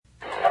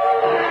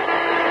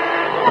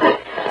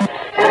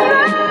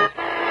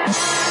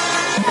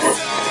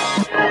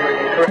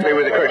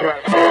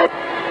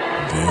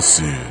This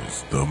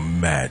is the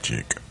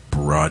Magic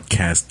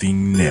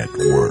Broadcasting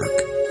Network.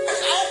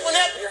 Open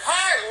up your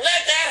heart and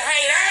let that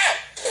hate out.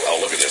 Oh,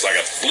 look at this. I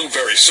got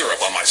blueberry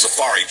syrup on my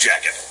safari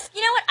jacket.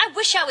 You know what? I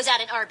wish I was out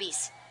at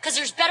Arby's. Because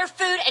there's better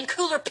food and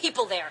cooler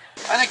people there.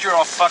 I think you're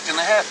all fucked in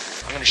the head.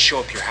 I'm gonna show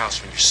up at your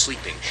house when you're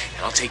sleeping,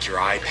 and I'll take your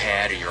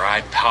iPad or your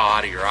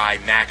iPod or your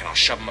iMac, and I'll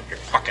shove them up your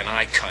fucking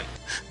eye cunt.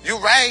 You're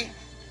right.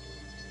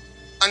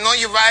 I know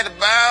you're right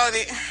about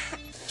it.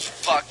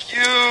 Fuck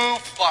you,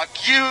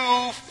 fuck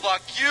you,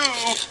 fuck you.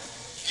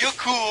 You're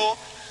cool.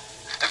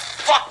 And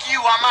fuck you,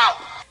 I'm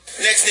out.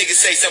 Next nigga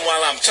say something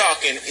while I'm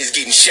talking is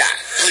getting shot.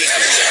 Please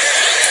do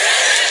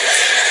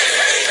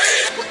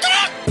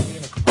that.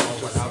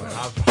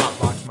 I've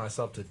hotboxed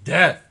myself to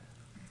death.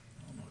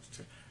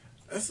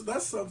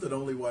 That's something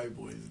only white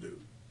boys do.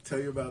 Tell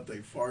you about they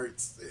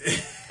farts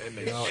And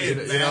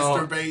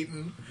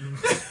masturbating.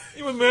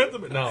 Even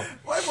masturbating. No,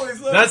 White boys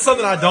love that's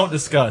something I don't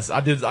discuss. I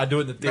do it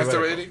in the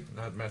theoretical. Masturbating?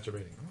 Not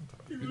masturbating.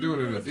 You do it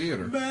in the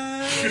theater.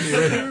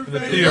 The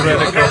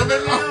theoretical.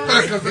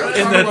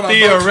 In the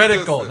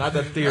theoretical, not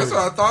the theory. That's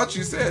what I thought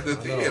you said, the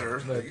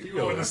theater. You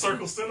go in the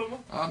Circle Cinema?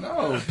 I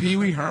know. Pee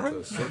Wee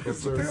Herman?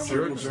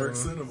 Circle Jerk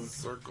Cinema.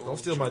 Don't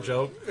steal my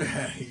joke.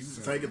 He's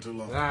taking too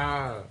long.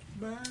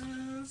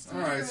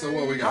 Alright, so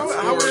what we got?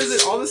 How is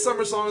it? All the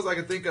summer songs I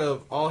can think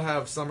of all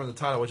have summer in the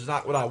title, which is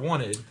not what I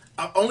wanted.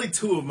 Only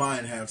two of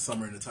mine have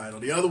summer in the title.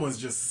 The other ones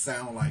just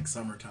sound like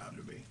summertime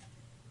to me.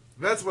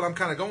 That's what I'm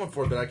kind of going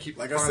for, but I keep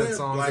Like I finding said,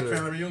 songs Black that are-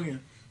 Family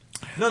Reunion.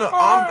 No,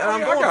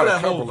 I'm I going got for a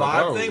that whole couple of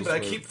vibe those, thing, but I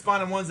but- keep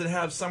finding ones that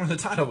have summer in the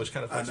title, which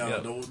kind of I fucks me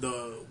up.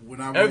 know.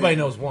 When I Everybody went,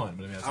 knows one,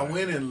 but I mean, that's I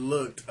went and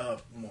looked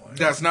up one.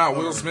 That's not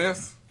Will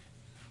Smith?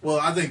 Well,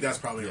 I think that's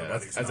probably yeah,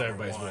 everybody's that's number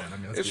everybody's one. I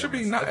mean, let's It be should be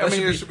honest. not. That I mean,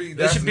 should it be- should be. That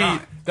That's should be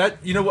not. that.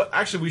 You know what?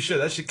 Actually, we should.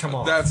 That should come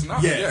off. That's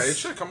not. Yes. Yeah, it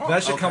should come off.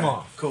 That should Okay, come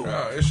off. Cool.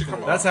 Yeah, it should come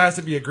That off. has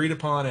to be agreed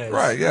upon as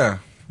Right, yeah.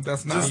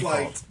 That's not. Just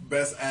like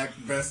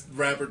default. best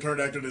rapper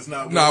turned actor that's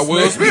not Will Not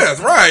Will Smith.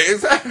 Right,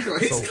 exactly.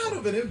 He's kind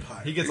of an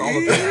empire. He gets all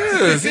He the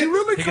passes. is. He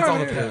really He gets all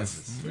the kinda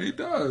passes. is. He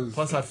does.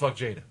 Plus, I fuck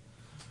Jada.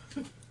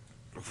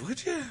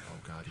 Would you?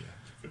 Oh God,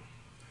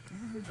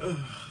 yeah.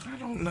 I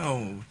don't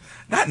know.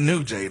 Not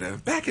new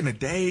Jada. Back in the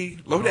day,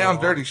 low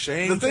down, dirty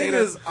shame. The thing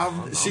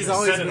Jada. is, she's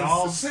always been.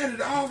 Set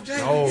it off, Jada.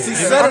 Oh, She yeah.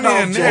 set it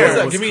off. in What there. was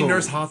that? was Give me cool.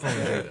 Nurse Hawthorne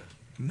and Jada.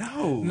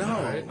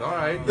 No. All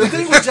right. The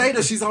thing with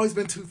Jada, she's always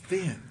been too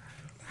thin.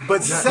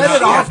 But Set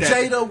It Off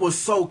Jada was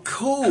so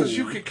cool. Because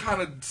you can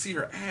kind of see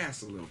her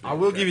ass a little bit. I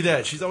will give you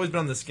that. She's always been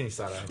on the skinny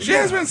side. She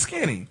has been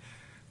skinny.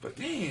 But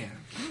man,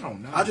 I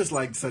don't know. I just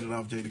like Set It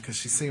Off Jada because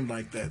she seemed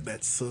like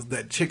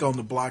that chick on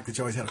the block that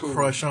you always had a Cool.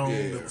 crush on.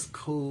 Yeah. That was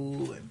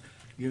cool, and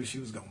you knew she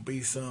was gonna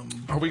be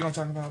something. Are we going to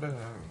talk about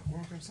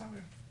World Cup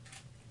soccer?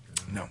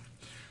 No.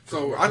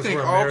 So I think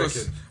we're all American.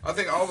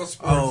 the sports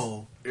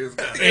Oh. is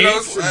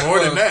More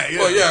than that, yeah.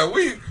 Well,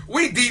 yeah,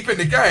 we deep in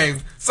the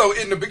game. So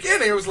in the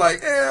beginning, it was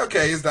like,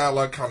 okay, his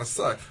dialogue kind of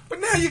sucked. But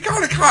now you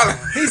kind of.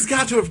 He's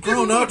got to have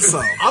grown up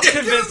some. I'm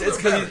convinced it's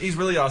because he's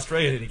really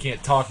Australian and he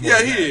can't talk more. Yeah,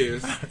 than he that.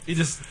 is. He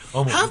just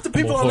Half the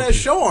people on that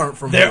show aren't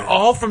from They're here.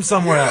 all from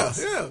somewhere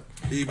else. Yeah.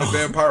 Even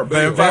Vampire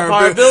Bill.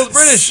 Vampire Bill's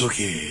British.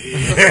 Sookie.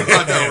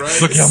 I know, right?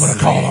 Sookie, I'm gonna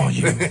call on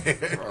you.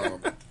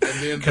 And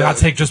then Can I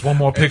take just one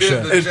more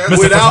picture, then the Mr.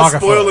 Without Photographer?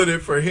 spoiling it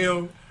for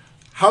him,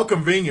 how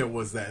convenient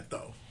was that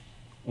though?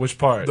 Which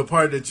part? The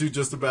part that you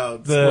just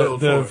about The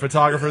spoiled for.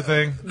 photographer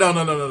thing. No.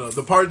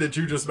 The part that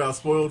you just about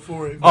spoiled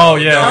for him. Oh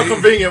yeah, How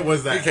convenient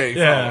was that? He can't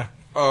yeah.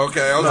 Oh,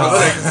 okay. I was going to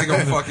say, because he going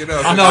to fuck it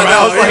up. I know. I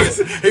I was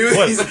like,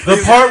 what, he's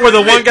the part where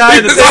the one guy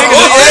in the It's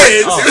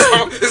thing.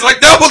 all edge. It's like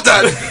double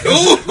done.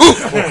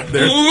 Ooh,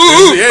 there's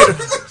ooh.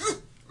 the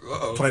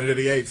end. Planet of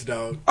the Apes,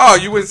 dog. Oh,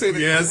 you wouldn't say that?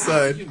 Yes,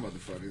 son. You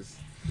motherfuckers.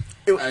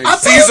 It, Hey, I told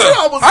Caesar. you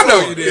I was I know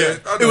wrong. you did.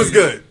 Yeah, I know it was you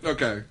good. did.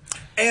 Okay.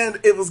 And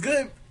it was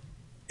good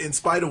in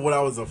spite of what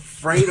I was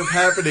afraid of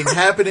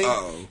happening.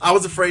 Uh-oh. I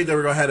was afraid they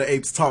were going to have the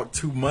apes talk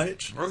too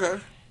much. Okay.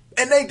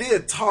 And they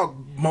did talk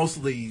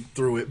mostly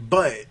through it,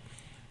 but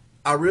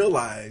I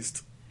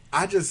realized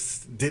I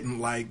just didn't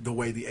like the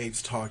way the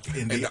apes talked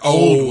in the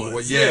old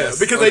ones. yes.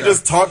 Because Okay. they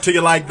just talk to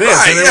you like this.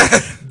 Right, And it yeah.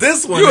 was-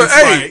 this one You're is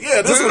an like,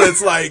 ape. this one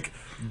it's like,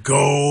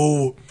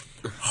 go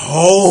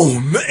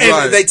home. And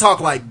Right. they talk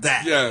like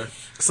that. Yeah.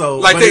 So,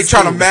 Like but they it's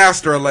trying to cool.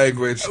 master a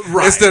language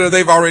Right. instead of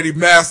they've already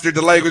mastered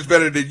the language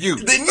better than you.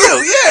 Than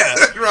you, yeah.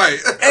 Right.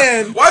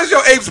 And- why is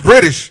your apes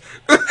British?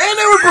 And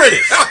they were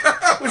British.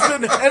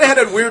 And they had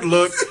that weird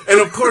look. And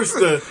of course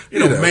the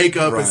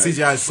makeup right. and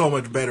CGI is so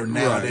much better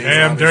nowadays.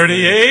 Damn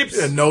dirty apes.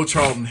 And no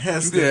Charlton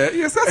Heston. Yeah,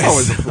 yes, that's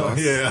always a plus.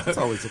 Yeah. That's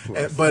always a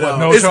plus. But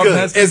no it's Charlton good.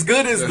 Heston? As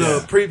good as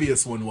the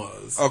previous one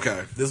was.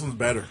 Okay. This one's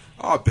better.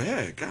 Oh,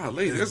 bad.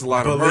 Golly, there's a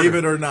lot of Believe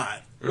murder. it or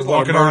not. There's a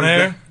lot of Walking on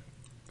murder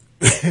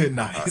air.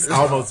 Nice. I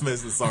almost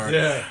missed it. Sorry.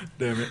 Yeah.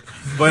 Damn it.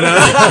 But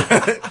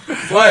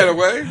Flying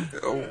away.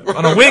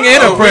 On a wing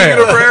and a prayer.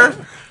 Wing and a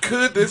prayer.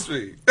 Could this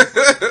be?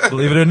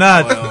 Believe it or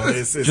not, well,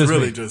 it's Just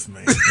really me. just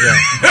me.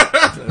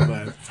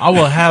 yeah. I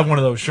will have one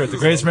of those shirts, the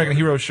Greatest American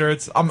Hero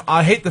shirts.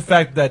 I hate the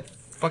fact that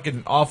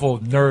fucking awful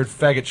nerd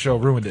faggot show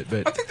ruined it,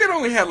 but I think they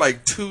only had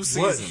like 2 What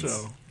seasons.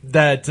 show?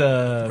 that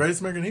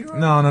Greatest American Hero?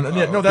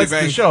 No, that's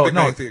the show.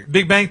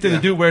 Big Bang Theory.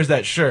 The dude wears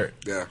that shirt.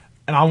 Yeah.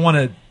 And I want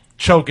to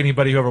choke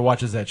anybody who ever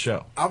watches that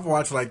show. I've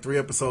watched like 3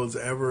 episodes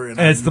ever, and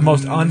it's the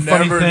most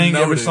unfunny thing you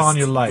ever saw in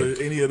your life.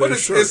 But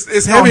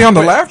it's heavy on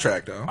the laugh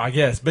track, though. I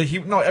guess, but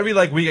every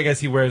week I guess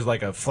he wears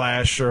like a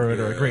Flash shirt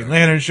or a Green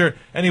Lantern shirt,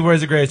 and he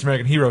wears a Greatest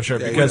American Hero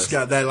shirt because he's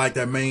got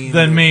that main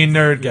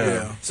nerd guy.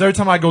 Yeah. So every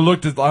time I go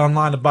look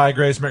online to buy a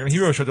Greatest American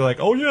Hero shirt, they're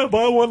like, "Oh yeah,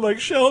 buy one like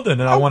Sheldon,"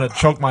 and I want to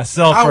choke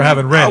myself for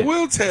having read it. I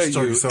will tell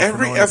you,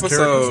 every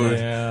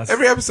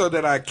episode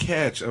that I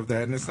catch of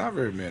that, and it's not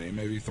very many,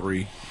 maybe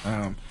 3.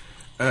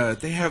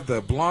 They have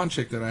the blonde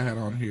chick that I had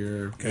on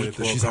here.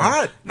 She's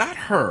hot. Not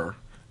her.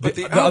 But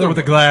the other with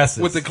the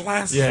glasses. With the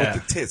glasses, with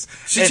the tits.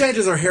 She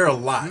changes her hair a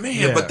lot.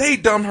 Man, but they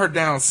dumb her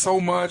down so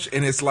much,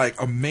 and it's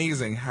like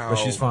amazing how... But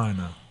she's fine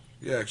now.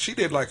 Yeah, she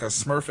did like a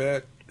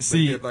Smurfette.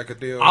 See, did like a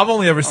deal. I've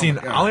only ever seen...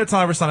 The only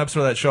time I ever saw an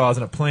episode of that show, I was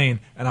in a plane,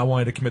 and I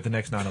wanted to commit the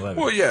next 9/11.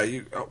 Well, yeah.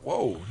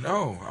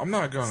 No. I'm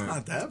not going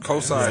to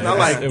co-sign. It's not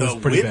like the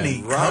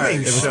Whitney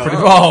Cummings show.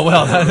 Oh,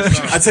 well.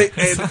 I tell you,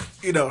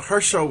 and,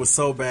 her show was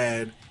so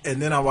bad,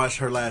 and then I watched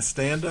her last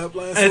stand-up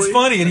last week. It's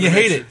funny, and you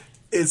hate it.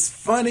 It's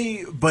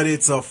funny, but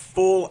it's a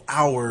full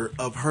hour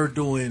of her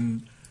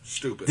doing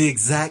stupid, the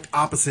exact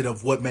opposite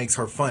of what makes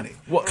her funny.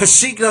 Because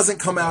she doesn't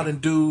come out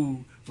and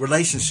do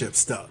relationship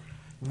stuff,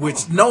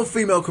 which no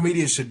female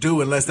comedian should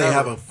do unless they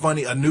have a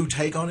new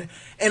take on it.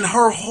 And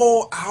her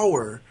whole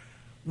hour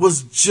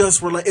was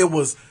just it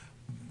was.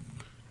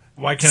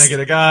 Why can't I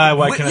get a guy?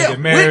 Why can't I get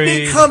married?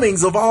 Whitney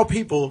Cummings, of all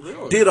people,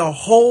 did a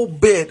whole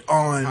bit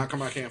on how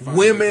come I can't find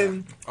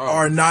women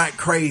are not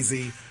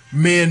crazy.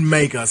 Men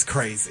make us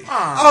crazy.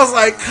 I was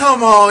like,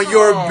 come on,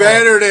 you're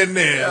better than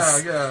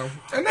this. Yeah.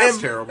 And that's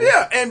terrible.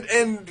 Yeah,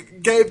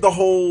 and gave the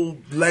whole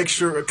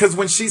lecture. Because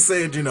when she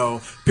said,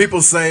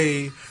 people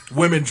say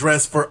women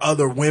dress for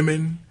other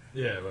women.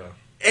 Yeah, well.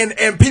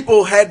 And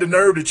people had the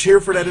nerve to cheer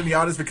for that in the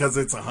audience because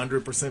it's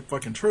 100%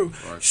 fucking true.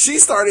 Right. She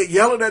started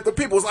yelling at the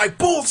people. It's like,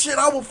 bullshit,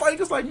 I will fight.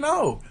 It's like,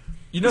 no.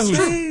 You know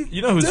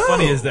who's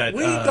funny is that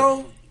we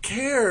don't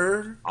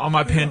care. On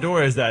my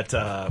Pandora is that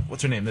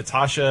what's her name?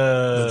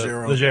 Natasha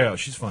Leggero.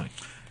 She's funny.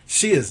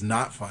 She is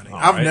not funny.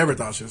 I've never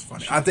thought she was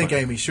funny. I think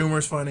Amy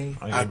Schumer's funny.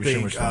 I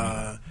think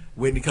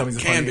Whitney Cummings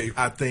is funny.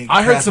 I think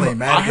I heard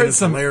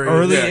some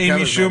early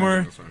Amy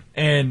Schumer,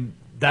 and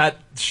that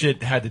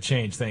shit had to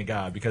change, thank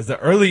God, because the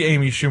early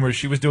Amy Schumer,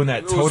 she was doing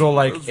that total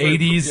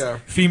 80s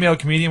female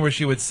comedian where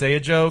she would say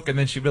a joke and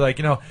then she'd be like,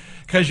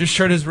 because your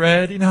shirt is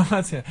red,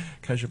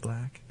 because you're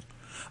black.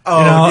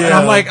 And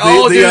I'm like, dude,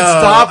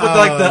 stop with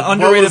the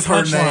underrated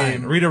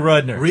punchline. Rita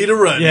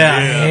Rudner. Yeah,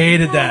 I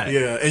hated that.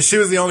 Yeah, and she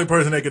was the only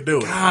person that could do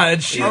it.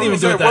 God, she didn't even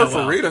do it that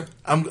well. For Rita.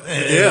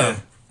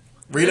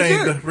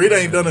 Rita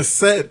ain't done a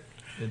set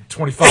in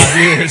 25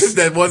 years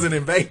that wasn't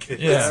in Vegas.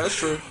 Yeah, that's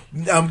true.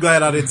 I'm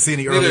glad I didn't see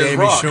any early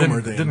Amy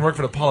Schumer. Didn't work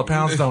for the Paula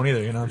Poundstone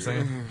either. You know what I'm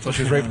saying? So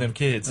she was raping them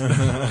kids.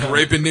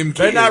 Raping them kids.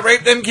 Better not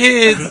rape them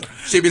kids.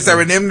 She be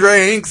serving them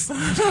drinks.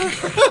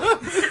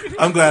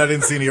 I'm glad I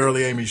didn't see any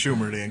early Amy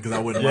Schumer then because I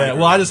wouldn't. Yeah,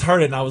 well, I just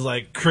heard it and I was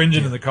like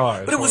cringing in the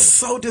car. But it was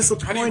so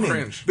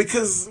disappointing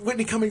because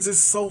Whitney Cummings is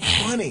so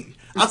funny.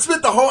 I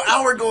spent the whole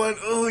hour going,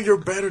 "Oh, you're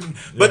better than."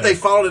 But they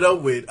followed it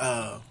up with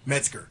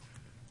Metzger,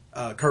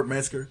 Kurt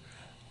Metzger.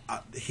 Or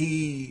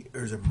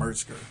is it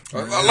Metzger?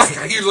 I like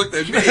how you looked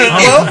at me.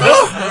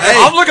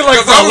 I'm looking like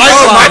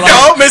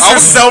Mr.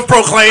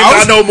 Self-proclaimed.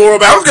 I know more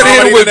about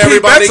comedy than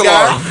everybody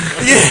got.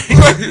 Yeah,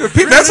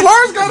 Pete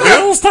Metzelar's got that.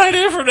 Bill's tight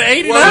end from the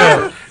 '89.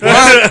 Why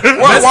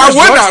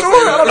would not?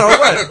 I don't know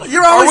what.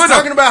 You're always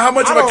talking about how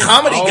much of a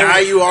comedy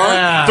guy you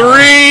are.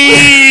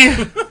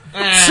 3,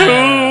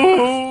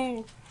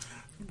 2.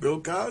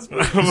 Bill Cosby.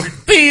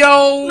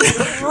 Theo.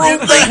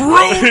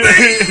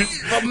 Rudy.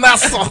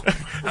 Vanessa.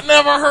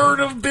 Never heard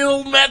of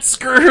Bill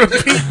Metzger.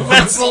 Pete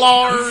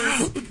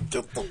Metzler.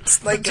 Get the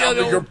snake out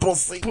of your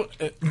pussy.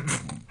 I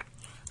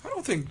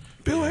don't think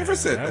Bill ever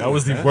said that. That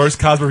was the worst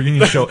Cosby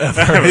reunion show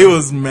ever. He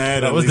was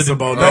mad at Lisa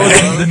Bonet. That was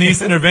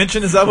Denise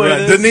Intervention? Is that what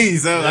it is?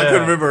 Denise. I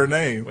couldn't remember her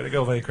name. Way to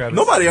go, Lenny Kravitz.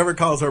 Nobody ever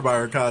calls her by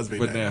her Cosby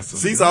name.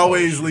 She's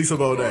always Lisa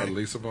Bonet.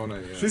 Lisa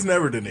Bonet, yeah. She's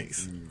never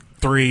Denise.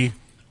 3,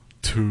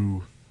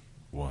 2,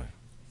 1.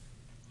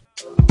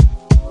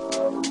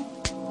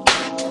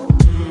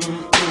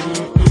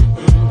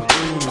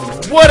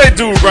 What it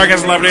do,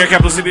 broadcast live in Air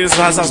Capital City. This is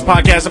Hot Sauce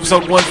Podcast,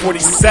 episode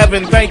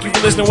 147. Thank you for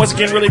listening once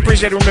again. Really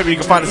appreciate it. Remember, you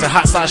can find us at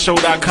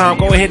hotsauceshow.com.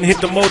 Go ahead and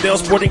hit the Modell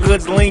Sporting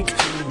Goods link.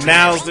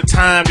 Now's the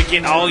time to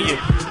get all your...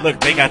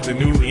 Look, they got the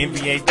new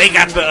NBA. They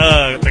got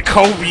the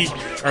Kobe...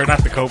 Or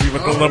not the Kobe, but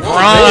the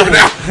LeBron.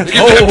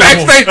 Get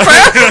backstage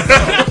pass.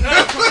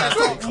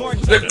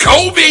 The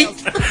Kobe.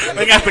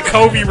 They got the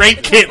Kobe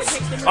rape kits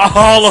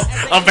all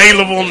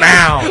available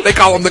now. They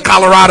call them the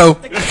Colorado.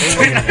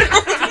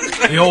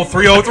 The old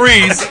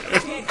 303s.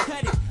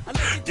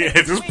 Yeah,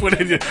 just put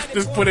in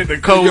the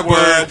code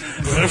word.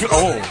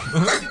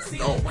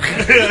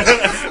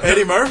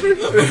 Eddie Murphy?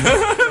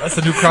 That's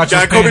the new crotch.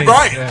 Got Kobe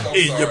Bryant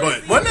in your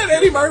butt. Wasn't that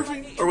Eddie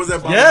Murphy? Or was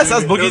that? Yes, I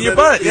was boogie in your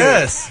butt.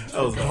 Yes,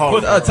 that was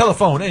hard. Put a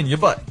telephone in your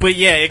butt. But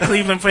yeah,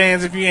 Cleveland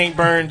fans, if you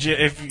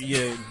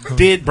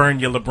did burn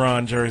your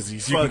LeBron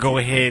jerseys, you can go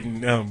ahead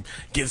and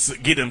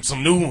get him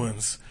some new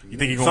ones. You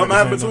think you're going something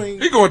happened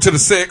between? He going to the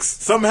 6.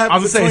 Something happened. I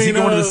was saying, is he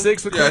going to the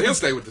 6? Yeah, he'll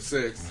stay with the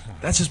 6.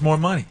 That's just more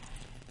money.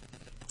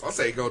 I'll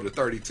say go to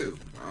 32.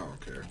 I don't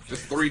care.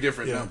 Just 3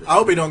 different numbers. I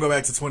hope he don't go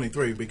back to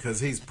 23 because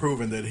he's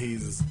proven that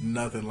he's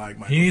nothing like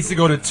Michael. He needs to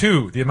go to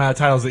 2. The amount of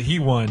titles that he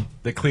won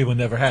that Cleveland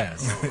never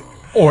has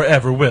or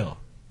ever will.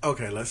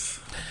 Okay, let's.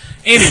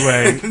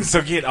 Anyway,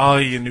 so get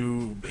all your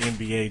new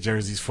NBA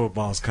jerseys.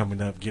 Football's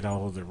coming up. Get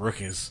all of the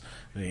rookies.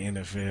 The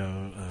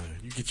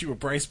NFL. You get you a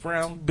Bryce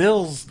Brown.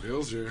 Bills.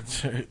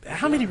 Yeah.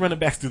 How many running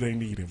backs do they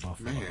need in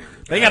Buffalo? Man.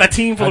 They got a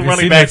team full of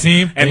running backs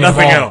and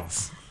nothing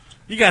else.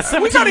 You got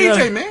 17. We got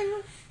EJ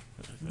Manuel.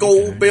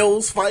 Go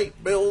Bills,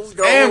 fight Bills.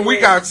 Go. And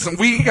we got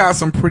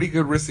some pretty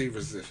good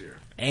receivers this year.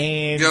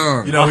 And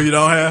young. You know who you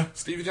don't have?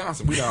 Stevie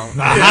Johnson. We don't.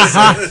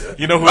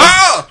 You know who?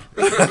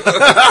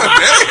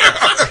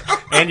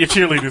 And your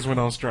cheerleaders went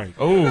on strike.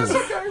 Oh,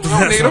 okay. We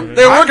don't need them.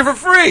 They're working for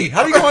free.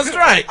 How do you go on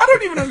strike? I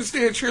don't even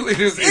understand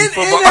cheerleaders in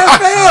football.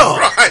 NFL.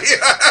 Right.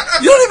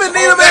 You don't even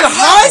need them in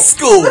high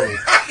school.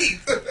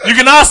 You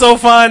can also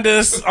find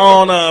us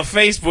on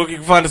Facebook. You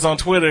can find us on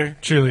Twitter.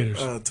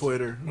 Cheerleaders.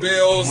 Twitter.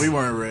 Bills. We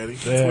weren't ready.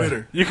 Yeah.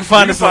 Twitter. You can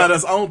find us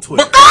on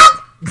Twitter.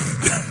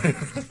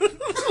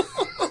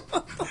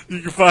 You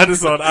can find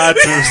us on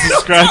iTunes.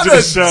 Subscribe to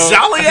the show.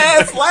 Jolly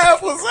ass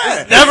laugh was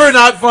that? Never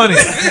not funny.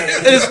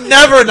 It is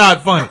never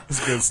not funny.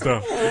 It's good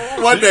stuff.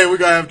 One day we're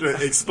gonna have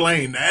to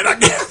explain that, I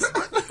guess.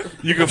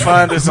 You can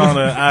find us on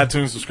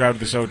iTunes. Subscribe to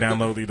the show.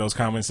 Download, leave those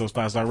comments, those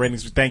 5-star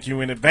ratings. We thank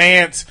you in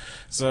advance.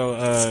 So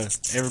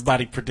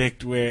everybody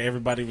predict where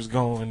everybody was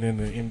going in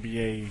the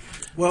NBA.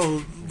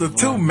 Well, the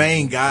two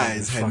main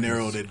guys had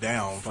narrowed it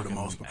down for the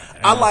most part.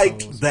 I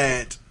liked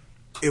that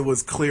it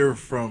was clear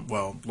from,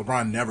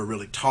 LeBron never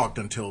really talked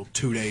until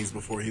 2 days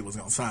before he was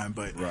going to sign,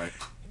 but right.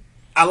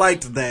 I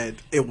liked that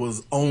it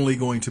was only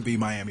going to be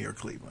Miami or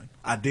Cleveland.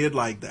 I did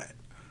like that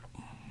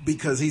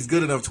because he's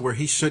good enough to where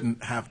he shouldn't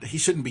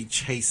be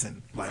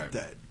chasing like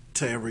that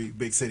to every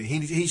big city.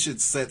 He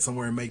should set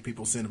somewhere and make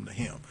people send him to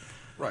him.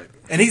 Right.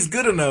 And he's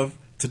good enough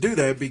to do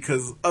that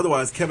because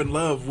otherwise Kevin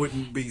Love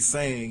wouldn't be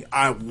saying,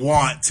 I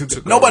want to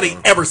go. Nobody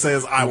ever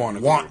says, I want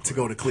to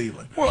go to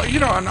Cleveland. Well,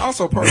 and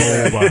also part of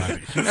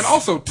that. And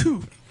also,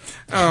 too.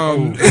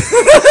 Touche.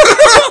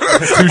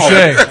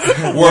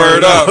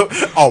 Word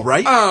up. All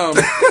right.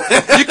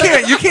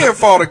 You can't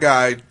fault a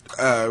guy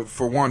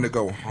for wanting to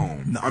go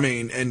home. No. I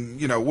mean,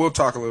 and we'll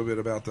talk a little bit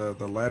about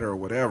the letter or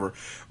whatever,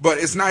 but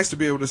it's nice to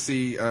be able to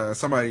see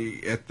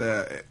somebody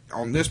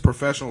on this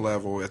professional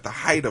level at the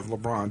height of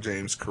LeBron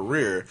James'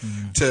 career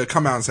to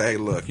come out and say, hey,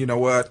 look, you know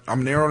what?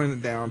 I'm narrowing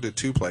it down to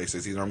 2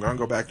 places. Either I'm going to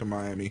go back to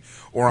Miami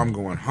or I'm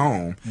going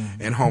home,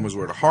 and home is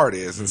where the heart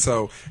is. And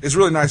so it's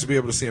really nice to be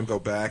able to see him go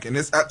back. And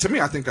it's to me,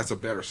 I think that's a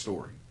better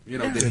story.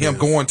 Than him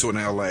going to an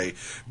L.A.,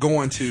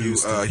 going to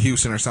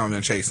Houston or something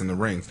and chasing the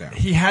rings down.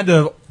 He had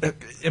to,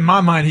 in my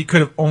mind, he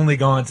could have only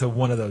gone to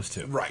one of those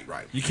 2. Right.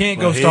 You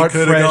can't go start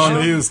fresh. Gone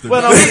to Houston.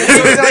 Well, no,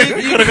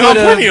 you could have gone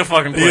plenty of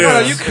fucking places.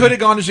 Well, you could have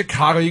gone to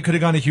Chicago. You could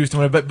have gone to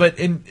Houston. But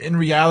in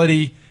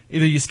reality,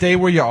 either you stay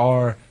where you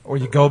are or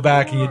you go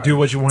back and you do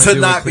what you want to do.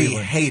 To not be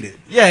hated.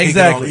 Yeah,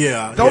 exactly.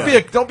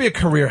 Don't be a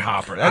career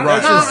hopper.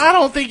 I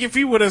don't think if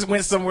he would have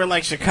went somewhere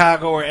like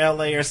Chicago or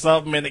LA or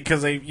something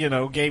because they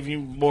gave you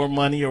more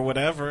money or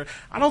whatever,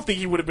 I don't think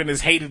he would have been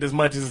as hated as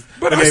much as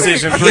the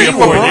decision 3 or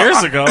 4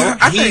 years ago.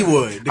 He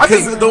would,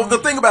 because the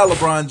thing about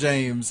LeBron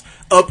James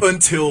up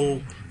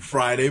until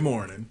Friday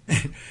morning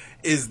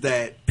is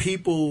that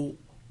people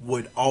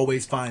would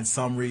always find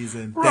some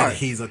reason that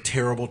he's a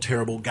terrible,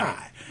 terrible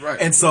guy. Right.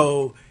 And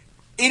so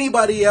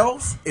anybody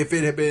else, if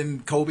it had been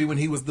Kobe when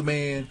he was the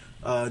man,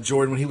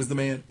 Jordan when he was the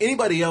man,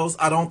 anybody else,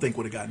 I don't think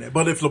would have gotten that.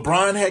 But if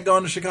LeBron had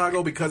gone to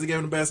Chicago because he gave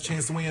him the best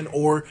chance to win,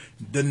 or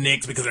the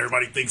Knicks because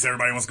everybody thinks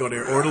everybody wants to go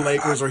there, or the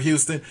Lakers or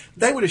Houston,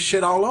 they would have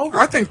shit all over.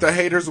 I think the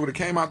haters would have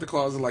came out the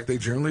closet like they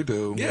generally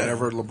do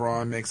whenever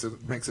LeBron makes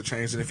a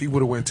change. And if he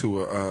would have went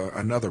to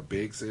another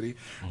big city,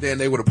 then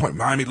they would have pointed,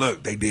 Miami,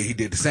 look, he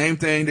did the same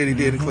thing that he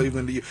did in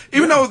Cleveland to you.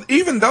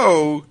 Even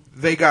though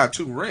they got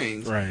 2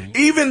 rings,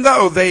 even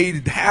though they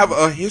have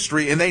a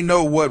history and they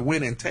know what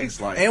winning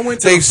tastes like, and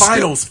went to the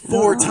finals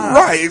 4 times.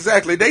 Right,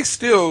 exactly.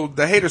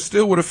 The haters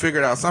still would have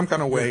figured out some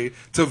kind of way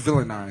to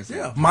villainize him.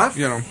 Yeah, my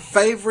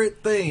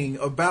favorite thing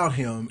about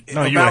him.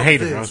 No, you're a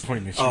hater. I was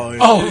pointing at you.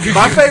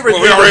 My favorite.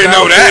 Well, we already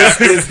know that.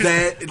 Is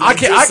that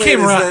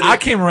I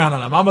came around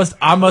on him.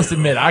 I must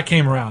admit, I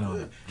came around on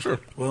him. Sure.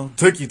 Well,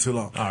 took you too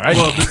long. All right.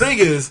 Well, the thing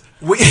is,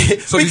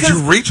 did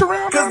you reach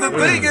around? Because the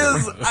thing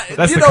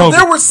is,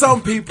 there were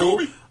some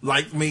people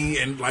like me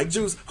and like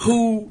Juice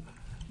who,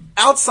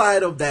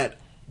 outside of that,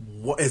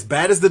 as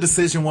bad as the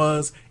decision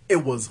was,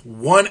 it was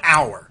 1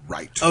 hour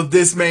of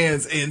this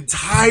man's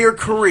entire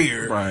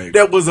career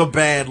that was a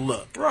bad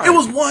look. Right. It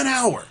was 1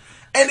 hour.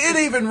 And it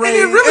even raised.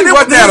 And it really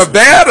wasn't that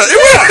bad.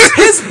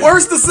 His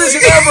worst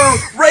decision ever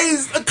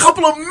raised a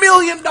couple of $1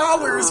 million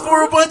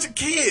for a bunch of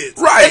kids.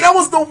 Right. And that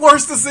was the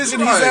worst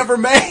decision he's ever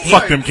made.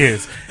 Fuck them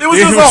kids. It was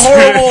just a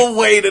horrible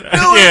way to do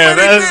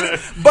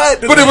it.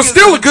 But it was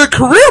still a good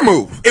career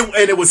move.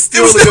 It was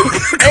still a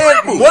good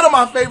career move. One of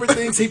my favorite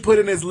things he put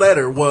in his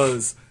letter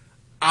was,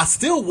 I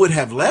still would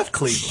have left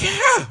Cleveland.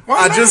 Yeah,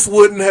 I just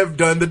wouldn't have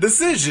done the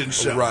decision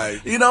show.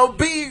 Right. You know,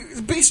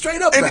 be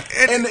straight up. And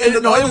the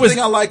no, other thing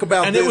I like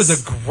about and this. it was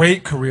a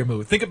great career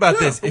move. Think about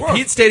this. If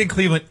he'd stayed in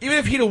Cleveland, even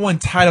if he'd have won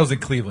titles in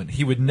Cleveland,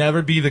 he would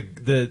never be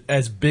the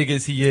as big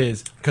as he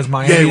is because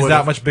Miami is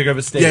that much bigger of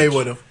a stage. Yeah, he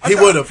would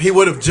have. He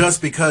would have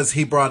just because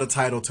he brought a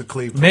title to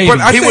Cleveland. Maybe.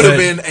 But he would have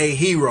been a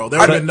hero. There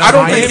would have been I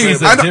don't think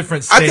he's a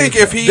different stage. I think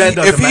if he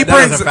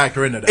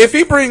factor into that. If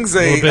he brings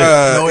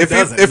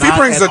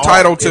a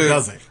title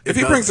to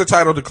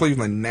title to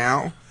Cleveland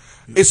now,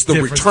 it's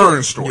the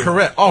return story.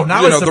 Correct. Oh,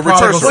 now it's the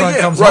prodigal son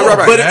comes home.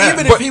 Right. But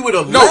even if he would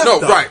have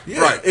left, right.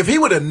 If he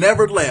would have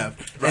never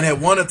left and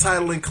had won a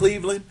title in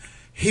Cleveland,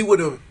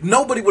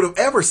 nobody would have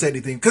ever said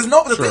anything. Because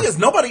the thing is,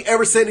 nobody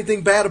ever said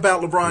anything bad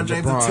about LeBron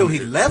James until he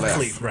left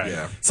Cleveland. Right.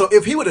 Yeah. So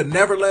if he would have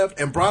never left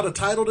and brought a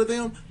title to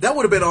them, that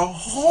would have been a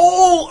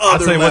whole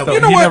other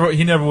level.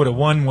 He never would have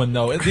won one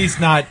though. At least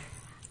not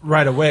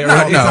right away,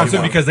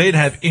 because they didn't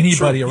have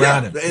anybody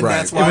around him. And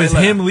that's why it was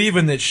him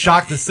leaving that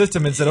shocked the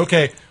system and said,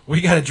 "Okay,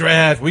 we got to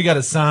draft, we got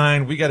to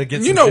sign, we got to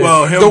get."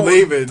 Him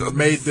leaving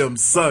made them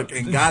suck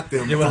and got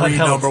them 3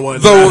 number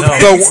ones.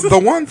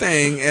 The one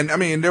thing, and I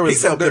mean, there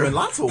was them in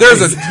lots of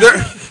ways.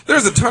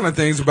 There's a ton of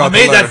things about. I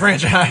made that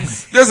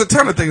franchise. There's a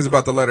ton of things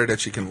about the letter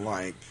that you can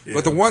like,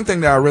 but the one thing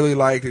that I really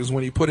liked is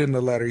when he put in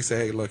the letter. He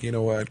said, "Hey, look, you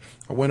know what?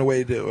 I went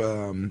away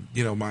to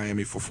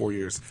Miami for 4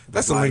 years.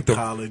 That's the length of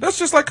college. That's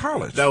just like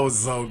college. That was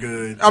so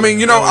good. I mean,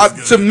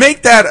 to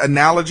make that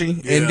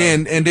analogy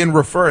and then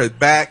refer it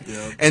back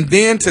and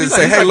then to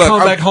say, hey, look, come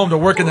back home to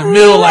work in the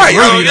middle, like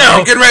Rudy,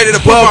 get ready to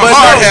put my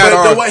hard hat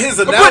on. His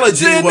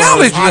analogy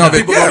was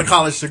people go to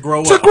college to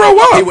grow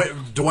up.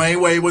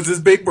 Dwayne Wade was his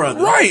big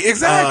brother. Right,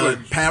 exactly.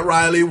 Pat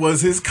Riley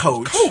was his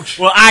coach.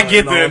 Well, I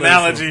get the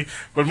analogy,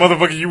 but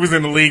motherfucker, you was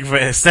in the league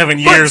for 7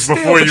 years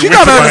before you went to Miami. You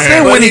gotta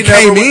understand when he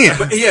came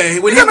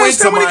in. When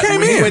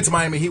he went to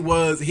Miami, he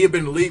had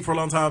been in the league for a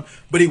long time,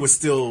 but he was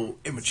still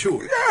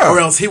immature. Yeah. Or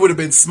else he would have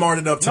been smart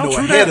enough to know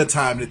ahead of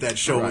time that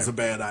show was a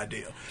bad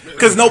idea.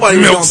 Because nobody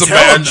was going to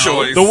tell him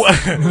choice. The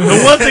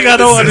one thing I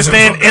don't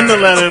understand in the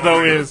letter,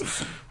 though,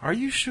 is... Are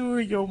you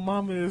sure your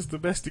mama is the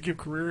best to give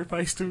career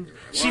advice to?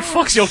 She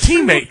fucks your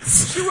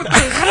teammates. She was the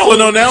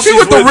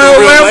real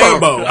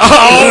Lambo.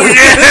 Oh,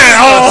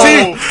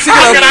 yeah.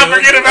 How can I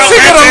forget about that? She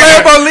got a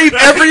Lambo leap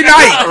every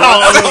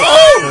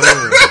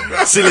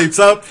night. She leaps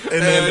up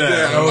and then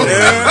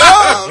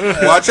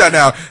down. Watch out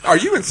now. Are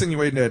you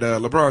insinuating that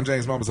LeBron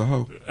James' mama's a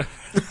hoe?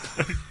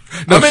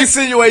 No, I'm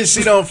insinuating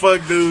she don't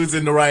fuck dudes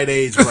in the right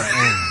age range.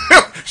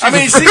 I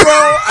mean, she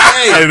wrong.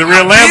 Hey, the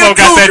real Lambo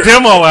got that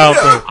demo out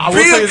there. I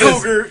will say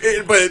cougar,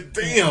 but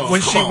damn. When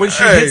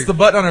she hits the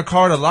button on her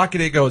car to lock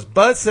it, it goes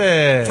butt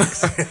sex.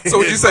 So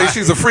would you say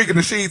she's a freak in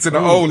the sheets and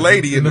an old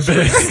lady in the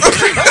bed?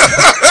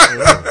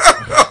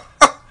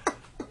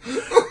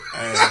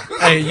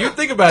 Hey, you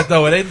think about it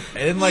though. It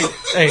ain't like,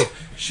 hey,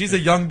 she's a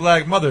young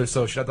black mother,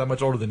 so she's not that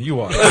much older than you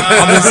are.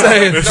 I'm just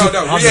saying.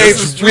 No,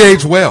 we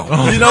age well.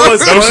 You know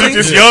what's funny? She's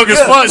just young as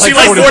fuck. She's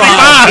like 45.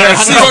 Yeah,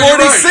 she's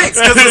 46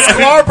 because the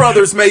Sklar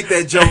brothers make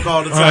that joke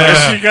all the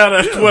time. She got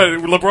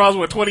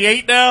LeBron's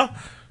 28 now?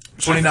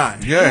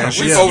 29. Yeah,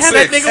 she's 06.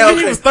 That nigga when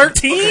he was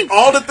 13.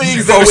 All the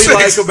things that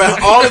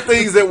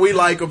we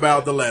like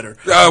about the letter.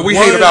 We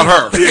hate about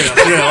her.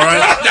 Yeah, all right.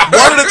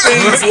 One of the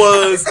things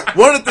was.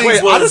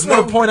 I just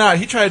want to point out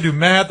he tried to do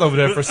math over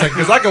there for a second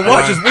because I can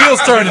watch his wheels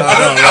turning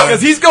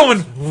because he's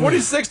going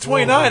 46,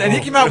 29, and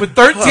he came out with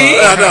 13.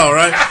 I know,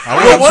 right?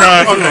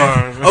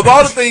 Of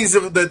all the things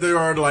that there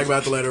are to like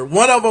about the letter,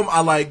 one of them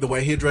I like the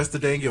way he addressed the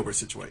Dan Gilbert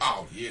situation.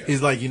 Oh yeah.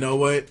 He's like, you know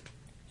what?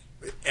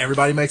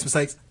 Everybody makes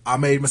mistakes. I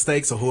made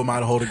mistakes, so who am I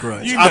to hold a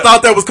grudge? I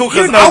thought that was cool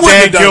because I wouldn't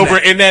have done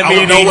Gilbert that. in that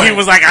meeting, he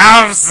was like,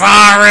 "I'm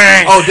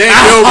sorry." Oh, Dan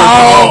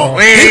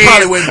Gilbert! He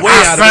probably went way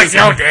out of his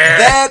your dad.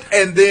 That,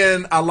 and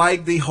then I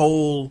like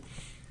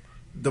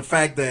the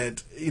fact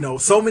that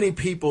so many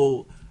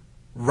people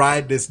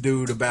ride this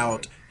dude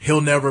about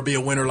he'll never be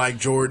a winner like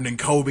Jordan and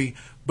Kobe,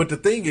 but the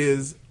thing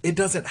is, it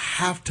doesn't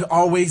have to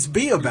always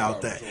be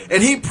about that,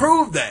 and he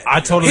proved that. I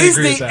totally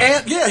agree with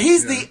that.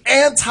 He's the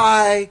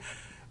anti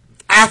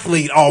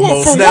athlete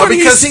almost now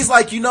because he's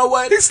like, you know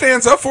what? He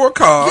stands up for a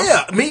cause.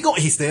 Yeah,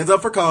 he stands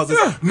up for causes.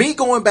 Yeah. Me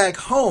going back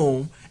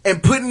home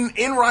and putting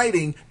in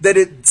writing that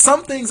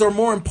some things are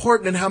more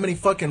important than how many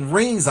fucking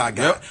rings I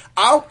got.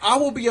 Yep. I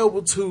will be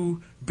able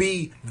to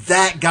be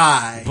that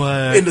guy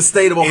in the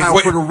state of Ohio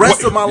for the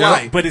rest of my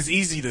life. But it's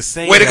easy to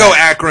say. Way to go,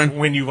 Akron!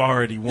 When you've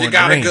already won. You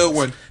got rings. a good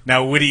one.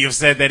 Now, would he have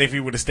said that if he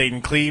would have stayed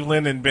in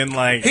Cleveland and been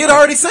like? He had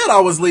already said I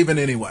was leaving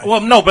anyway.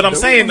 Well, no, but I'm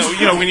saying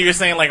though, when you're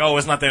saying like, oh,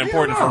 it's not that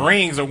important for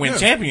rings or win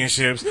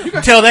championships,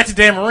 tell that to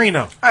Dan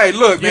Marino. Hey,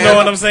 look, man, you know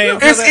what I'm saying?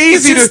 It's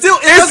easy to.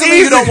 It doesn't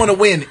mean you don't want to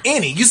win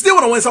any. You still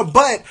want to win some.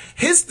 But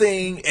his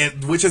thing,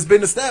 which has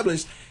been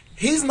established,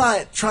 he's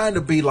not trying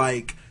to be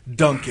like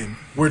Duncan,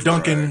 where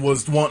Duncan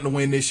was wanting to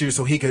win this year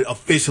so he could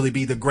officially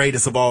be the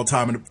greatest of all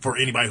time. And for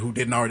anybody who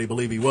didn't already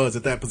believe he was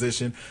at that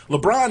position,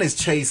 LeBron is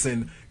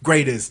chasing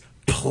greatest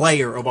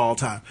player of all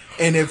time.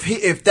 And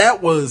if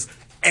that was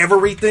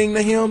everything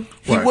to him,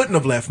 he wouldn't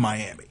have left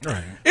Miami.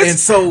 Right. And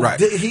so I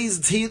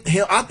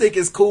think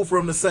it's cool for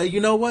him to say, you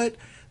know what?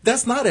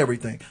 That's not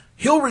everything.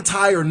 He'll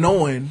retire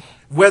knowing,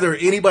 whether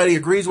anybody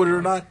agrees with it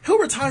or not, he'll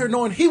retire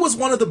knowing he was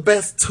one of the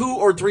best 2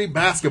 or 3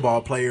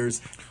 basketball players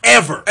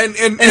ever. And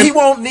he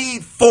won't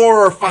need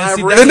 4 or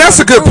 5 rings. And that's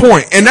a good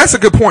point. And that's a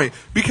good point.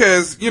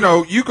 Because,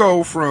 you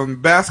go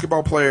from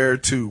basketball player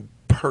to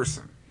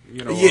person.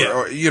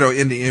 Or,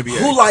 in the NBA.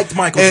 Who liked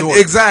Michael Jordan?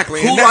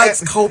 Exactly. Who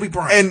likes Kobe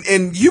Bryant?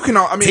 And you can,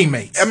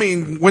 teammates. I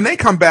mean, when they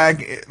come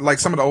back, like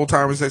some of the old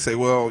timers, they say,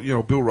 well,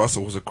 Bill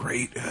Russell was he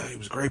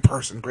was a great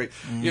person, great,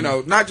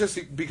 not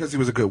just because he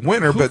was a good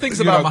winner, Who but thinks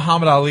about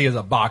Muhammad Ali as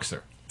a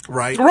boxer?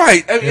 Right.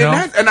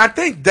 And I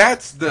think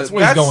that's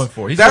what he's going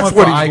for. That's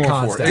what he's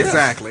going for.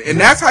 Exactly.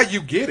 And that's how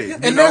you get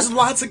it. And there's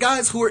lots of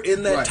guys who are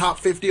in that top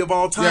 50 of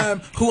all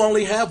time who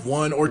only have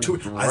 1 or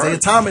 2. Isaiah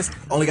Thomas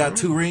only got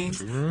 2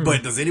 rings,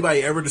 but does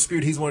anybody ever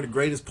dispute he's one of the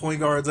greatest point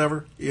guards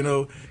ever?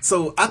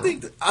 So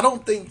I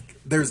don't think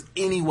there's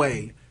any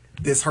way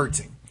this hurts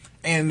him.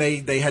 And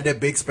they had that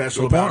big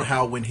special about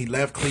how when he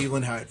left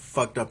Cleveland, how it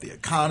fucked up the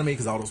economy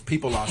because all those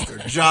people lost their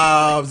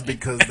jobs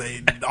because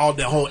the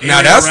whole area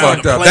now that's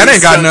fucked up. That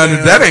ain't got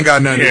nothing. That ain't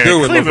got nothing to do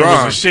with Cleveland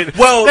LeBron. was a shit.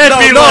 Well,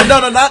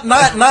 no,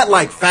 not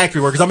like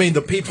factory workers. I mean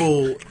the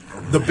people.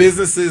 The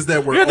businesses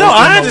that were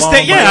I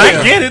understand. Yeah,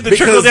 I get it. The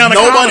trickle down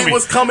economy. Nobody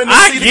was coming to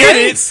see the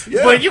games.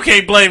 But you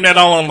can't blame that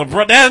all on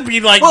LeBron. That'd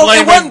be like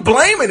it wasn't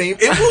blaming him.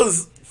 It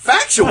was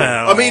factual.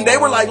 I mean, they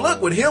were like,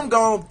 "Look, with him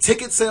gone,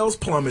 ticket sales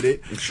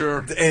plummeted."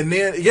 Sure. And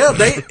then,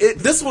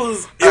 this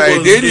was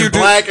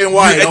black and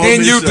white. And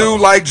then you do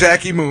like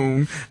Jackie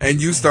Moon, and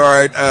you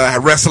start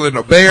wrestling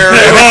a bear.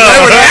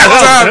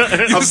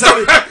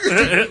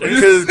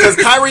 Because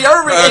Kyrie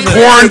Irving,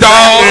 corn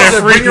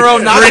dog, bring your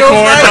own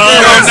nachos.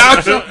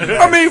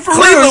 I mean, for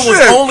Cleveland real,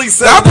 was only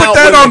I put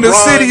that on the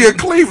city of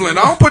Cleveland.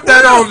 I don't put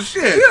that on the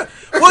shit. Yeah.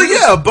 Well,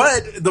 yeah,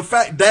 but the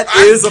fact that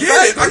is a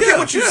fact. I get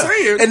what you're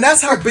saying, and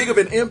that's how big of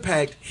an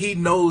impact he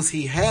knows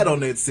he had on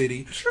that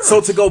city. Sure. So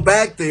to go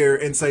back there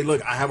and say,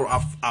 "Look,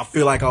 I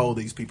feel like I owe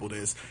these people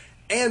this,"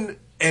 and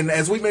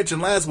as we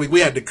mentioned last week,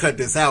 we had to cut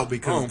this out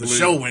because the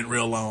show went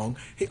real long.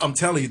 I'm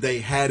telling you, they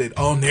had it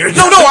on there.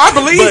 No, I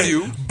believe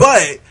you.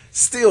 But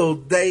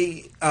still,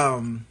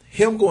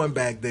 him going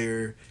back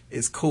there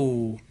is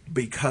cool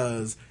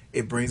because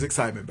it brings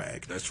excitement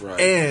back. That's right,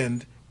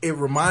 and it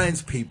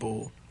reminds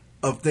people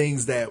of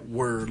things that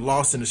were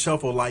lost in the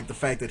shuffle, like the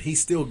fact that he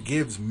still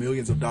gives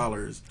millions of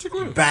dollars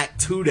back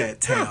to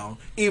that town,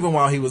 even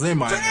while he was in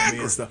Miami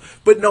and stuff.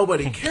 But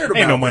nobody cared about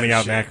Ain't no money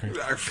that out shit. in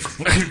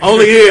Akron.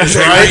 Only is,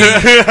 right?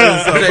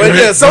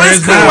 So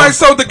it's cool. Anyway,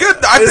 so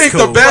I think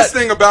the best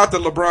thing about the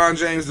LeBron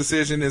James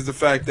decision is the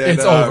fact that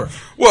it's over.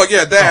 Well,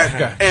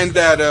 yeah, and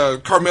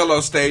that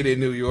Carmelo stayed in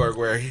New York,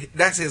 where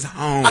that's his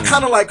home. I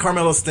kind of like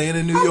Carmelo staying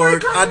in New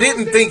York. I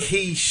didn't think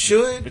he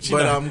should,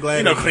 but I'm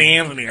glad. Clay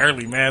Anthony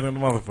early mad than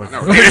the motherfucker.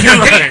 Did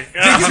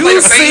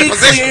you see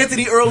Clay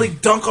Anthony early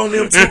dunk on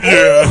them too?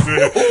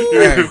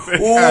 Hey,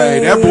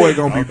 that boy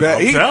gonna be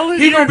bad. He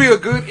gonna be a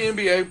good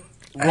NBA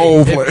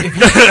role player. Good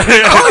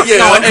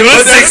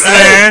 6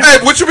 man. Hey,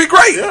 which would be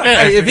great.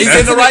 Hey, if he's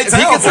in the right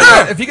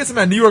town, if he gets him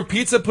at New York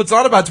Pizza, puts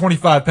on about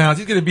 25 pounds,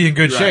 he's going to be in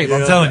good shape.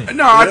 I'm telling you.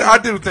 No, I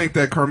do think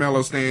that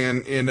Carmelo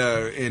staying in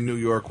New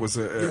York was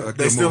a good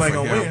they still move ain't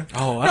gonna win.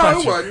 Oh, I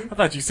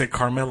thought you said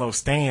Carmelo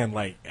Stan,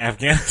 like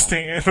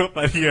Afghanistan. I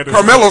thought he had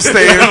Carmelo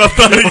Stan.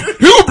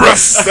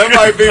 Hubris. That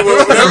might be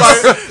what.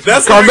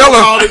 That's Carmelo.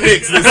 What we call the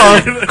Knicks.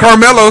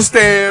 Carmelo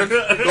Stan.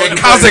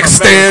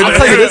 Kazakhstan. I'll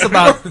tell you this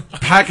about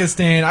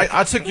Pakistan.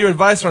 I took your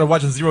advice, started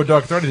watching Zero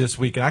Dark 30 this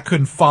week, and I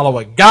couldn't follow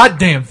a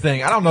goddamn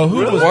thing. I don't know who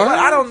was what.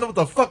 I don't know what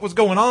the fuck was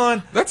going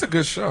on. That's a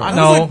good show. I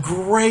know. That was a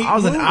great I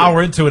was an movie.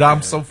 hour into it.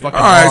 I'm so fucking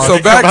All right, hard. so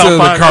back to the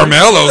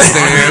Carmelo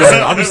stand.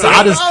 Is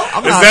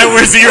that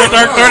where Zero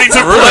Dark 30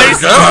 took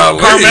place?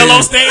 Carmelo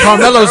stand?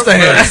 Carmelo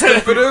stand. I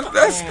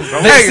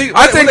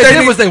think what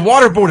they did was they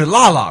waterboarded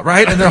Lala,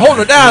 right? And they're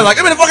holding her down like,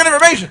 give me the fucking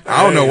information.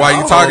 I don't know why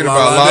you talking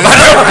about Lala.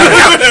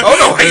 I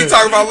don't know why you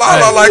talking about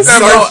Lala like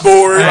that.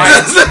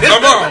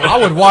 Come on. I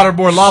would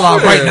waterboard Lala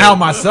right now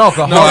myself.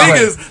 The thing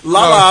is,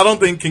 Lala, I don't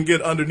think can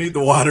get underneath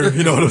the water.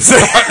 You know what I'm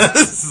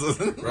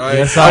saying? Right?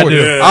 Yes, I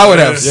do. I would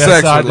have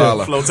sex with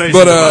Lala. Flotation.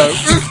 But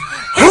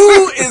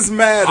who is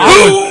mad?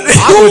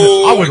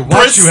 I would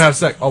watch you have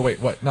sex. Oh wait,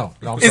 what? No.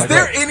 Is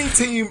there any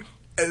team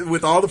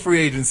with all the free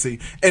agency,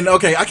 and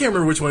okay, I can't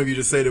remember which one of you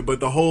just said it, but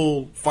the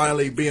whole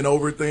finally being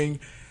over thing,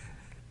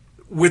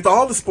 with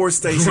all the sports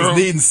stations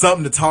needing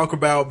something to talk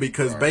about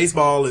because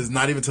baseball is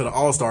not even to the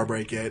All-Star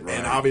break yet,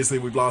 and obviously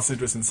we've lost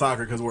interest in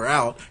soccer because we're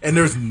out, and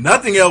there's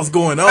nothing else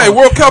going on. Hey,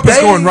 World Cup is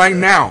going right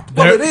now.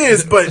 Well, it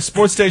is, but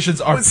sports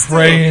stations are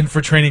praying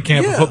for training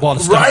camp and football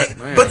to start.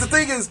 Right? But the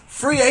thing is,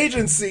 free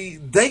agency,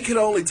 they could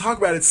only talk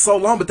about it so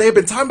long, but they've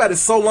been talking about it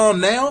so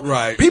long now.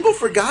 Right. People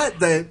forgot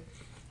that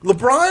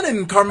LeBron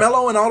and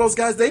Carmelo and all those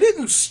guys, they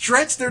didn't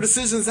stretch their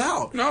decisions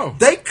out. No.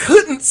 They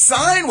couldn't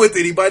sign with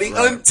anybody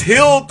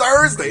until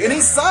Thursday, and he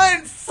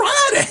signed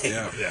Friday.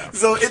 Yeah.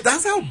 So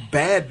that's how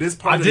bad this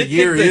part of the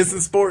year is in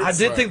sports. I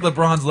did think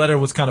LeBron's letter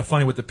was kind of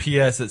funny with the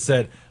PS that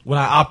said, when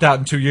I opt out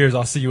in 2 years,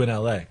 I'll see you in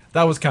L.A.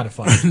 That was kind of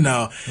funny.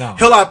 No.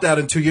 He'll opt out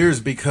in 2 years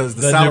because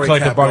the salary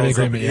cap goes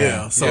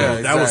up. So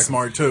that was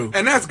smart, too.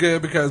 And that's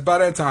good because by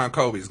that time,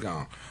 Kobe's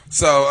gone.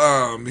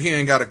 So he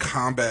ain't got to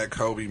combat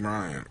Kobe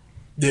Bryant.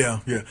 Yeah.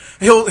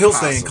 He'll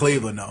stay in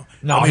Cleveland though.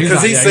 No,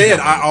 because he said,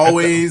 I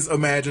always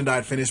imagined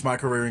I'd finish my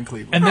career in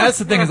Cleveland. And that's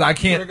the thing is I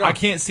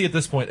can't see at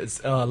this point.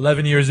 It's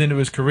 11 years into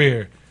his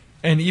career,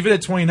 and even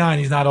at 29,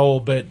 he's not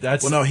old. But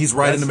he's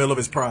right in the middle of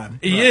his prime.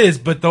 He is,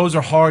 but those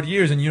are hard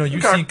years, and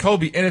you've seen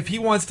Kobe, and if he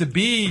wants to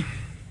be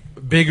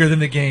bigger than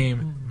the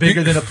game,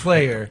 bigger than a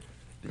player.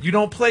 You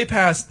don't play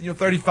past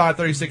 35,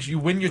 36. You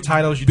win your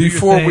titles. You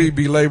Before do your thing.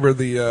 we belabor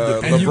the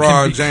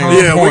LeBron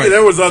James point,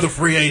 there was other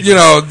free agents.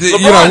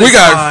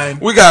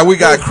 We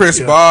got Chris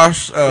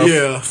Bosh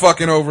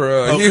fucking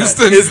over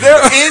Houston. Is there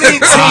any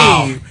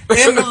team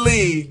in the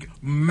league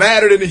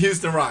madder than the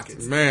Houston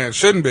Rockets? Man,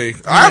 shouldn't be.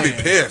 I'd be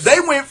pissed. They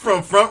went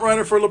from front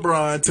runner for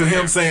LeBron to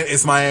him saying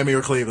it's Miami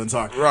or Cleveland.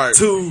 Right.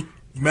 To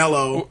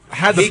Melo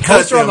had the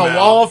poster on the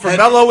wall for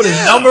Melo with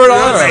his number and all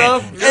that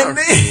stuff, and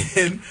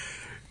then.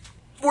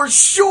 For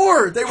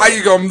sure. How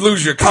you gonna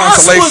lose your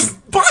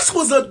consolation? Bosh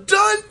was a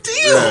done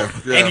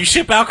deal. And you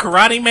ship out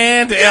Karate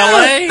Man to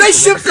L.A.? They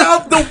shipped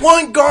out the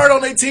one guard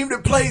on their team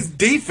that plays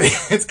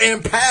defense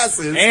and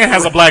passes. And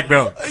has a black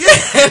belt.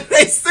 Yeah, and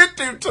they sent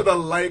him to the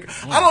lake.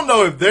 I don't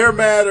know if they're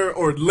madder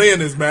or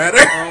Lynn is madder.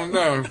 I don't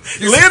know.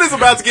 Lynn is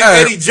about to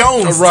get Eddie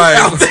Jones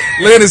out there.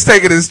 Lynn is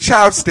taking his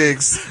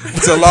chopsticks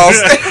to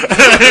Los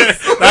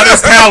Angeles. Not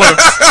his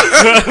talents.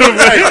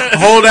 Right.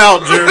 Hold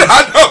out, Jerry.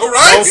 I know,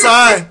 right? Don't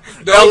sign.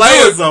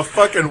 LA is a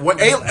fucking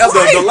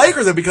the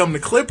Lakers have become the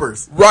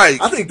Clippers.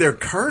 Right. I think they're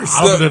cursed.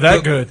 I don't think they're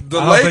that good.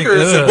 The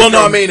Lakers.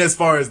 I mean, as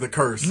far as the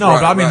curse. No,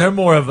 but I mean, they're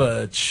more of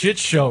a shit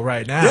show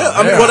right now. Yeah,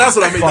 I mean, that's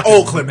what I mean. The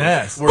old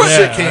Clippers, where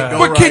shit can't go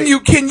right. But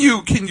can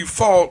you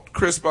fault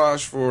Chris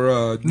Bosh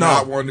for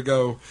not wanting to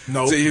go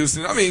to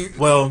Houston? I mean, he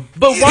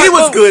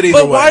was good either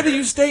way. But why do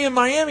you stay in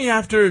Miami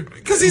after?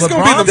 Because he's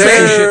going to be the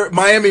favorite.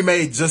 Miami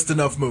made just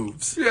enough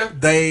moves. Yeah,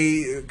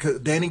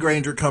 Danny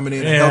Granger coming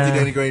in. Healthy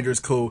Danny Granger is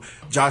cool.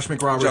 Josh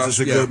McRoberts is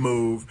a good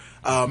move.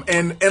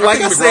 And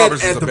like I said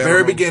at the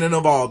very beginning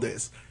of all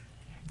this,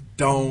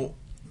 don't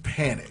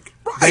panic.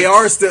 Right. They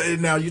are still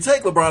now. You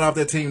take LeBron off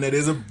that team, that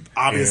is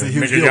obviously a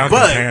huge deal.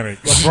 But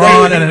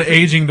LeBron and an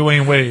aging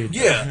Dwayne Wade.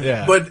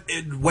 Yeah. But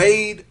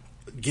Wade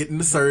getting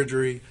the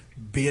surgery,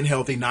 being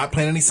healthy, not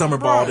playing any summer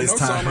ball this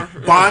time.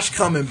 Bosh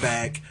coming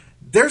back.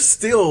 They're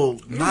still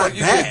not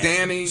bad.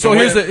 Danny. So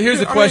here's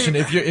the question: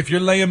 if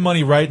you're laying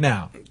money right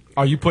now,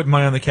 are you putting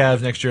money on the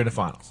Cavs next year in the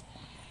finals?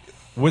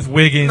 With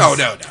Wiggins,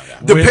 no.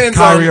 Depends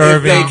on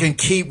if they can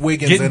keep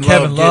Wiggins getting and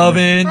Kevin Love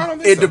in.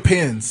 It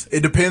depends.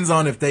 It depends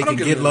on if they can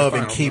get Love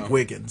and keep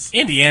Wiggins.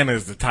 Indiana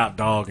is the top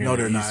dog. No,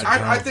 they're not.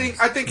 I think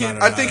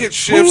it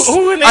shifts.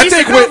 I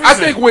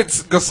think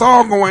with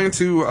Gasol going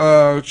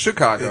to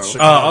Chicago.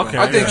 Okay.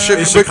 I think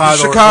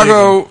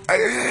Chicago.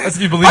 That's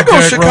if you believe I go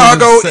Derrick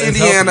Chicago, Rose is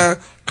Indiana,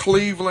 healthy.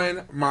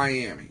 Cleveland,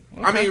 Miami.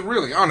 Okay. I mean,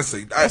 really,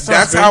 honestly, that's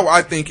good. how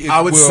I think it I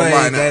would will say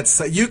line that's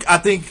you. I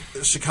think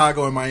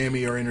Chicago and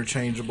Miami are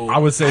interchangeable. I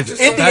would say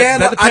Indiana.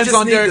 That depends I just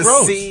on need Derrick to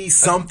Rose. see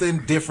something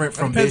different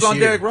from depends this on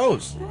year. Derrick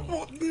Rose.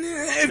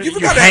 If you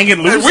You're hanging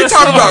loose. We're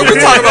talking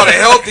about a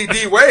healthy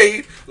D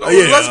Wade.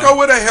 Let's go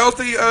with a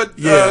healthy D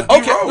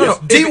Rose.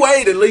 D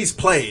Wade at least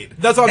played.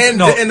 That's what and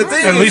the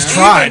thing at is, least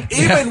tried.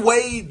 Even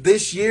Wade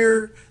this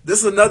year. This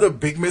is another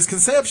big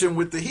misconception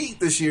with the Heat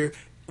this year.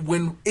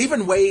 When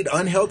even Wade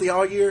unhealthy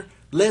all year,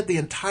 led the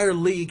entire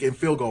league in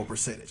field goal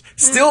percentage.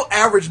 Still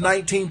averaged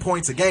 19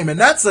 points a game, and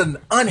that's an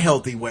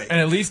unhealthy way. And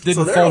at least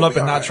didn't fold up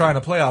and not try in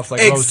the playoffs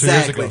like Rose 2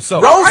 years ago.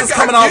 So Rose is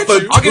coming off for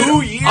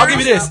 2 years. I'll give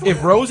you this.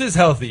 If Rose is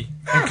healthy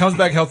and comes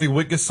back healthy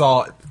with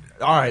Gasol,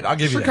 all right, I'll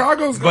give you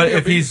Chicago's that. But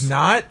if he's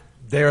not,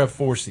 they're a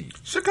 4 seed.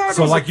 Chicago's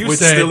so like you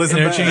said, still isn't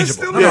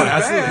interchangeable. bad.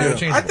 Absolutely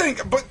interchangeable. I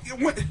think,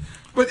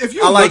 but if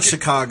you I like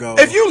Chicago.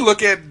 If you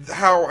look at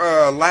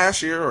how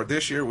last year or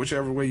this year,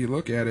 whichever way you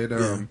look at it,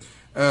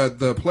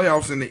 the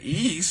playoffs in the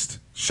East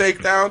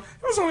shakedown,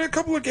 it was only a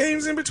couple of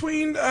games in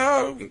between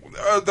the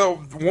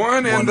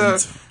 1 and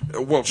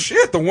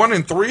the 1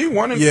 and 3,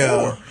 1 and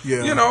 4.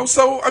 Yeah. You know,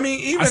 so I mean,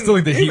 even I still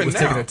think the Heat was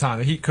now, taking their time.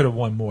 The Heat could have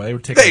won more. They were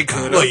taking. They their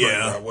time. could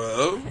have.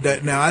 Well,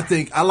 Now I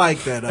think I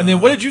like that. And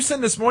then what did you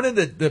send this morning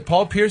that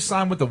Paul Pierce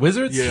signed with the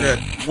Wizards? Yeah.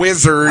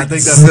 Wizards. I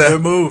think that's a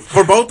good move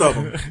for both of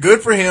them.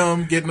 Good for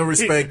him getting a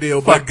respect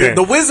deal. But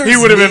the Wizards, he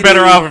would have been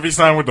better off if he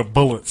signed with the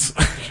Bullets.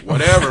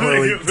 Whatever.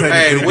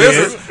 Hey, the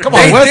Wizards. Come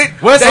on,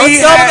 Wes, they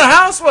in the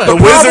house. What? The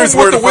Wizards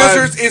were with the the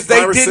Wizards five- is they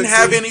five or didn't six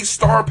have seeds. any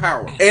star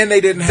power. And they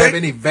didn't have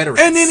any veterans.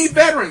 And any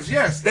veterans,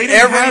 yes. They didn't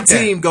Every have that.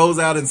 team goes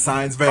out and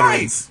signs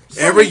veterans. Right.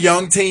 Every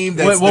young team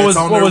that's, What was-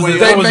 that's on what their was way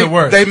it- out. what was it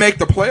worth? They make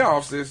the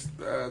playoffs this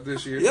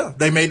year. Yeah,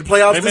 they made the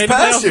playoffs They this made the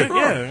past playoffs,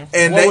 year. yeah.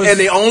 And What was- and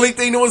the only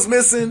thing that was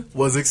missing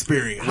was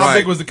experience. How Right.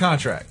 big was the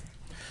contract?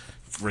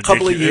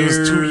 Couple of It was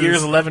years. 2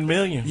 years, $11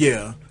 million.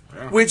 Yeah.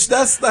 Which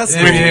that's Yeah, cool.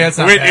 yeah, it's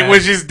not bad.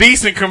 Which is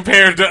decent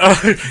compared to your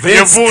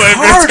Vince boy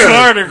Carter. Vince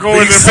Carter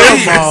going to Come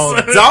Vegas. on,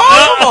 dog.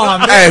 Come on,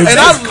 man. Hey, And Vince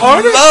I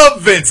Carter?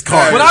 love Vince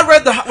Carter. When I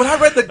read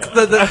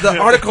the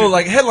article,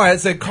 like headline, it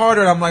said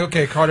Carter, and I'm like,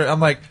 okay, Carter. I'm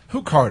like,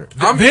 who Carter?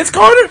 Vince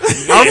Carter?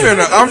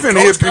 I'm finna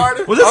hit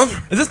Carter? Was this,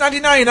 is this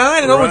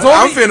 1999? And no one told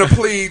I'm me. finna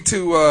plead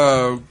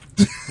to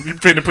You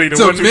finna plead the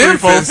to 1, 2, 3,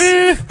 4,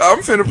 Memphis. 5. I'm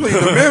finna plead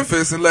to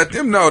Memphis and let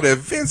them know that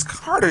Vince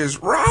Carter is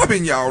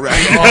robbing y'all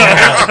right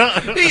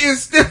now. He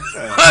is still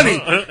money.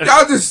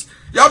 Y'all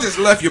just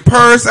left your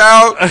purse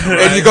out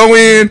and you go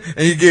in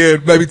and you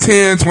get maybe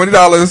 $10,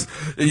 $20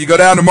 and you go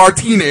down to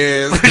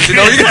Martinez. You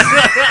know,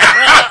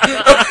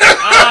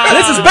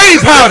 This is baby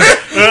powder.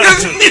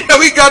 you know,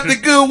 he got the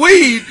good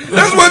weed.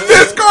 That's what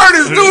Vince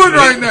Carter's doing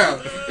right now.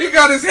 He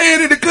got his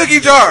hand in the cookie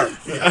jar.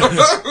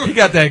 He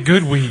got that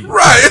good weed.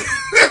 Right.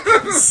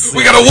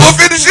 We got a wolf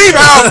in the sheep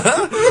house.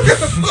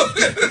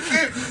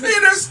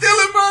 They're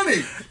stealing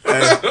money.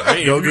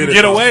 Hey, Go you get it,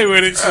 get dog. away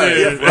with it.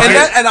 Shit.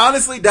 And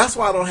honestly, that's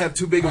why I don't have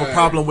too big of a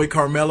problem with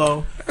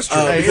Carmelo.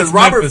 Hey, Because it's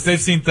Robert, Memphis.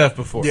 They've seen theft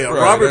before. yeah,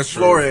 Right, Robert that's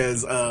true.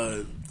 Flores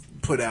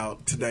put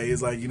out today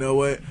is like, you know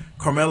what?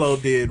 Carmelo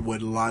did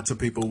what lots of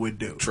people would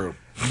do. True.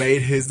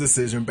 Made his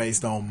decision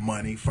based on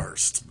money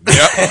first.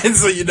 Yep. And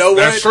so you know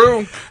what? That's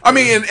true. I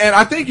mean, and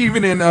I think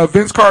even in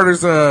Vince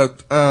Carter's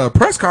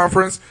press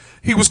conference,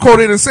 he was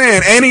quoted as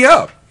saying, "Ante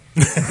up." I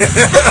mean,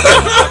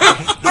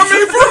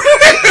 for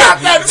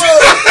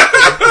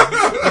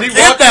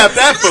Kidnap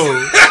that fool.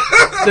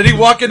 Did he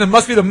walk in and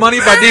Must Be the Money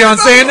by Deion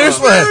Sanders?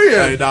 What?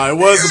 Hey, nah, it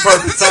was the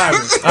perfect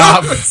timing.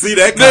 See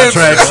that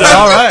contract shot.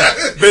 All right.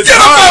 Vince get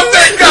Carter. him off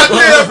that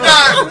goddamn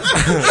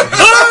guy.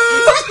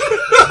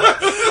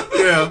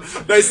 Yeah,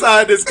 they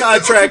signed this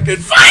contract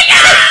and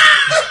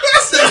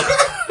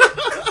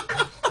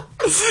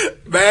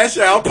Mash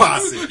out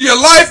posse. Your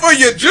life or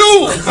your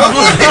jewels. That's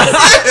what he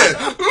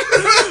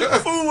said.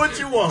 Fool what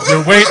you want.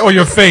 Your weight or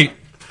your fate?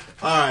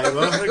 All right,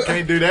 well, I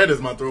can't do that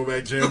as my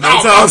throwback jam. So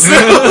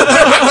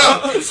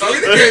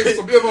he gave me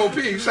some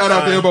MOP. Shout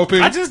out to MOP.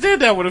 I just did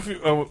that with a few.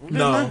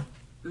 No,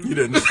 you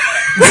didn't.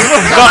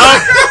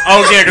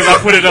 Oh yeah, because I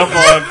put it up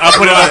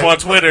on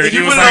Twitter. And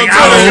you was like,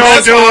 I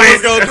was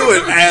gonna do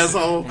it,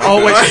 asshole.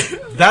 Oh wait,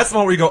 that's the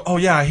one where you go. Oh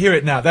yeah, I hear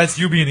it now. That's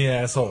you being the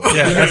asshole.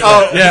 Yeah. That's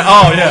yeah.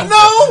 Oh yeah.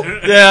 No.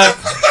 Yeah.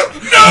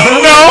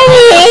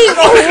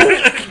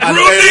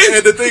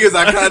 And the thing is,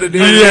 I kind of did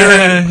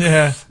Yeah.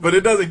 Yeah. but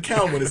it doesn't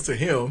count when it's to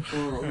him.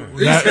 You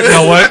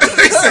know what?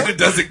 He said it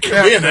doesn't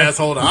count. Be an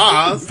asshole to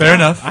Oz. Fair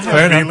enough.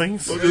 Fair enough.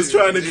 feelings. I'm just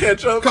trying to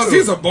catch up. Because to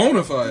he's him. a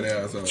bona fide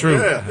asshole. True.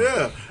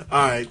 Yeah.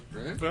 All right.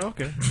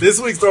 Okay. This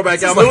week's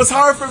throwback album. It was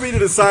hard for me to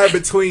decide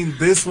between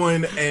this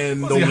one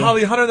and the See, one.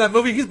 Holly Hunter in that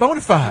movie, he's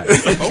bona fide.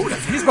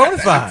 He's bona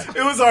fide.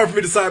 It was hard for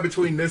me to decide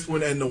between this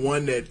one and the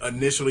one that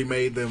initially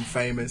made them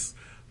famous.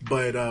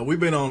 But we've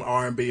been on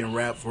R&B and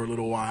rap for a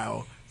little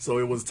while, so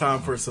it was time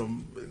for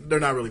some. They're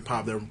not really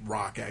pop; they're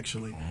rock,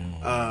 actually.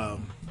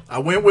 I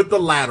went with the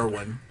latter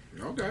one.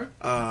 Okay.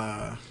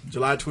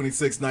 July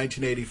 26,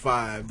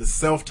 1985, the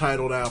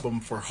self-titled album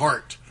for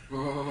Heart.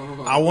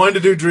 I wanted to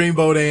do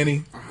Dreamboat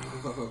Annie.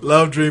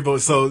 Love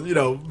Dreamboat. So,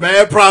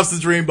 mad props to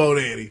Dreamboat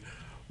Annie.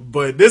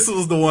 But this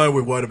was the one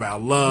with What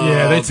About Love?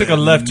 Yeah, they took a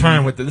left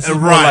turn with it. This is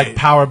more Right. like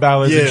power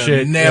ballads and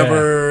shit.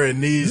 Never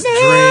and These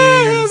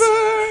Dreams.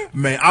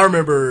 Man, I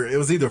remember it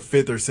was either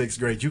 5th or 6th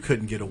grade. You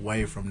couldn't get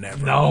away from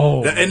Never.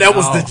 No. And that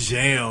was the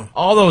jam.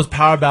 All those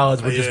power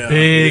ballads were just Yeah,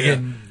 big yeah.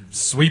 and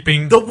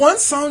sweeping. The one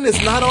song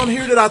that's not on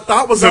here that I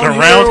thought was So on the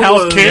here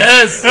Roundhouse was, Kid?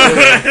 Yes.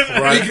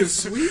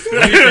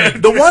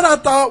 right. The one I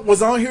thought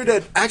was on here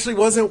that actually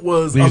wasn't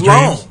was These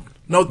Alone. Dreams?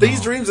 No,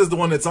 These Dreams is the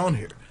one that's on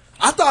here.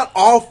 I thought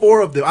all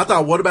 4 of them. I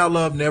thought What About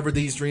Love, Never,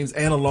 These Dreams,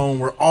 and Alone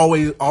were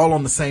always all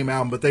on the same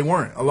album, but they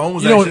weren't. Alone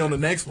was actually on the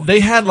next one. They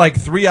had like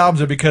 3 albums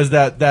there because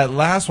that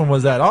last one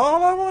was that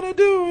All I Want to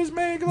Do Is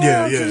Make Love.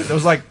 Yeah, to yeah. You. It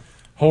was like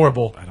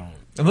horrible.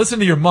 And listen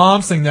to your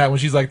mom sing that when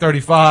she's like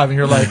 35 and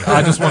you're like,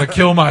 I just want to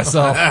kill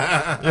myself.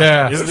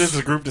 Yeah. Isn't this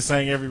a group that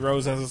sang Every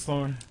Rose Has a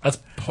Thorn?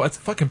 That's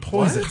fucking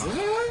Poison.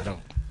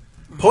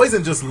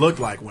 Poison just looked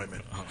like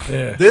women.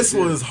 Yeah. This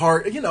was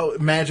hard.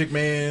 Magic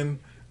Man,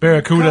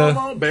 Barracuda. Come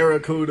on,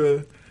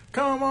 Barracuda.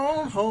 Come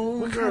on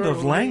home. What kind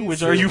of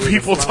language are you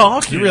people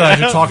talking? You realize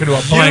you're talking to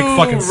a blank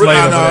fucking slave.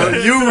 I know.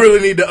 You really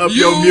need to up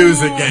your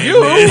music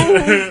game,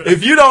 man.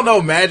 If you don't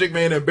know Magic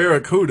Man and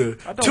Barracuda,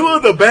 two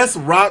of the best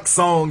rock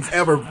songs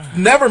ever.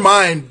 Never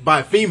mind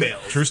by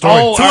females. True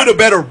story. Two of the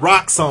better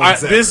rock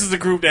songs ever. This is the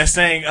group that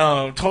sang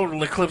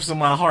Total Eclipse of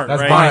My Heart,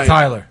 That's right? Bonnie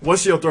Tyler.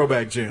 What's your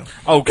throwback, Jim?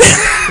 Okay.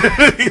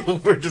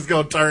 We're just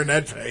going to turn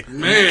that page.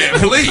 Man,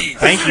 please.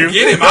 Thank you.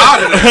 Get him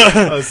out of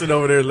there. Sitting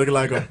over there looking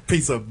like a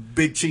piece of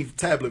Big Chief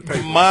tablet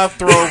paper. My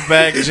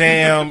throwback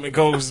jam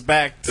goes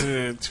back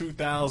to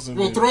 2000.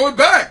 Well, throw it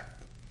back.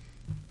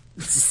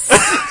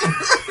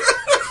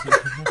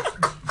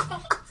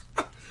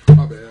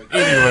 My bad.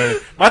 Anyway,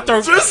 my I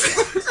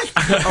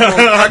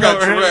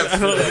got Tourette's.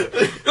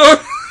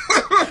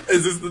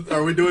 Is this?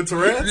 Are we doing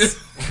Tourette's?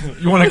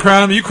 You want to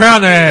crown them? You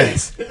crown their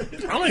ass. I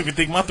don't even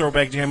think my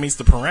throwback jam meets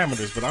the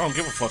parameters, but I don't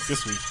give a fuck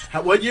this week.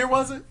 What year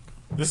was it?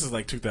 This is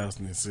like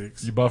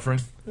 2006. You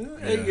buffering?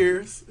 8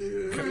 years. I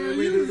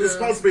mean, it's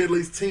supposed to be at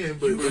least 10,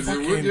 but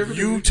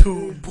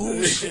YouTube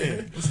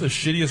bullshit. This is the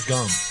shittiest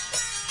gum.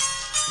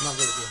 Not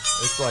very good.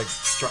 It's like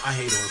I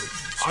hate Orbit.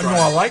 I know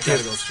I like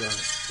it. Gotta go Stride.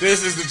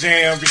 This is the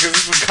jam because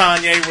this is when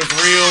Kanye was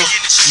real,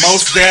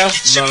 Most Def,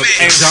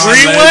 and John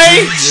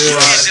Freeway.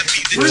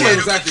 Freeway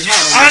was actually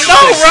hot. I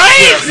know,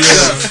 right?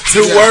 Yeah.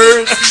 2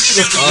 words.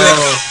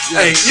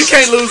 Hey, you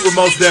can't lose with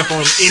Most Def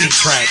on any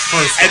track.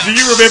 First, And do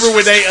you remember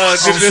when they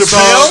did this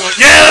Chappelle? song?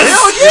 Yes.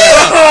 hell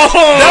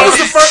yeah! That was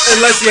the first.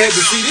 Unless you had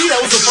the CD, that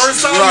was the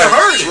first time you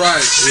heard it.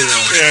 Right. Yeah.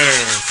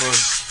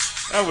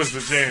 That was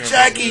the jam.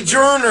 Jackie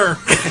Joyner.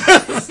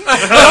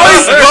 It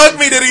always bugged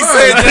me that he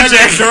said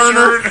Jackie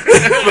Joyner.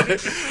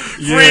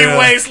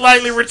 Freeway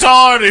slightly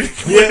retarded.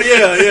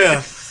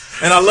 Yeah.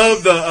 And I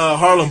love the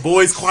Harlem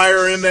Boys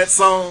Choir in that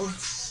song.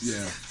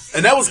 Yeah.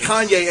 And that was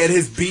Kanye at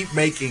his beat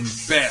making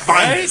Best. Right?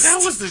 finest.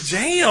 That was the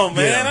jam,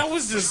 man. Yeah. That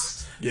was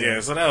just...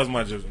 Yeah, so that was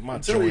my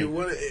Tell you joint.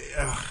 what,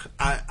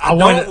 I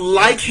don't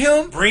like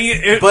him, Bring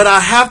it... but I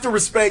have to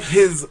respect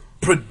his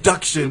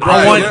production.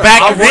 I want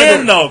back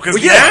then, though,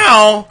 because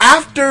now...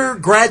 After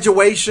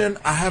graduation,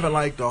 I haven't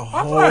liked a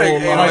whole lot.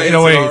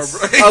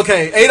 808s.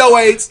 Okay,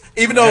 808s.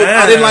 Even though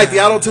I didn't like the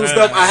auto-tune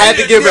stuff, I had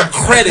to give him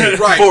credit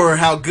for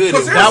how good it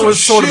was. That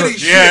was sort of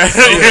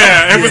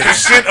it was the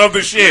shit of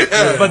the shit.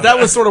 but that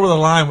was sort of where the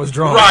line was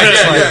drawn. Right,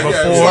 It's yeah, like yeah, yeah.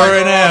 before It's like,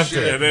 and oh, after.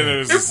 shit. And then it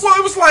was...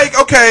 It was like,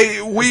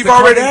 okay, we've the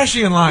already...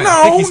 Kardashian line.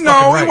 I think he's No,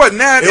 fucking right. it wasn't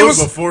that. It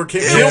was before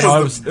Kim. It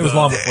was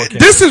long before Kim.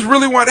 This is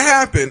really what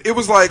happened. It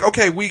was like,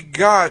 okay, we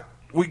got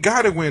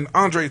it when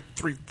Andre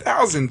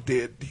 3000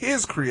 did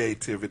his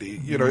creativity,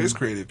 his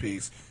creative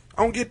piece.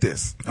 I don't get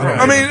this.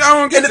 I mean, I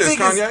don't get And the this, thing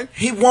Kanye. is,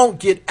 he won't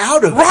get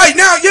out of it. Right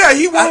now, yeah,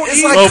 he won't. It's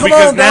He, like, Well, come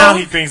because on, now dog.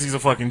 he thinks he's a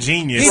fucking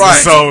genius. Right.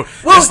 So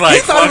Well, it's like...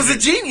 he thought he was a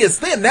genius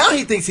then. Now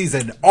he thinks he's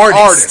an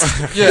artist.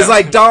 Yeah. It's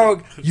like,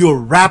 dog, you're a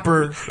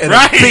rapper and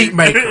Right. a beat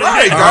maker.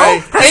 Right, all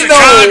dog. Ain't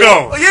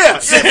Chicago. Yeah,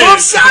 from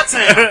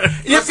Chi-Town.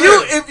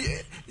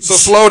 so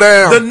slow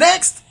down. The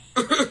next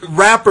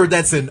rapper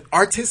that's an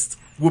artist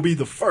will be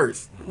the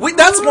first.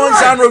 That's one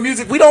genre of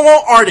music. We don't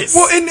want artists.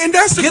 Well, and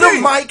that's the Get thing.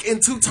 a mic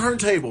and 2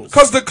 turntables.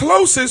 Because the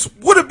closest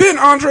would have been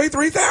Andre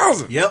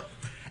 3000. Yep.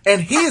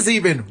 And he is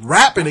even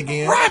rapping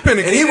again. Rapping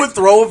And he again. would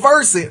throw a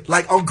verse in.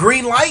 Like on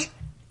Green Light,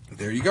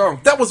 There you go.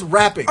 that was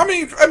rapping. I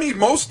mean,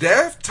 Most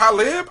Def,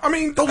 Talib. I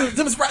mean, There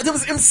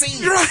was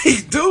MC.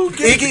 right, dude.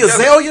 Get it Iggy together.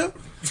 Azalea.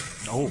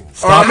 No.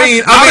 I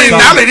mean,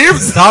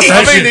 Stop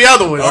that shit. the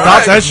other one.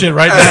 Stop that shit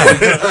right now.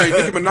 Hey,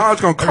 Nicki Minaj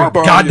gonna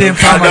carbon Goddamn you.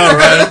 time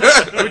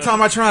every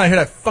time I try to hear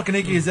that fucking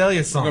Iggy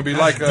Azalea song. Gonna be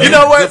like, You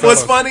know what?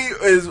 What's Goodfellas. funny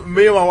is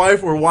me and my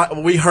wife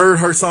we heard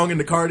her song in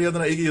the car the other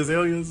night, Iggy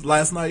Azalea's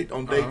last night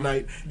on date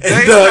night,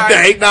 and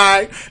date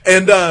night,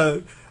 and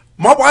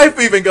my wife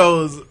even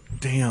goes,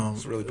 "Damn,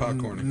 It's really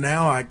popcorny.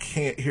 Now I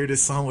can't hear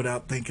this song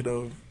without thinking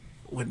of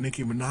what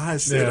Nicki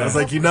Minaj said." Yeah. I was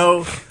like,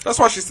 That's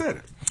why she said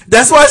it.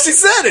 that's why she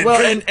said it.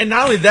 Well, and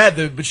not only that,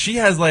 but she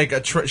has like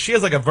she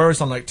has like a verse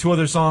on like 2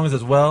 other songs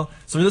as well.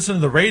 So you listen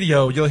to the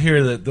radio, you'll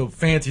hear the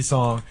fancy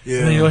song, Yeah.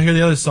 and then you'll hear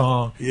the other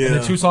song, Yeah. and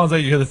then 2 songs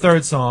later you hear the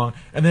third song,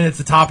 and then it's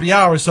the top of the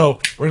hour. So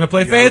we're gonna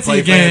play gotta fancy play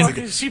again.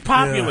 Fancy. She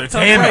popular. Yeah.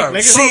 Tell Damn me,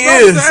 it. nigga. She Hey,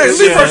 is.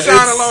 leave her Yeah, shine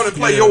it's- alone and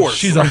play yours.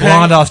 She's a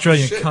blonde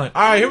Australian cunt.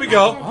 All right, here we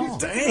go.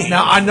 Dang.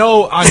 Now I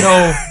know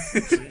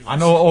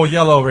Old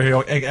Yellow over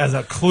here has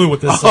a clue what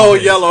this song Oh,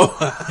 is. Yellow.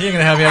 He ain't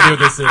gonna have any idea what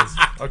this is.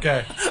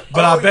 Okay,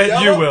 but I bet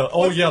Yellow? you will.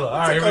 Old Yellow. All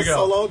right, here we Took us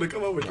so go. long to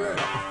come up with that.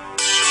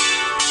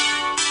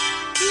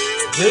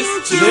 This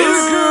yeah.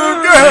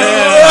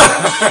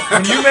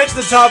 When you mentioned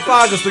the top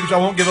 5 this week, which I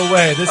won't give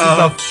away, this is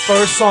the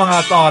first song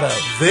I thought of.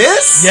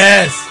 This?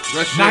 Yes,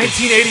 That's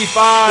 1985.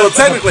 Well, at the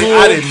technically, pool.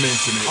 I didn't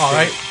mention it. All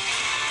right,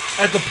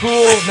 at the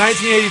pool,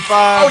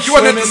 1985. Oh, you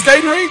wasn't at the swimming.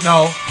 skating rink?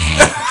 No,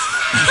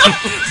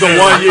 The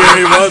 1 year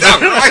he was.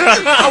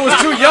 I was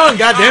too young.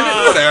 God damn it.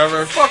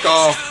 Whatever. Fuck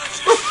off.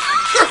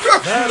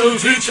 That'll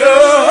teach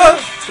her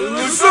to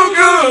look so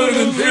good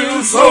and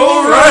feel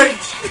so right.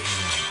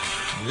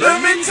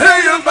 Let me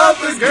tell you about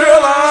the girl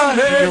I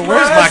had.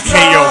 Where's my last KO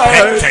night.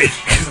 pet tape?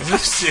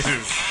 This shit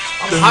is...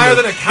 I'm Higher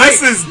than a kite.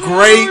 This is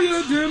great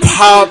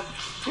pop.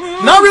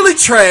 Not really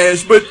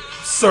trash, but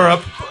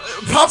syrup.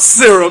 Pop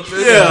syrup.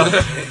 Yeah.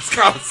 It's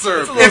called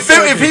syrup.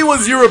 If he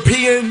was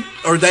European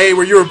or they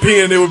were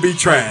European, it would be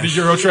trash. The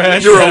Euro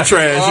trash. Euro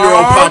trash.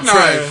 Euro pop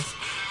trash.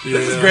 Yeah.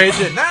 This is great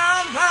shit. Now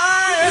I'm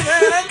higher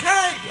than a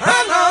kite.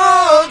 I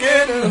know,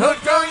 getting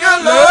hooked on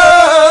your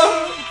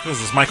love.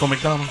 This is Michael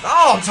McDonald.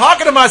 Oh, I'm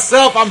talking to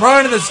myself. I'm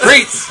running the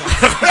streets.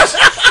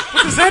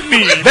 What does that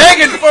mean?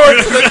 Begging for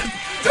it.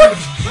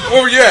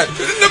 Where we at?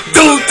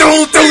 Do.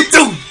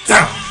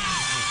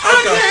 I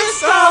can't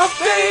stop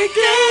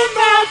thinking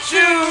about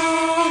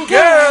you,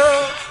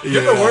 girl.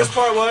 You know the worst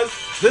part was?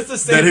 This is the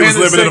same that he band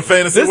was living in a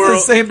fantasy this world.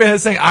 This is the same band that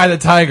sang "Eye of the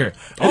Tiger."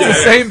 It's the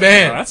same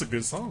band. Oh, that's a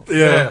good song.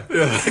 Yeah.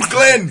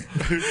 Glenn.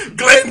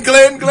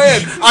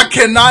 I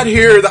cannot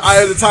hear the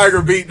Eye of the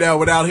Tiger beat now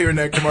without hearing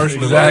that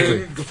commercial.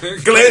 Exactly.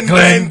 Glenn.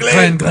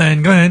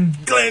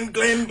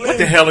 What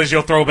the hell is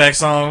your throwback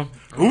song?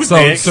 Who's so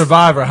next?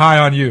 Survivor, High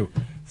on You.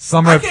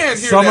 Summer I of can't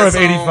hear summer that of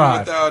song '85.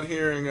 without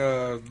hearing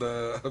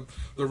the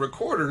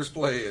recorders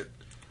play it.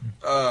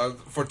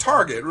 For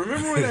Target.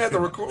 Remember when they had the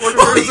recorders?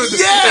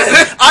 Yeah!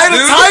 Eye of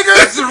the Tiger!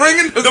 It's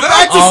ringing the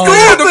back to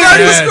school the back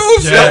to school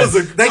show. That was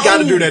they got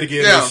to do that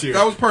again this year.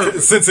 That was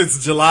perfect. Since it's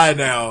July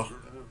now.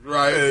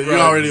 Right. You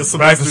already a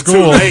back to semester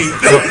school. too late.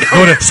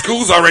 Go to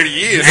School's already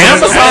is.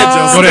 Amazon.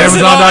 Go to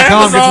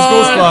Amazon.com, get your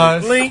school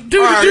supplies. Link,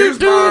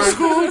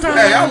 School time.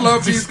 Hey, I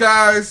love these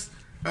guys.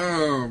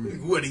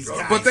 What these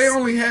guys? But they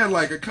only had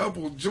like a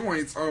couple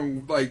joints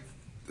on like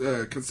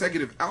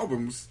consecutive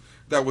albums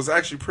that was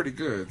actually pretty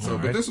good. So,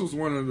 but this was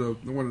one of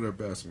their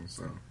best ones.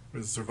 So,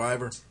 was it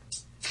Survivor?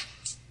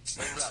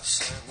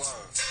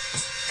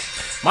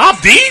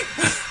 Mobb Deep?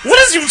 What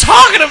is you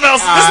talking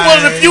about? This is one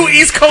of the few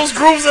East Coast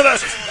groups that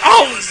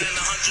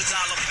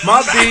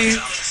Mobb Deep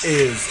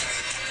is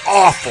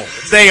awful.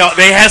 They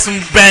had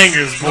some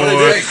bangers,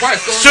 boy.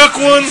 Shook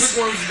Ones,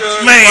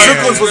 man.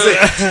 Shook Ones was it.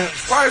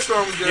 Quiet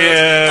Storm was good.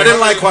 Yeah. I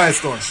didn't like Quiet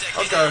Storm.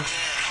 Okay.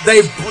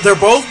 They're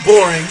both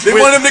boring. Did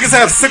one of them niggas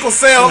have sickle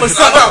cell or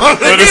something?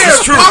 But this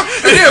is true.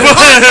 They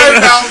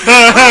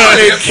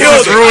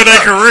killed it. Ruined their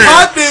career.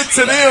 I did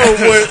to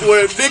them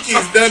what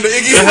Nicki's done to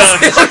Iggy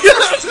Azalea.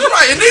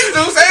 Right, and these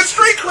dudes had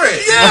street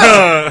cred.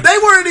 Yeah, they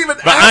weren't even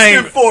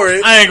asking for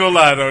it. I ain't gonna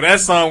lie though, that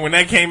song when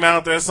that came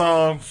out, that was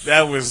on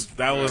They're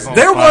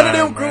fire, one of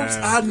them man. groups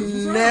I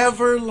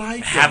never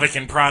liked. Havoc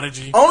and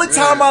Prodigy. Only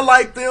time I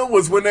liked them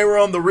was when they were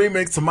on the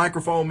remix to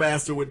Microphone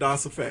Master with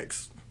DOS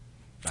Effects.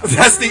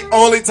 That's the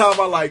only time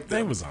I liked them.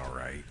 They was all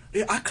right.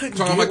 Yeah, I couldn't.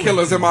 Talking about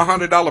killers and my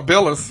 $100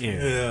 billers.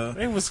 Yeah.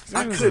 It was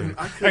I couldn't.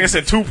 like I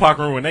said, Tupac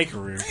ruined their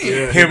career.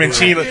 Yeah, Him and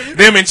Chino,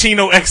 them and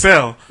Chino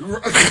XL.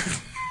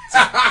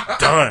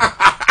 Done.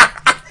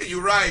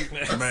 You're right,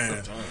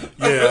 man.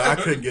 Yeah, I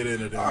couldn't get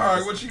into that. All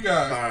right, what you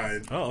got? All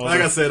right. Uh-oh.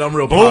 Like I said, I'm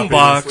real Boombox.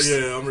 poppy.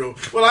 Yeah, I'm real.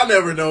 Well, I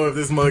never know if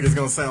this mug is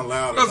gonna sound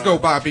loud. Let's go,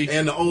 Bobby.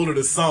 And the older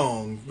the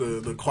song,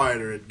 the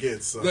quieter it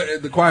gets. So.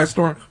 The Quiet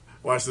Storm.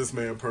 Watch this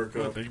man perk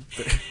up. You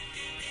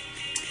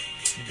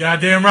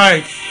goddamn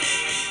right.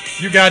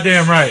 You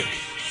goddamn right.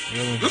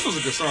 This was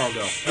a good song,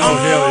 though. Oh,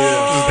 hell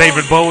yeah. This is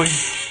David Bowie.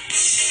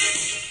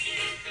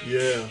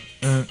 Yeah.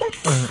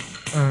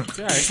 I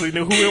actually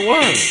knew who it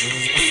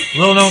was.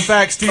 Little known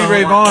fact, Stevie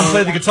Ray Vaughan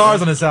played the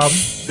guitars on this album.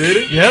 Did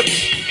he? Yep.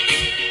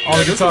 All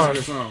the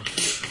guitars.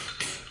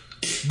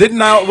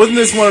 Wasn't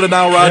this one of the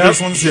Nile Rodgers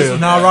ones? This is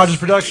Nile Rodgers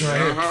production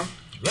right here.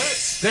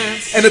 Let's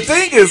dance. And the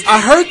thing is, I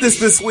heard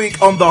this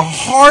week on the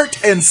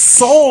Heart and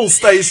Soul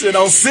station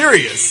on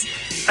Sirius.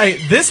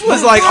 Hey, this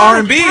was like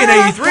R&B in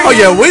 '83. Oh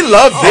yeah, we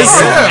love this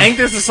song. Yeah. Ain't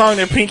this the song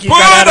that Pinky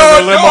got out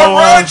of the limo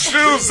on?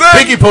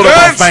 Pinky pulled up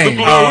on Fame.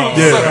 Oh,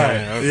 yeah,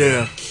 right.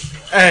 Yeah.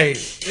 Hey,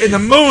 in the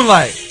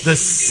moonlight, the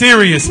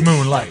serious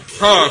moonlight.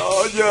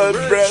 Oh, your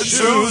red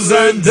shoes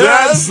and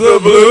dance the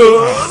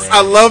blues.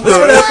 I love That's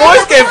where that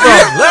voice came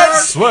from.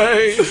 Let's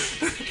sway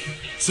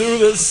to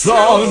the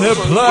song they're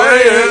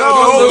playing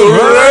on the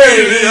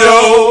radio.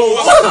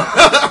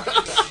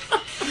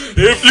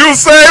 If you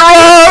say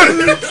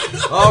run,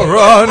 I'll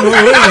run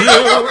with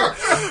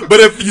you. But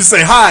if you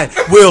say hi,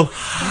 we'll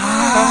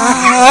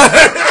hi.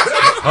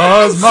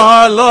 'Cause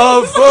my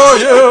love for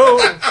you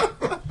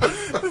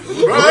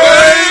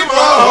break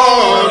my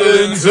heart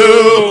in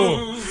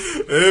two.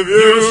 If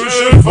you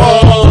should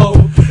fall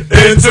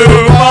into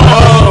my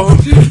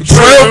arms,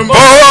 tremble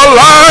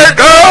like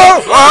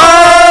a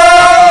flower.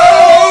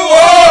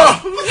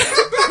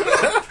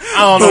 I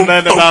don't know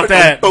nothing about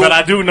that, but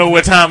I do know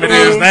what time it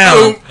is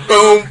now.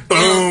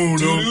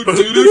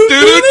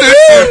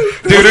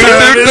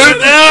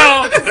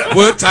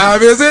 What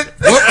time is it?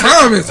 What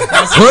time is it?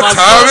 What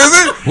time is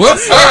it? What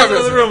time is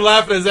in the it? room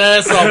laughing his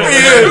ass off.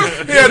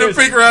 He had to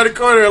peek around the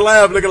corner and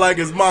laugh, looking like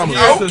his mama.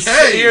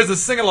 Here's the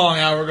sing-along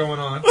hour going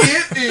on.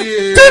 It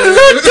is.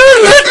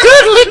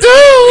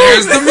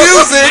 There's the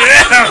music.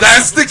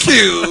 That's the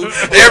cue.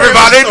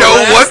 Everybody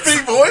know what's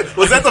the boy.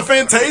 Was that the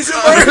Fantasia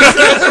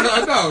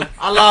I know.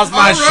 I lost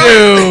my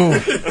shoe.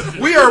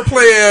 We are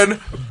playing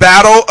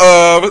Battle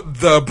of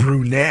the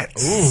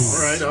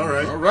Brunettes. All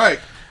right.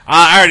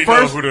 I already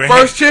know who to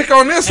First chick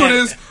on this one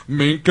is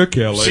Minka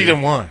Kelly. She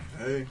done won.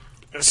 Hey.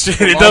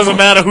 It doesn't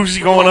matter who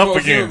she going up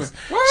against.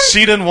 What?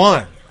 She done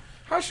won.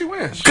 How'd she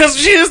win? Because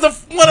she is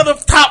one of the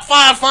top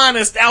 5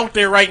 finest out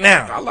there right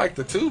now. I like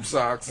the tube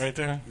socks. Right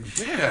there.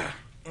 Yeah.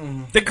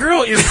 The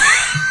girl is.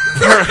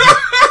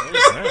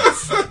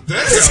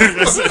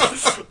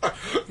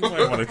 You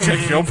might want to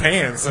check your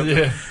pants.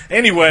 Yeah.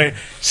 Anyway,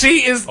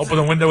 she is. Open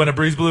the window and a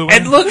breeze blew.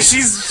 And look,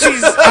 she's.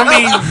 I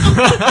mean.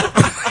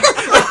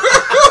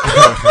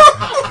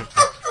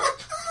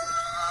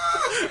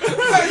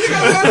 We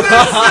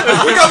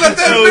gotta let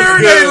that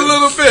marinate a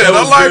little bit. I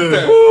like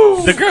that.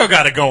 The girl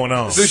got it going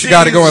on. She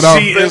got it going on.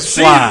 She is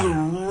fly. She's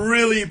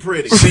really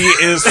pretty. She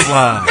is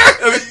fly.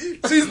 I mean,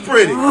 she's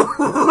pretty.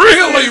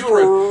 Really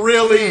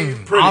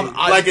pretty.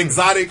 Like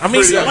exotic. I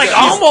mean, pretty. like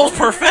almost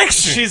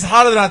perfection. She's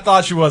hotter than I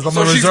thought she was. I'm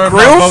So gonna she's reserve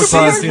grilled my vote to till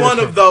I be see One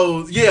the of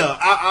those. Yeah,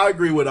 I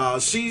agree with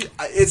Oz.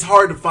 It's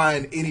hard to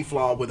find any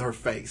flaw with her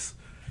face.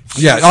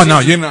 Yeah. Oh no,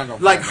 you're not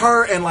gonna Like find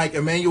her and like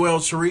Emmanuelle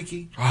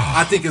Chiriqui,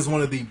 I think is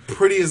one of the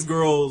prettiest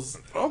girls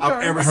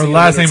I've ever seen. Her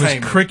last name is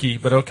entertainment.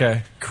 Cricky, but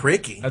okay.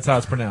 Cricky. That's how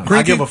it's pronounced.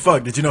 I give a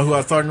fuck. Did you know who I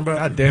was talking about?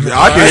 God damn it. Yeah,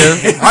 I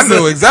did. I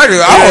knew exactly.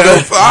 I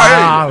don't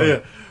know. Yeah.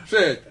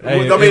 Shit.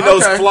 Hey, I mean,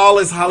 those okay.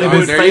 flawless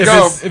Hollywood There you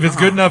faces. go. If it's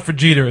good enough for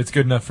Jeter, it's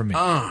good enough for me.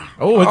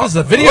 Oh, this is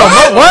a video.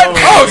 What? What?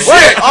 Oh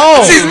shit!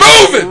 Oh. She's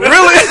moving.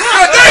 Really?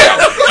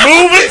 Damn.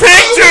 Moving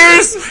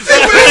pictures.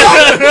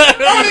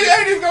 I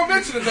ain't even gonna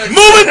mention the name.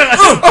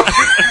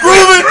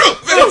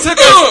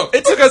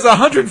 It took us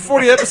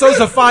 140 episodes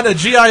to find a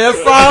GIF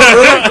file.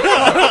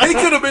 Really? He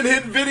could have been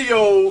hitting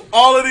video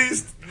all of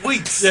these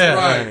weeks. Yeah.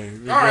 Right.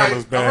 All right.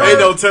 Ain't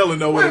no telling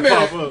though Wait a when it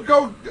pop minute. up.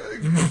 Go.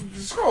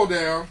 Scroll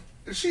down.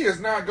 She is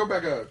not. Go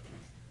back up.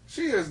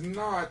 She is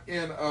not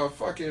in a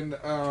fucking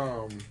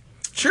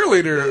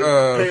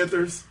cheerleader.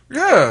 Panthers.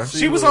 Yeah.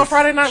 She was on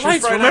Friday Night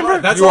Lights, Friday remember?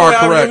 Night That's You why are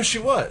I knew correct. who she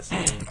was.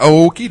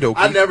 Okie dokie.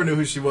 I never knew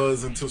who she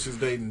was until she was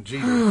dating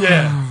Jeter.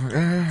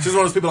 Yeah. She's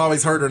one of those people I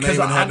always heard her name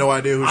and had no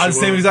idea who she I was.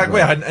 was the same exact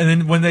way. And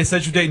then when they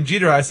said she was dating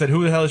Jeter, I said,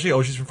 "Who the hell is she?"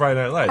 Oh, she's from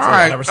Friday Night Lights. All I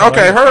right. never saw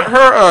Okay. that.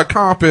 Her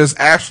comp is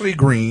Ashley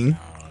Green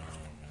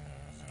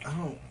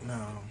Oh,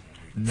 no.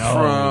 No.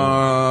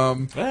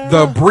 from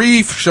the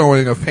brief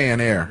showing of Pan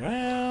Air.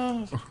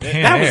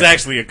 That was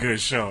actually a good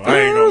show. I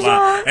ain't gonna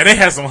lie. And they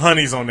had some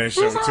honeys on that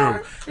show too.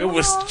 It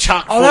was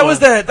chock full. Oh, that was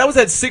that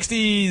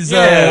 60s.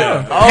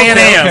 Yeah. Pan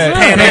Am.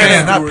 Pan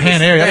Am. Not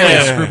Pan Air. That Yeah.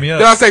 really screwed me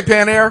Did up. I say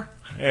Pan Air?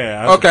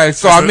 Yeah. Okay,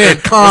 so I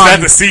meant Con. Was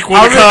that the sequel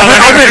to Con?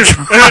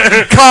 I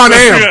meant Con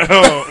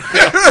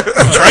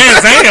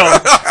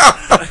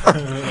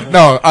Am.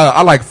 No,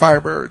 I like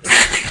Firebirds.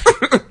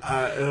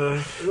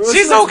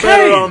 She's Better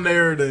okay. on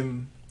there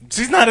than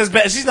She's not as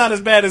bad. She's not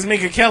as bad as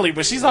Minka Kelly,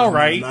 but she's all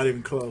right. not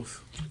even close.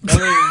 He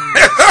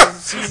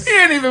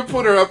didn't even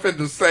put her up in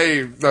the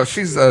same. No,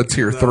 she's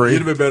tier 3. You'd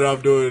have been better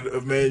off doing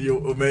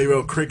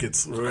Emmanuel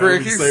Crickets.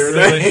 Crickets. Say her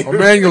Really? name.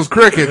 Emmanuel's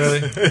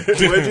Crickets.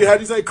 How'd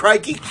you say?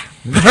 Crikey?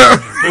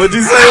 What'd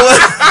you say?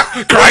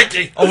 What?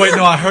 Crikey. Oh, wait,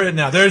 no, I heard it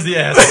now. There's the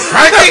ass.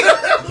 Crikey.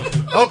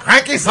 Oh,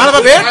 cranky son of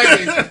a bitch.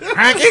 Crikey.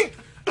 Cranky?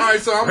 All right,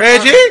 so I'm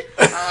Reggie?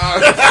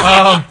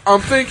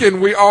 I'm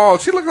thinking we all.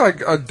 She looked like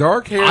a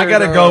dark hair. I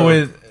gotta go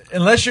with,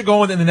 unless you're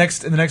going in the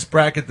next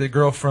bracket, the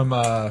girl from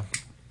the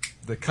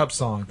Cup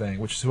Song thing,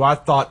 which is who I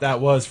thought that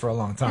was for a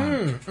long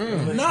time. No.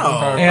 And,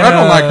 I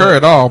don't like her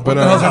at all. But What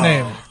the hell's her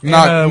name?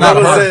 Not That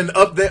was her. in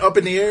Up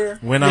in the Air.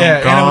 When Yeah, I'm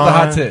Anna gone. with the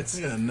hot tits.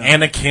 Yeah, no.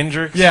 Anna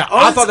Kendrick. Yeah,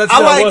 I thought that's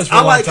who that was for a I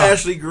long like time.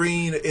 Ashley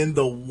Green in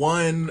the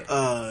one.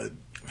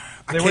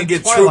 I They can't went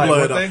get Twilight, True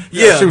weren't Blood. they?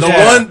 Yeah, she was- the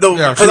yeah. one.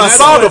 Yeah, Because she I was-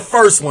 saw the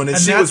first one and,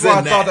 And she that's was why I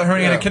in thought that that. her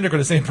and Anna Yeah. Kendrick were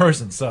the same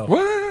person. So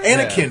What?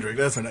 Anna Yeah. Kendrick,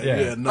 that's her name. Yeah.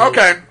 Yeah, no.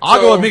 Okay, I'll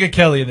so- go with Minka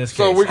Kelly in this case.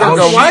 So we're Oh, gonna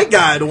the go. white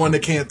guy, the one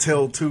that can't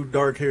tell two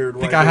dark-haired. I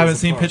think I haven't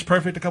seen Pitch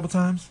Perfect a couple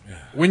times.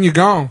 When you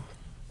gone?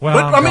 Well,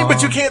 But I mean, but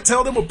gone. you can't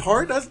tell them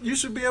apart. You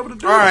should be able to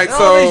do. All right, that.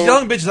 No, these so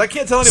young bitches, I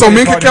can't tell anybody. so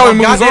Minka apart. Kelly I'm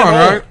moves on, goddamn old.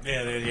 right?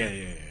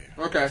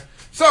 Yeah. Okay,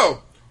 so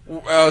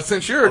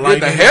since you're I like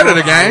getting her. ahead of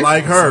the game, I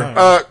like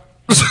her.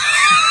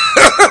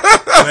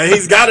 Man,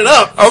 he's got it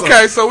up.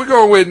 okay, so we're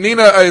going with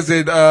Nina. Is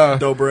it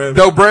Dobrev.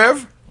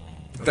 Dobrev?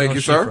 Thank Where's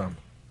you, she sir. from?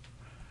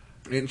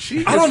 And she. I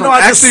is don't from know,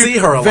 I just actually see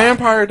her a lot.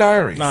 Vampire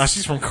Diaries. Nah,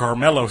 she's from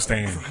Carmelo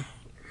Stan.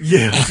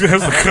 Yeah, That's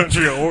the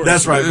country of origin.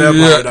 that's right. Yeah.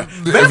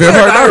 Vampire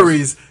Vampire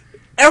Diaries.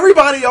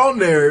 Everybody on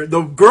there,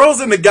 the girls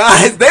and the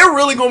guys, they're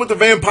really going with the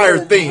vampire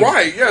theme,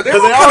 Right? Yeah, they're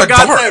Because they all kinda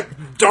got dark.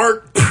 that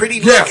dark, pretty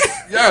look. Yes,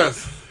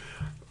 yes.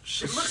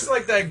 She looks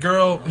like that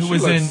girl who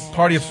was in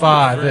Party of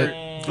Five that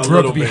grew up to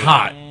little be bit.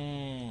 hot.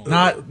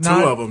 Not Two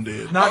of them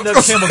did. Not Neve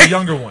Campbell, the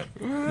younger one.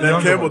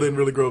 Neve Campbell didn't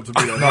really grow up to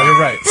be that. No, you're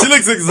right. She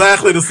looks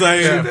exactly the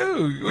same.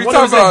 Dude, we What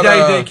talking was that about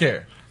Daddy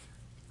Daycare?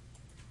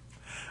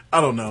 I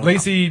don't know.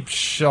 Lacey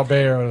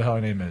Chabert, or the hell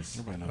her name is.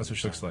 That's what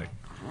she looks like.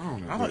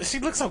 She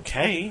looks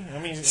okay. I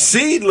mean,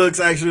 She looks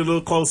actually a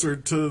little closer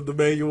to the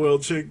Manuel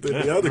chick than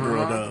the other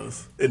girl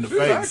does in the She's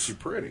face. actually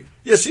pretty.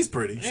 Yeah, she's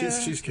pretty.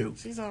 She's cute.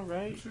 she's all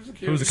right. Who's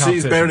the She's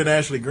competition? better than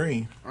Ashley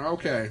Green.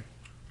 Okay.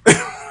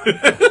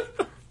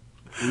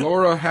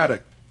 Laura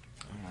Haddock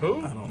I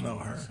don't know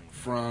her.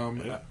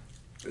 from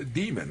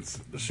demons.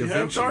 Does she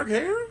have dark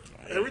hair?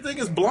 Everything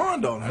is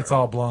blonde on her. That's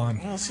all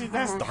blonde. Well, see,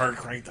 that's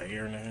dark right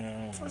there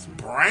now. That's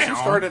brown. She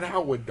started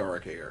out with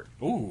dark hair.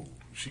 Ooh,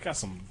 she got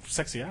some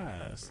sexy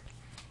eyes.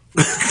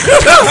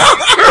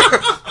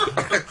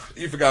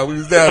 You forgot we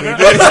was down here. You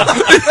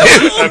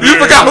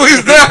forgot we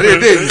was down here,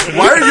 didn't you?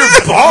 Why are your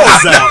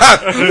balls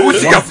out? Ooh,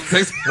 she got some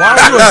sexy. Why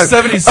are you a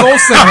 70s soul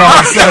singer all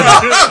of a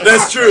sudden?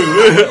 That's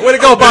true. Way to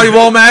go, Bobby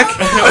Womack.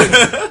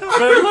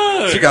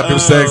 She got them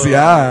sexy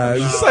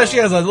eyes. It's like she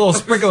has a little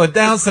sprinkle of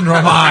Down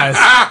syndrome eyes.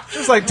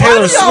 Just like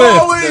Taylor Why do y'all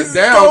Swift. always The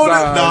Down's go to-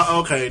 eyes. No,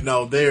 okay,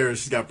 no, there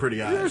she's got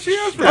pretty eyes. Yeah, she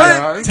has pretty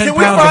But eyes. 10 can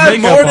we pounds of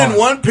find makeup more than on.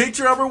 one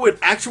picture of her with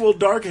actual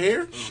dark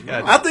hair?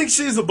 got- I think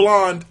she's a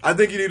blonde. I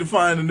think you need to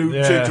find a new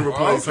Yeah. chick to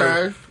replace her.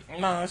 Okay.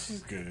 Nah,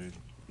 she's good.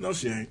 No,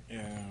 she ain't.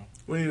 Yeah.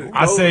 We need to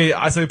I go- say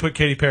we put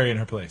Katy Perry in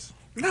her place.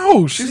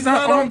 No, she's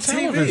not not on on TV.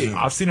 television.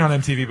 I've seen her on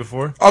MTV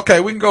before. Okay,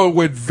 we can go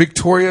with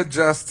Victoria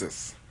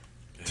Justice.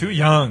 Too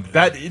young.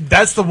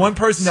 That's the one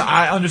person that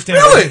I understand.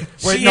 Really?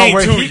 She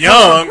ain't too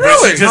young, but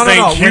Really? she just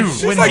ain't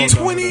cute. When, like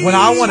 20. when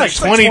I want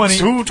She's like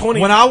 22,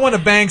 20. When I want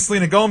to bang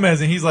Selena Gomez,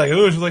 and he's like,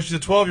 "Oh, she's like she's a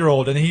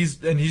 12-year-old," and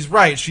he's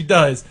right, she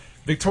does.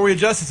 Victoria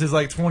Justice is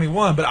like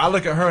 21, but I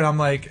look at her and I'm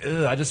like,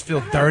 ugh, I just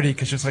feel dirty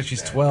because she's like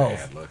she's 12.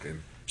 Bad looking.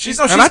 She's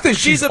I think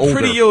she's she's a pretty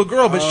older. little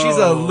girl, but she's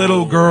a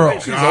little girl.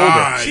 She's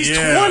older. She's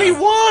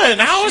 21.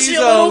 How is She's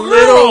she a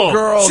little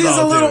girl? She's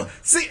though, a little. dude.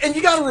 See, and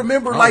you got to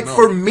remember, Oh, like no.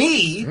 for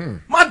me,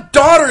 my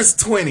daughter's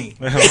 20.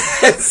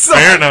 So,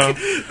 Fair enough.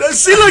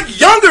 She look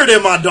younger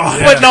than my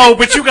daughter. But no,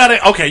 but you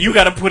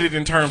gotta put it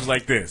in terms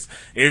like this.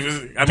 If, I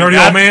mean, Dirty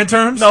God- old man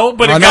terms? No,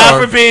 but I if know.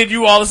 God forbid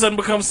you all of a sudden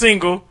become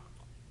single.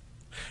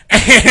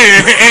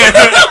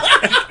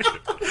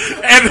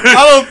 And I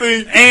don't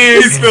think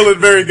he's feeling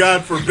very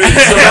God forbid.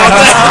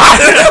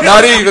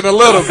 Not even a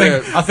little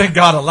bit. I think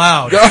God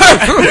allowed. He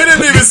didn't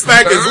even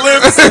smack his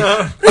lips. He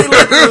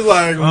looked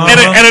like,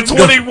 and a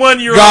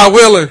 21-year-old God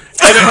willing.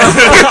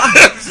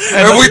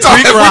 And we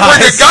bring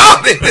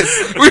God in.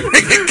 We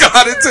bring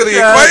God into the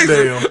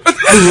equation.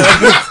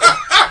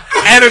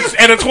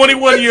 and a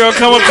 21-year-old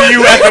come up to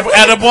you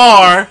at a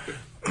bar,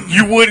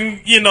 you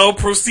wouldn't,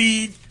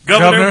 proceed,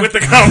 Governor, with the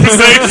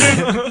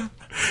conversation.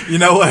 you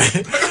know what?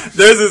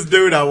 There's this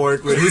dude I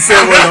work with. He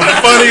said one of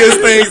the funniest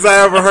things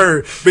I ever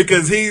heard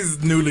because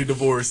he's newly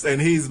divorced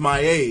and he's my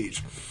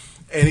age.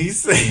 And he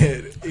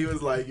said, he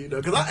was like,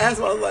 because I asked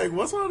him, I was like,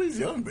 what's all these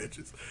young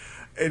bitches?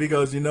 And he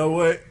goes, you know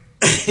what?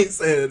 He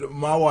said,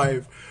 my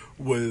wife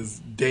was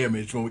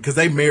damaged because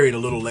they married a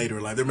little later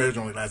in life. Their marriage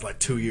only lasted like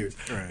 2 years.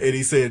 Right. And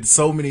he said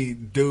so many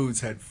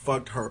dudes had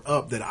fucked her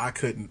up that I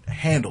couldn't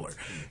handle her.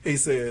 He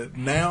said,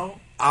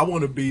 now I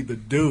want to be the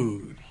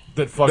dude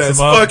That fucks that's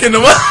him up. fucking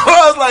them up.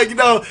 I was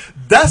like,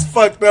 that's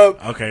fucked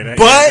up. Okay,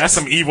 but that's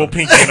some evil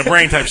pinky in the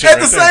brain type shit. at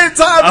the same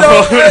time,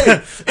 though,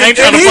 hey, I ain't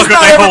trying and to he's fuck up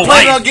not their ever whole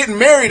planning life. on getting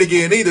married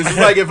again either. It's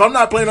like, if I'm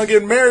not planning on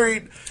getting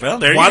married, Well,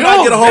 there why you not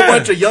go. get a whole Yeah.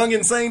 bunch of young,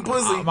 insane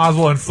pussy? Might as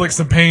well inflict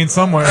some pain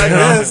somewhere. I you know?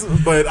 guess,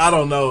 but I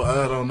don't know.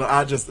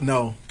 I just,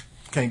 no.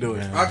 Can't do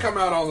it. I come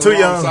out on the Too wrong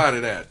young. side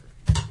of that.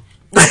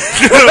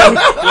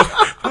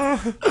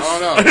 Oh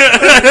no!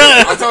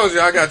 I told you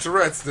I got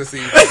Tourette's this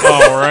evening.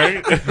 All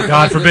right.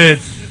 God forbid.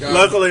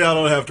 Luckily, I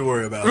don't have to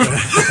worry about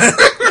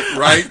that.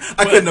 Right?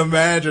 I couldn't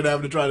imagine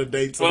having to try to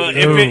date Well,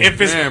 somebody. if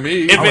it's Damn,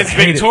 me. if I would it's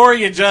hate it.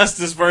 Victoria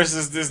Justice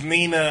versus this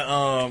Nina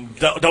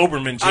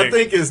Doberman chick, I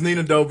think it's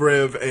Nina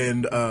Dobrev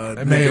and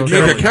Mayo Nika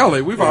Kelly.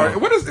 Kelly. We've already.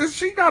 What is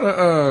she got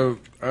a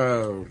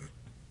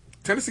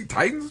Tennessee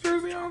Titans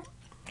jersey on?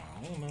 I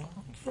don't know.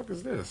 What the fuck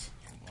is this?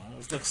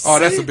 Looks- Oh,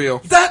 that's a bill.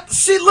 That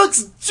she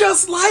looks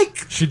just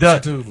like. She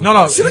does.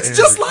 No. She looks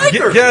just like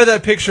her. Get out of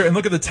that picture and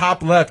look at the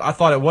top left. I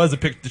thought it was the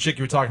chick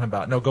you were talking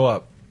about. No, go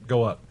up.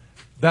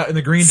 That in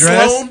the green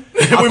dress. Sloan.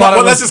 I thought it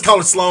was- Let's just call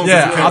her Sloan.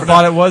 Yeah, I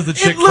thought it was the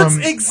chick It looks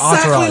from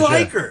exactly Entourage,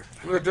 like yeah. her.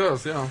 It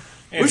does, yeah.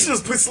 We should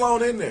just put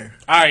Sloan in there.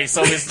 all right.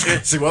 So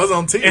it's She was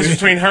on TV. it's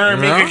between her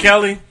and Yeah. Mika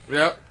Kelly.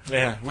 Yep.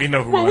 Yeah, we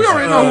know who. Well, won. we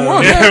already know who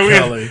won. Yeah, Yeah, we-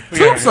 Kelly.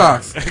 Tube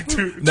socks.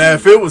 Now,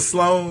 if it was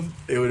Sloan,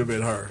 it would have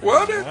been her.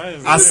 Well,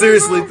 then, I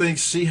seriously think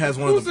she has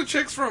one Who's of the the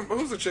chick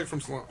from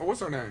Sloan?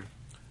 What's her name?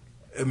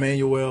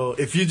 Emmanuel.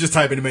 If you just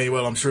type in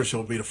Emmanuel, I'm sure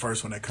she'll be the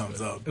first one that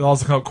comes up. It'll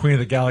also called Queen of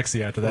the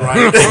Galaxy after that.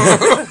 Right?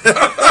 You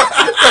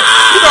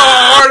know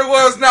how hard it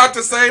was not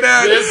to say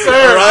that? Yes,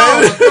 sir.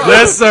 Right?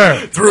 Yes,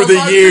 sir. Through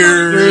the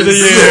years. Through the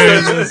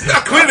years.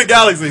 Queen of the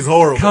Galaxy is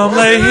horrible. Come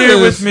lay here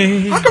with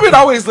me. How come it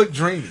always looked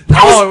dreamy?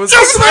 Oh, it was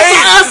Just about to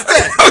ask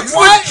that.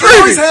 What? It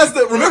always has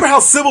the. Remember how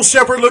Sybil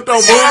Shepherd looked on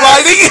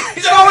Moonlighting?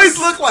 It always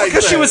looked like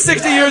because that. she was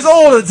 60 years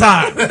old at the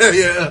time.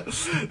 Yeah.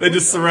 They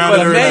just surrounded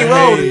But her. in a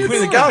Emmanuel, haze. the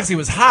Queen of the Galaxy,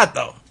 was hot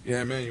though.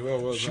 Yeah,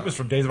 Emmanuel was. She was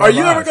from Days of Our Are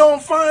you Lives. ever going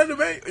to find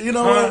Emmanuel? You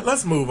know what?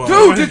 Let's move on.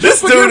 Dude, did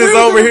this you dude is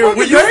over here. Will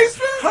Will you? you?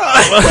 No,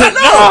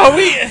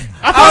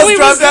 I was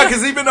dropped out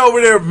because he's been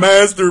over there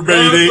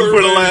masturbating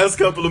for the last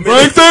couple of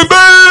minutes.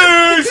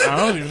 I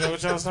don't even know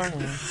what y'all was talking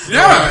about.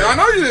 Yeah, I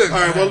know you did. All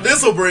right, well,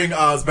 this will bring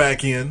Oz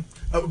back in.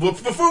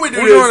 Before we do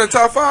we this, doing the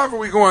top 5, or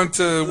we going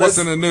to what's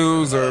in the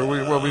news, or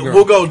what we doing?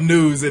 We'll go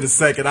news in a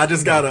second. I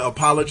just gotta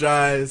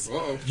apologize.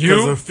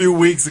 You a few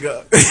weeks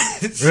ago.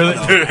 Really?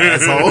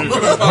 Asshole.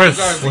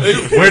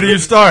 Where do you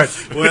start?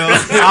 Well,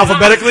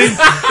 alphabetically,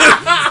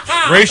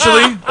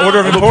 racially, order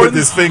of I'm gonna importance. put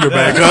this finger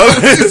back up.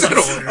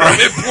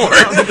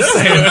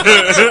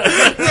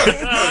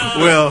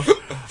 Well,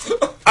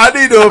 I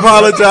need to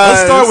apologize.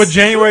 Let's start with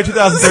January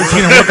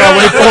 2013 and work our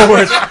way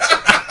forward.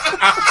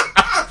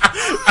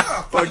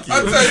 Fuck you.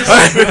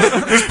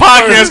 This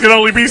podcast can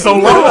only be so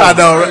long. I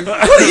know, right?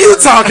 What are you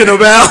talking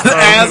about,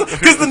 ass?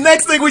 Because the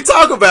next thing we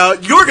talk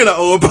about, you're gonna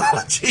owe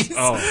apologies.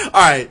 All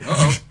right.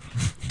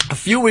 A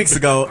few weeks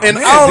ago, and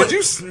did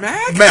you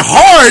smack? Man,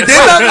 hard, didn't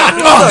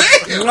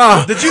I?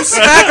 No. Did you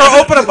smack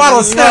or open a bottle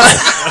of snap?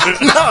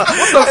 No.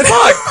 What the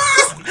fuck?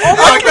 Oh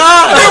my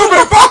God! He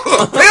opened a bottle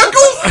of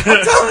pickles.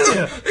 I'm telling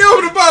you, he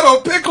opened a bottle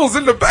of pickles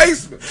in the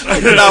basement. I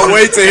cannot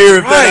wait to hear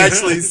if that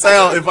actually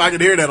sound. If I can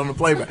hear that on the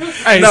playback.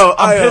 Hey, No,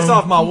 I'm pissed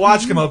off. My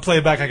watch came on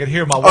playback. I could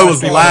hear my watch. Oh, it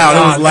was loud.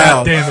 It was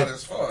loud. Damn Loud it.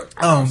 as fuck.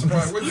 I'm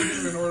surprised. What did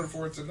you do in order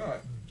for it to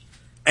not?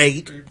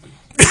 8.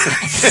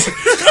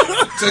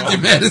 Took your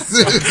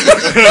medicine.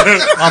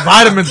 My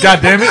vitamins,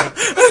 goddammit.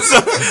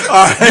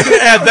 All right.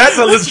 Add that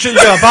to the list of shit you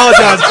gotta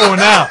apologize for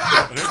now.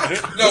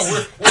 No,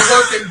 we're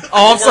working.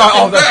 Oh, I'm sorry.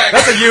 Oh, back.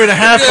 that's a year and a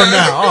half from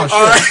now.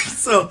 Oh,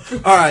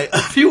 shit. All right.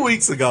 A few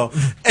weeks ago,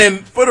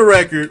 and for the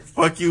record,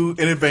 fuck you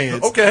in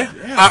advance. Okay.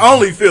 I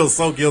only feel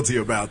so guilty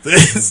about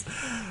this.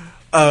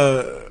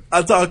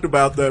 I talked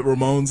about that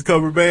Ramones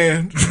cover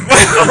band. Somebody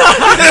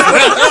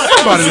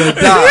that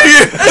died.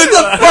 It's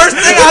the first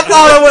thing I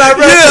thought of when I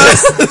read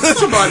this.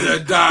 Somebody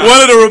that died.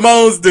 One of the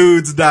Ramones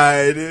dudes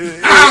died.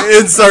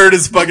 Insert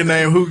his fucking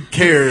name. Who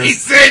cares? He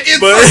said,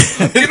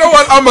 But you know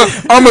what? I'm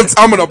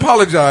gonna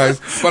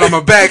apologize, but I'm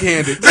a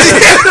backhanded.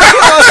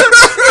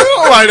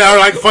 Right now,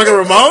 like fucking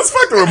Ramones.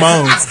 Fuck the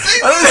Ramones.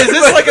 Is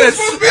this like an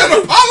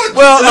apology?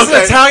 Well, is this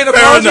an Italian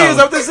fair apology? enough. Is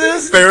that what this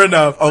is? Fair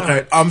enough.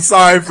 Okay, I'm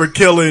sorry for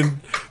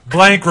killing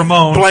Blank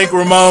Ramon. Blank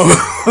Ramon.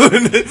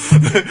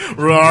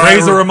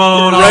 Razor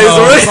Ramon.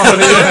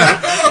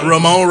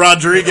 Ramon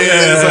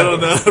Rodriguez. I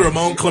don't know.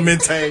 Ramon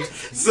Clemente.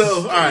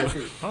 So, all right.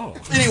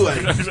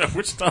 Anyway.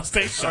 Wichita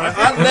State Shark.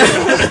 I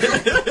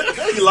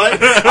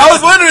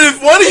was wondering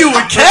if one of you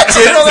would catch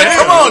it. I'm like,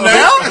 come on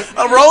now.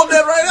 I rolled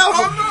that right out.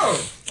 Oh,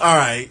 no. All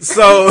right.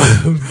 So,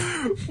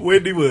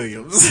 Wendy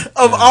Williams,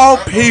 of all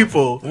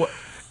people.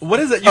 What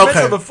is it? You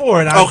mentioned it before,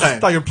 and I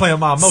thought you were playing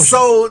my emotions.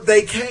 So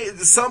they came.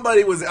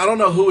 Somebody was. I don't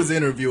know who was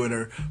interviewing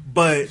her,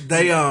 but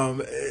they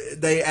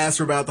asked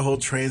her about the whole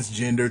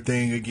transgender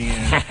thing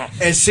again,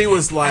 and she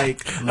was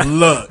like,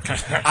 "Look,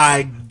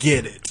 I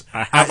get it."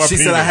 She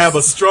said, "I have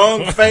a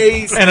strong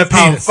face and a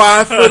penis.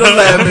 I'm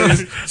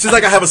 5'11". She's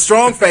like, "I have a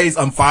strong face.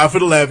 I'm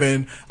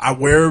 5'11". I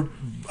wear."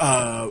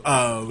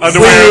 Underwear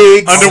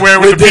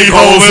with the pee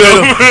holes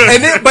in them.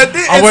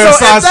 I wear a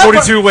size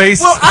 42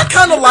 waist. Well, I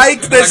kind of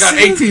like that.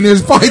 I got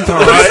 18-inch python.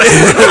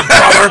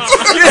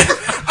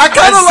 I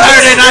kind of like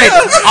Saturday night.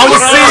 I will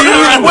see you.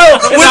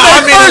 Well, when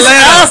they first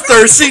asked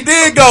her, she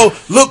did go,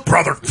 "Look,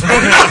 brother."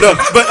 No,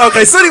 but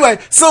okay. So anyway,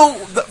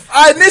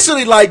 I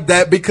initially liked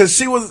that because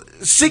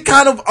she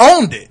kind of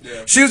owned it.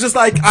 Yeah. She was just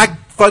like, "I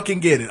fucking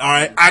get it. All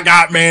right, I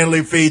got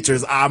manly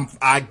features.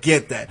 I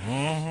get that."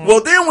 Mm-hmm.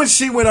 Well, then when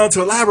she went on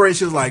to elaborate,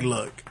 she was like,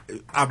 "Look,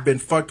 I've been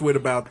fucked with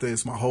about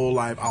this my whole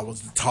life. I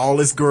was the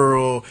tallest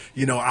girl.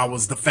 I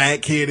was the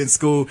fat kid in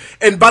school."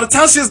 And by the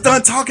time she was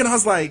done talking, I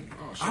was like,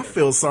 I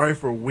feel sorry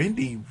for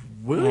Wendy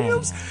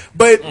Williams.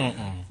 But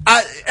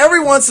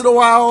every once in a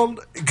while,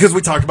 because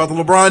we talked about the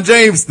LeBron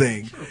James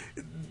thing,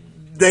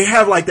 they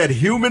have like that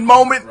human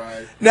moment.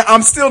 Right. Now,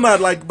 I'm still not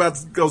like about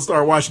to go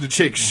start watching the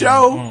chick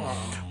show.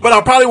 But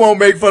I probably won't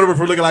make fun of her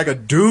for looking like a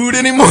dude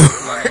anymore.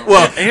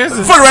 Well, for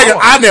the record,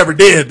 I never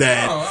did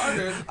that.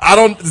 I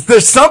don't.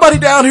 There's somebody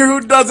down here who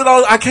does it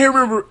all. I can't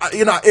remember.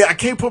 I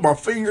can't put my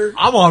finger.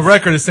 I'm on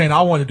record as saying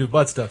I want to do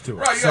butt stuff to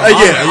her. Right, so I'm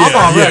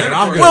on record.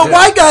 I'm good. Well,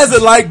 white guys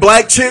that like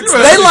black chicks,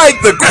 they like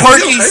the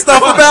quirky stuff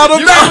about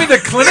them. You want me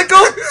to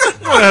clinical?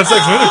 You want to have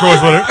sexual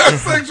intercourse with her?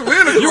 Sexual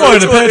intercourse. You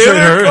wanted to penetrate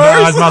her in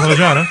her eyes, mouth, and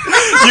vagina.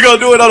 You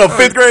gonna do it on a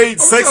 5th grade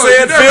sex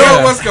ed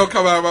film? What's gonna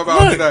come out of my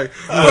mouth today?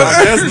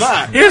 That's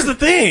not. Here's the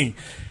thing.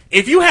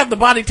 If you have the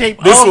body tape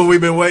This is what we've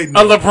been waiting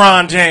of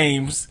LeBron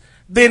James,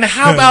 then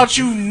how about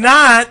you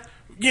not,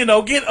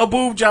 get a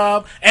boob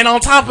job, and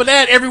on top of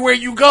that, everywhere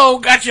you go,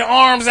 got your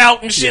arms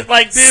out and shit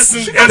like this,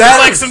 and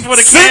flexing for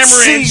the camera and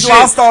she shit.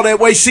 lost all that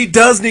weight, she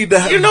does need to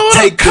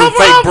take the cover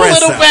fake up a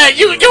breasts little out. bit.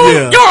 You're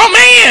a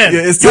man.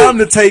 Yeah, it's time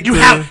to take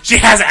she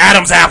has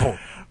Adam's apple.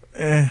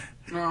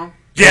 No.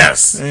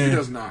 Yes. She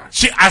does not.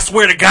 I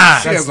swear to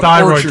God. That's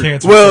thyroid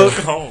cancer.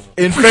 Well,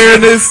 in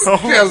fairness, She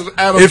has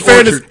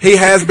Adam's he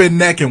has been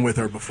necking with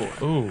her before.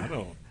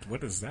 Ooh.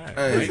 What is that?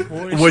 Hey,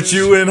 what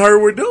you and her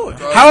were doing.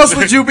 How else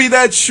would you be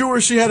that sure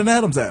she had an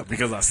Adam's apple?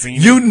 Because I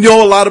seen you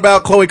know a lot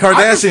about Khloe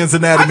Kardashian's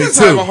anatomy I just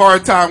too. have a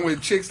hard time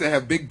with chicks that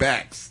have big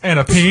backs and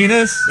a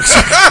penis.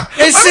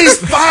 And she's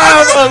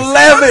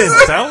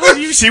 5'11". Telling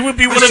you, she would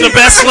be one of the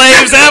best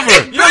slaves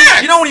ever.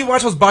 You know when you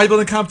watch those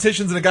bodybuilding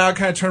competitions and the guy will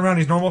kind of turn around,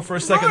 he's normal for a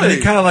second, then he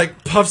kind of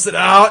like puffs it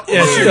out.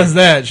 Yeah, she does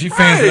that. She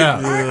fans it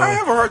out. I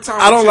have a hard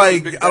time. I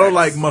don't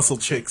like muscle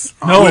chicks.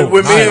 No,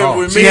 with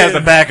she has the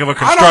back of a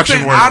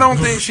construction worker. I don't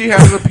think she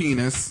has a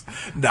penis.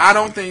 I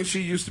don't think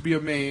she used to be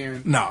a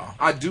man. No.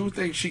 I do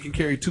think she can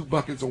carry 2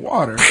 buckets of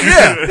water.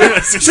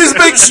 Yeah. She's a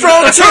big,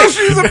 strong chick.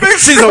 She's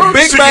a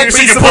big back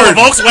She piece can of pull a her.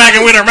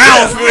 Volkswagen with her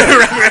mouth.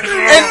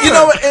 And you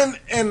know,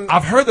 and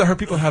I've heard that her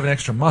people have an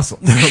extra muscle.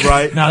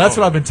 right. Now that's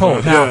what I've been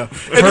told. Now Yeah.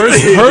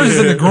 hers is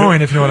in the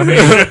groin, if you know what I mean.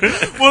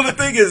 Well, the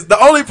thing is, the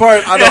only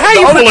part I don't. How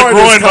you the only pull a part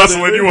groin that's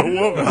muscle when you a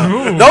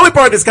woman? The only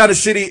part that's kind of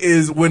shitty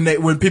is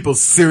when people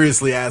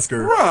seriously ask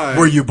her, Right.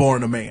 "Were you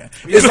born a man?"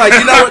 It's like,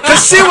 you know,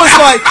 because she was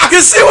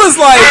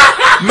like,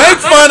 make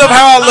fun of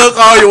how I look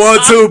all you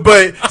want to,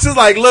 but she's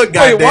like, look,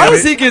 goddamn why it,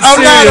 does he get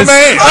I'm not a serious?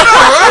 man.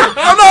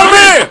 I'm not a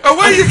man. The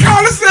way you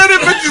kind of said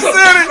it, but you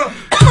said it.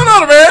 I'm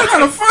not a man.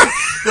 Kind of funny.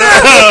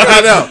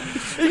 I know.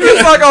 He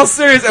gets like all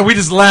serious, and we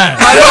just laugh.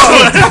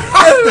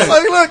 It's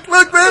like,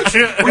 look, bitch.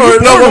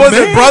 Or no, what was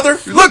it, brother?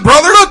 Look,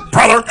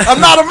 brother. I'm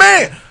not a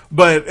man.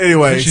 But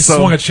anyway, She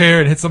swung a chair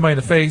and hit somebody in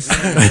the face.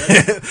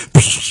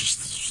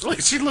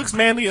 She looks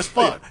manly as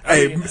fuck.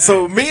 Hey,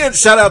 so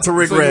shout out to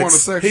Rick So you want Rex. a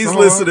sex He's doll?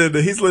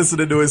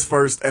 listening to his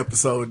first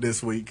episode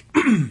this week.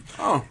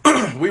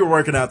 We were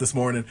working out this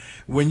morning.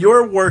 When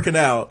you're working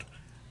out,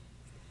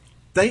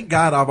 thank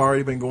God I've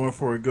already been going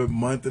for a good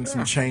month and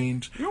some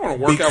change. You don't want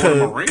to work out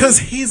with a Marine. Because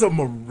he's a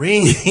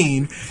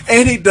Marine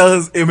and he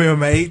does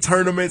MMA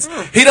tournaments.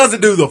 He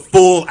doesn't do the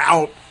full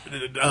out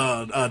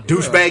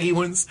douchebaggy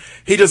ones.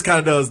 He just kind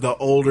of does the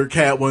older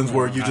cat ones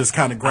where you just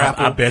kind of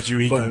grapple. I bet you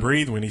he can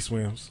breathe when he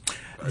swims.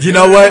 You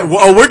know what?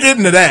 Well, we're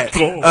getting to that.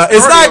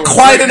 It's not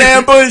quite an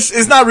ambush.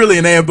 It's not really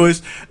an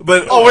ambush,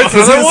 but It's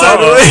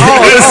another one?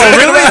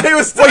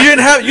 Really? Well,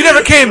 you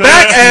never came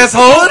back,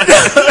 asshole. What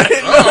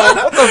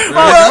the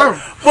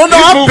fuck? Well, no,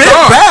 I've been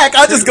back.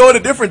 I just go at a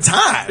different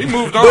time. He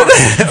moved on.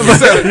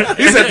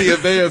 He's at the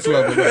advanced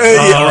level.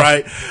 Yeah,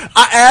 right.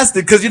 I asked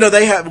it because, you know,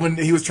 they had, when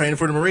he was training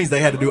for the Marines, they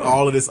had to do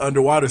all of this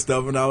underwater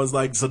stuff. And I was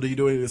like, so do you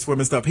do any of the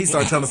swimming stuff? He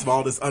started telling us of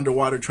all this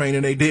underwater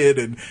training they did.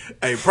 And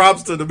hey,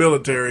 props to the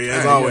military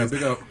as always.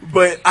 Yeah,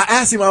 but I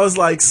asked him, I was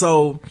like,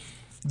 so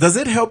does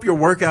it help your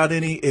workout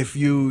any if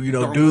you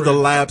do the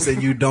laps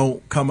and you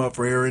don't come up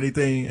for air or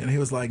anything? And he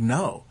was like,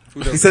 no.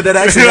 He said that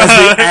actually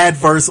has the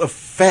adverse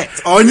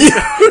effect on you.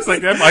 It's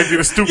like, that might be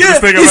the stupidest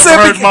thing I've he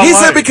ever heard in my life. He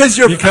said because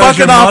you're fucking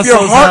your off your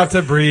muscles heart. have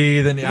to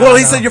breathe. And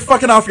He said you're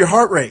fucking off your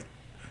heart rate.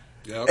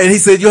 Yep. And he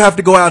said you have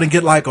to go out and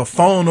get like a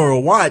phone or a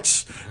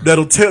watch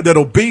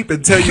that'll beep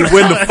and tell you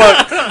when the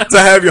fuck to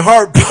have your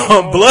heart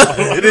pump blood.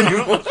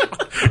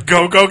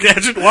 Go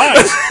Gadget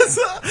watch.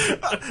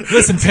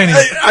 Listen, Penny.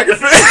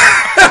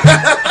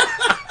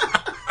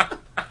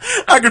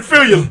 I can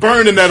feel you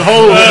burning that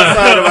hole in the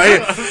side of my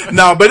head.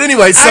 No, but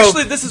anyway, so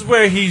actually, this is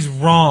where he's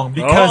wrong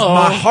because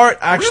my heart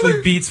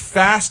actually beats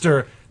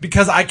faster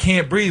because I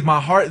can't breathe. My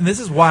heart, and this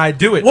is why I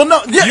do it. Well,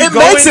 no, yeah, it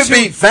makes it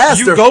beat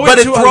faster, but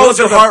it throws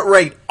your heart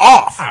rate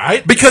off. All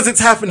right, because it's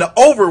having to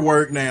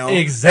overwork now,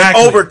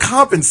 exactly, and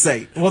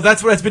overcompensate. Well,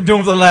 that's what it's been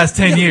doing for the last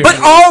 10 years. But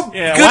all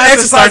good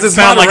exercises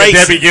sound like a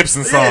Debbie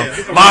Gibson song.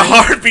 My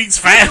heart beats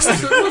faster.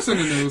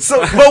 So,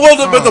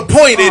 but the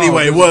point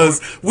anyway was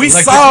we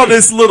saw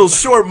this little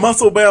short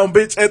muscle bound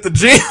bitch at the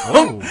gym,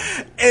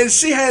 and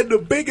she had the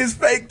biggest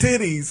fake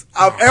titties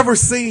I've ever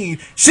seen.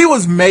 She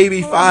was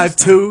maybe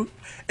 5'2".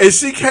 And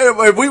she came.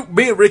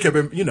 Me and Rick have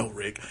been. You know,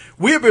 Rick.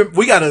 We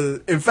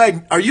gotta. In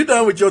fact, are you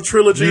done with your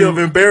trilogy of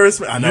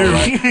embarrassment? I know,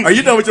 right? Are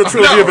you done with your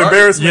trilogy of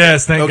embarrassment?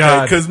 Yes, thank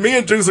God. Because me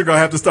and Juice are gonna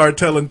have to start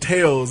telling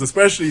tales,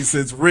 especially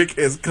since Rick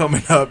is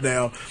coming up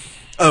now,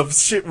 of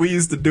shit we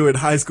used to do in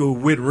high school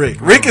with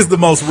Rick. Rick is the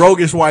most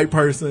roguish white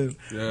person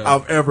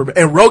I've ever met,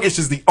 and roguish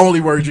is the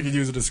only word you can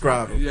use to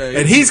describe him.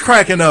 And he's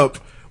cracking up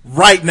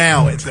right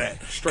now at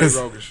that. Straight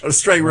roguish.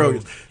 Straight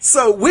roguish.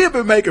 So we have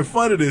been making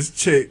fun of this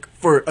chick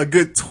for a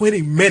good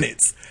 20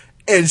 minutes.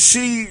 And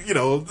she,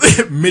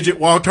 midget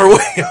walked her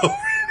way over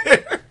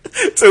there.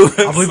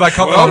 I believe I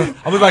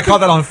caught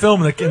that on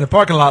film in the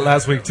parking lot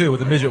last week too with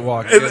the midget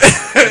walk.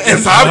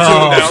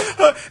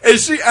 And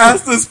she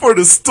asked us for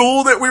the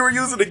stool that we were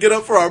using to get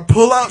up for our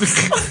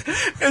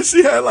pull-ups. And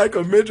she had like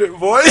a midget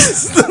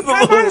voice, the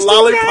little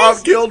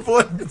lollipop guild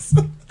voice.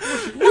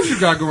 What you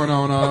got going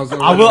on?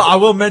 I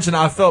will mention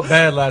I felt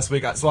bad last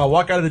week. So I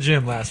walk out of the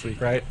gym last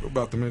week, right? What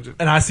about the midget?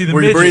 And I see the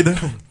midget. Were you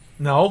breathing?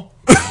 No.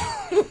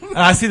 And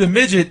I see the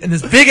midget in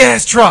this big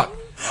ass truck.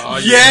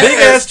 Yeah, big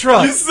ass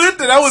truck. You sit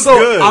there. That was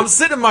good. I'm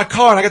sitting in my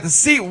car and I got the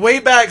seat way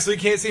back so he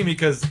can't see me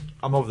because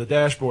I'm over the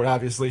dashboard,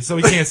 obviously, so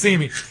he can't see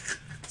me.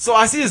 So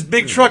I see this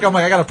big truck. I'm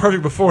like, I got a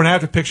perfect before and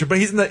after picture. But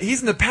he's in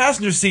the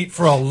passenger seat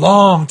for a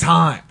long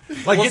time.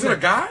 Like, was it a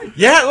guy?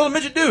 Yeah, a little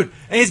midget dude.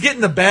 And he's getting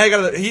the bag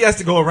out of he has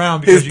to go around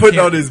because he's putting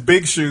on his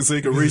big shoes so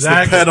he can reach the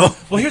pedal.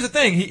 Well, here's the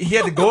thing. He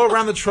had to go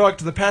around the truck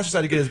to the passenger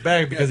side to get his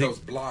bag because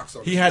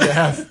he had to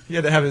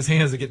have his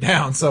hands to get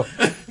down. So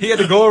he had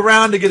to go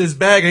around to get his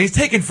bag, and he's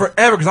taking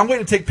forever because I'm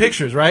waiting to take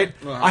pictures, right?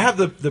 I have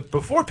the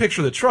before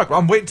picture of the truck.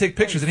 I'm waiting to take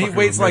pictures, and he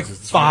waits like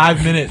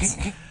 5 minutes.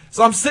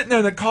 So I'm sitting there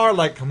in the car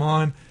like, come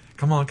on,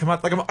 come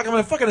out. Like I'm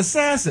a fucking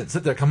assassin.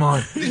 Sit there, come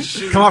on.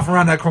 Come out from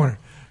around that corner.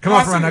 Come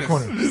off around that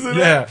corner.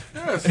 Yeah.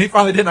 Yes. And he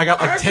finally did. I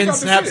got like 10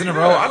 snaps in a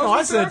row. I know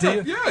I sent it to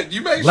you. Yeah,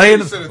 you made sure you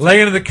sent it to me.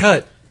 Lay into the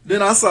cut.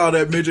 Then I saw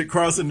that midget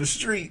crossing the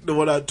street, the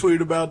one I tweeted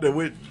about that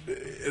went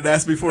and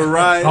asked me for a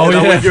ride. Oh, and yeah.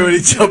 I went and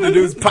he jumped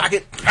into his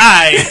pocket. All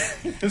right.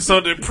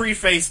 So to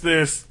preface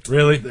this.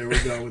 Really? There we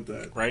go with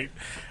that. Right?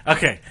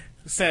 Okay.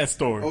 Sad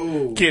story.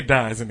 Oh. Kid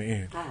dies in the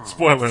end.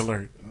 Spoiler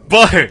alert.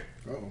 But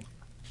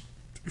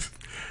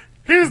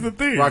here's the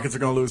thing. Rockets are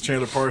going to lose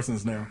Chandler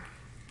Parsons now.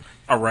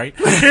 All right.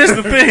 Here's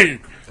the thing.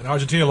 And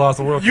Argentina lost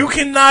the World Cup. You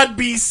cannot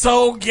be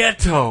so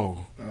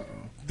ghetto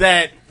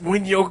that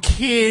when your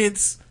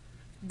kids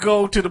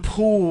go to the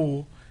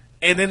pool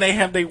and then they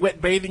have their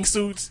wet bathing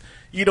suits,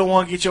 you don't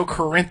want to get your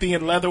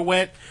Corinthian leather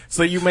wet,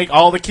 so you make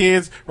all the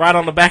kids ride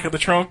on the back of the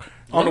trunk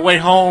on the way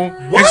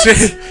home. What? And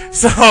shit.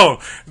 So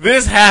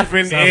this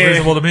happened. Sounds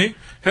reasonable to me.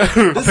 I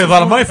paid a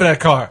lot of money for that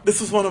car. This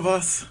was one of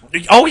us.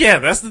 Oh yeah,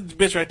 that's the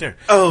bitch right there.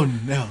 Oh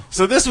no.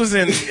 So this was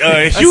in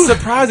That's Houston.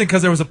 surprising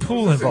because there was a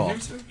pool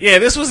involved. Yeah,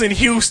 this was in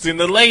Houston.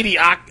 The lady,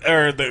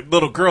 or the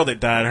little girl that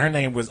died, her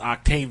name was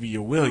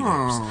Octavia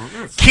Williams.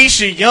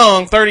 Keisha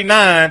Young,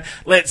 39,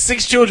 let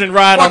 6 children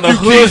ride on the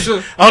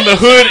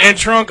hood and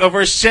trunk of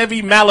her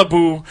Chevy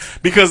Malibu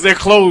because their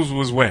clothes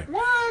was wet.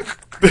 What?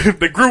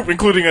 The group,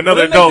 including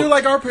another Didn't they adult, do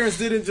like our parents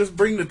did and just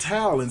bring the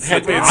towel and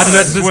had sit been there? I do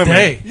that to this swimming.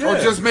 day. Yeah.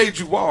 Or just made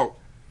you walk.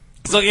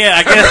 So yeah,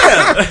 I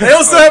guess. They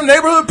also have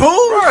neighborhood pools?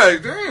 Right,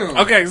 damn.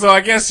 Okay, so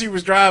I guess she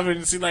was driving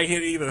and she like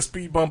hit either a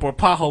speed bump or a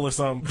pothole or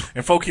something,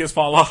 and 4 kids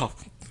fall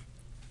off.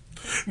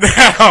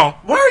 Now,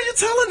 Why are you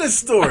telling this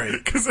story?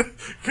 because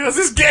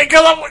it's ghetto.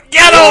 I'm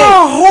ghetto. You're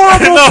a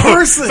horrible No.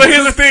 person. So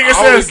here's the thing. It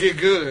Always says get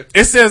good.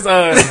 It says,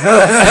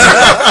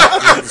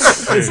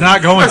 It's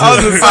not going to. I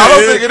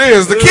don't think it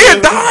is. The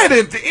kid died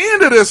at the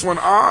end of this one.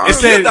 it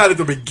said Not at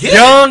the beginning.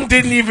 Young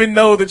didn't even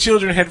know the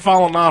children had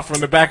fallen off from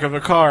the back of the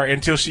car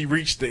until she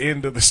reached the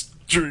end of the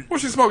street.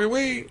 Was she smoking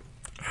weed?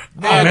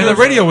 Man, the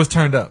radio was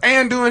turned up.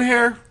 And doing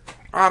hair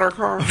out her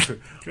car?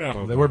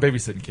 They were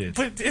babysitting kids.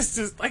 But it's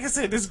just, like I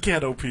said, this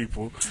ghetto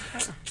people.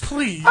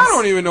 Please. I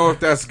don't even know if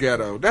that's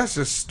ghetto. That's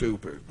just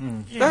stupid.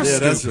 That's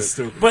stupid. That's just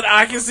stupid. But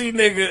I can see I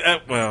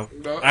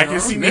can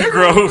see nigga.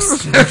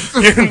 Negroes.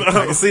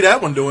 I can see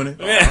that one doing it.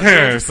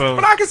 Yeah, so.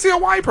 But I can see a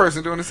white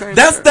person doing the same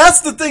That's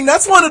shit. the thing.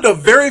 That's one of the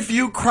very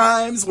few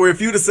crimes where if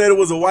you'd have said it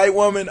was a white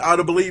woman, I'd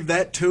have believed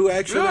that too,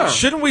 actually. Yeah.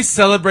 Shouldn't we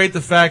celebrate the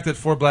fact that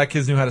 4 black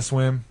kids knew how to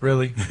swim?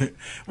 Really?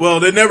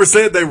 Well, they never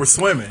said they were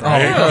swimming.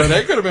 Yeah,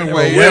 they could have been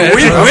way. Yeah,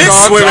 we went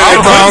swimming. I've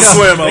I've gone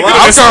swim a lot.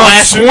 I've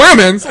gone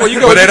swimming,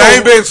 but it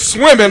ain't been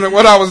swimming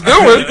what I was doing.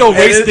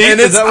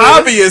 And it's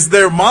obvious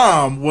their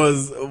mom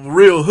was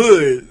real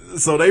hood,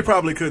 so they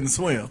probably couldn't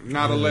swim.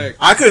 Not a leg.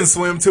 I couldn't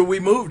swim till we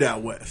moved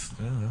out west.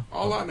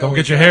 All I know Don't is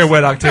get your hair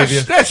wet,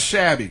 Octavia. That's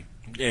shabby.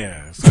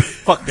 Yeah, so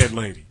fuck that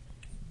lady.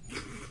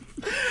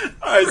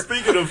 All right,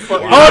 speaking of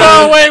fuck. Hold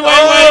on,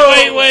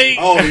 wait.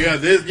 Oh yeah,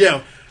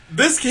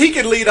 this he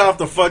could lead off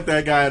the fuck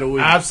that guy of the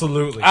week.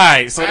 Absolutely. All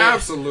right, so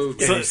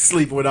Absolutely. Yeah, he's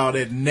sleeping with all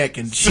that neck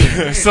and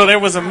chin. so there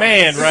was a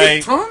man,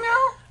 right? Tongue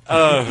out?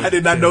 I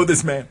did not know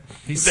this man.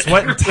 He's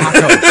sweating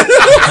tacos.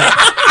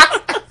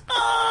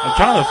 I'm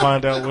trying to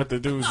find out what the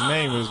dude's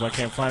name is, but I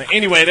can't find it.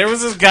 Anyway, there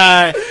was this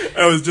guy.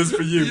 That was just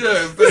for you.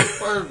 Yes, that's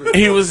perfect.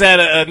 He was at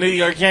a New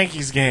York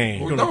Yankees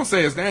game. Well, don't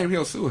say his name.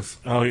 He'll sue us.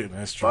 Oh, yeah,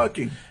 that's true.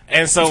 Fucking.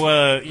 And so,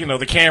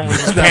 the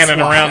cameras was panning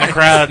around the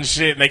crowd and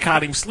shit, and they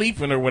caught him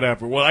sleeping or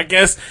whatever. Well, I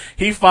guess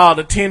he filed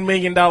a $10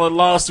 million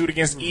lawsuit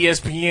against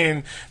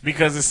ESPN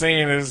because it's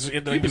saying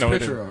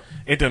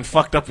it done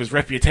fucked up his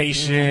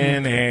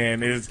reputation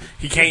and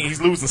he's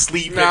losing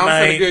sleep at I'm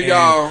night. finna get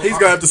y'all. He's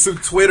gonna have to sue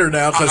Twitter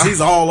now because he's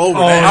all over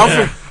Oh,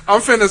 that.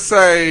 I'm finna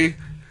say,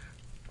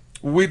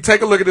 we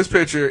take a look at this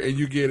picture and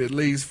you get at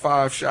least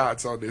 5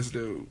 shots on this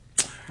dude.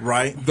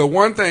 Right. The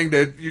one thing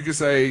that you could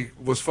say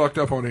was fucked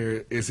up on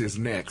here is his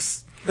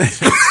necks.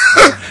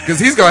 Because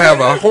he's gonna have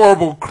a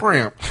horrible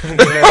cramp.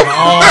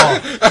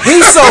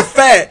 He's so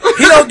fat,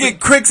 he don't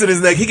get cricks in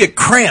his neck. He get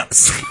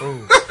cramps.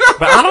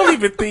 But I don't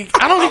even think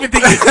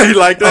You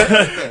like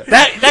that?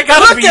 that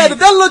gotta Look be. at it.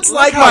 That looks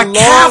like my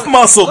calf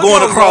muscle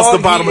going across the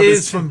bottom of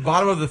his from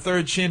bottom of the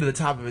third chin to the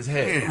top of his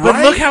head. But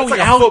look how It's he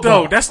like a out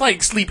football. though. That's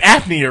like sleep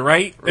apnea,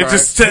 right? It Right.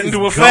 just set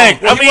into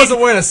effect. Well, he wasn't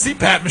wearing a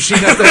CPAP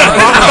machine at the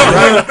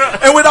bottom, right?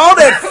 And with all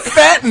that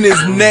fat in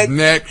his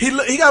neck.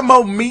 He got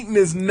more meat in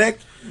his neck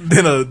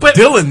than a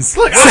Dylan's.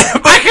 Look,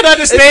 I can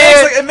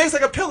understand. It makes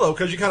like a pillow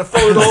because you kind of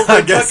fold it over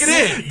and tuck it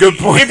in. Good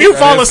point. If you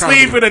fall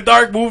asleep in a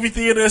dark movie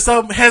theater or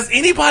something, has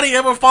anybody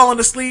ever fallen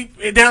asleep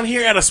down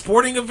here at a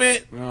sporting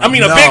event? I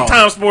mean, a big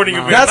time sporting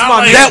event.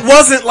 That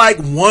wasn't like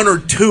 1 or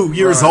 2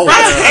 years old.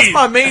 That's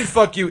my main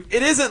fuck you.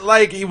 It isn't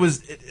like he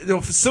was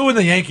suing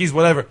the Yankees,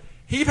 whatever.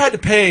 He had to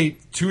pay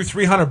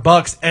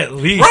 $200-300 at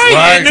least,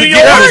 right? To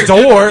get in the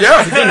door.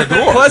 Yeah, to get in the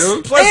door. Plus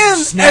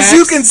and snacks. as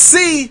you can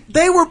see,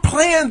 they were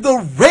playing the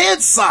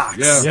Red Sox.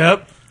 Yeah.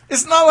 Yep.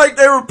 It's not like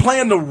they were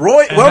playing the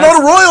Royals. Well, no,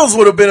 the Royals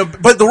would have been,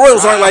 but the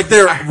Royals aren't like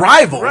their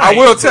rival. I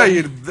will tell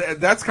you,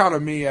 that's kind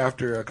of me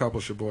after a couple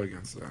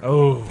Sheboygans.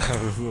 Oh.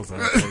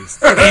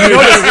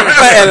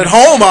 And at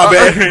home, I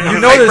bet. You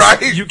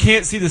notice you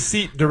can't see the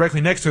seat directly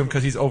next to him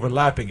because he's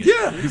overlapping it.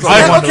 Yeah.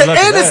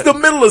 And it's the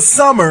middle of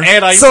summer.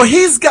 And so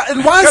he's got,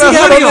 and why is he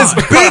having this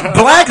big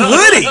black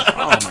hoodie? Oh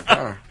my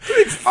god.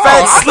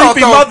 Fat,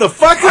 sleepy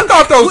motherfucker.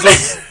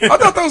 I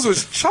thought those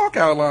was chalk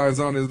outlines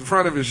on the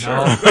front of his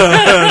shirt.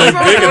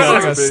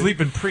 Like a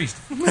sleeping priest.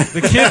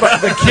 The kid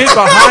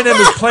behind him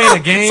is playing a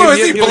game. So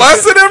is he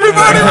blessing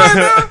everybody right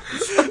now?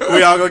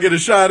 We all gonna get a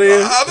shot in?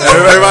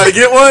 Everybody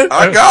get one?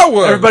 I got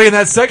one. Everybody in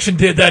that section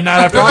did that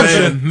night after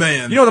audition.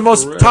 Man. You know the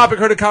most topic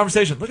heard of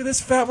conversation. Look at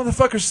this fat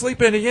motherfucker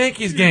sleeping in a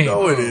Yankees game.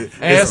 No, it is.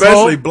 Asshole.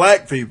 Especially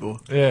black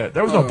people. Yeah,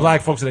 there was no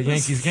black folks at a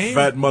Yankees game.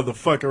 Fat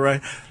motherfucker,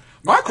 right?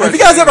 Have you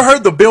guys ever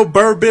heard the Bill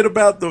Burr bit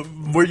about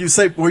where you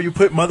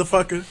put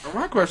motherfucker?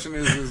 My question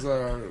is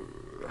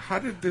how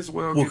did this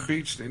well get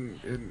beached in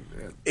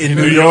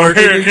New York?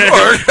 In New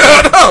York.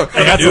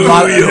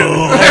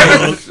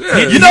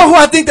 You know who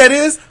I think that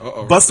is?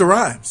 Busta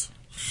Rhymes.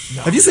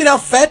 No. Have you seen how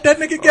fat that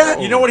nigga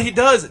got? You know what he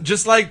does?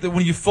 Just like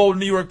when you fold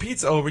New York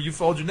pizza over, you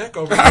fold your neck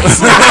over.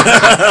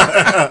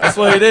 That's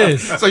what it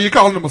is. So you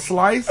calling him a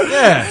slice?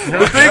 Yeah.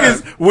 The thing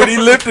is, when he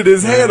lifted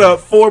his head up,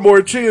 4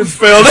 more chins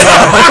fell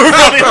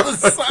down.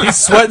 He's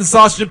sweating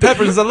sausage and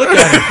peppers as I look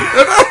at him.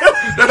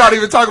 They're not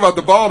even talking about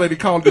the ball that he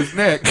called his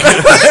neck.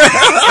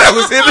 That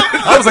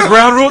was a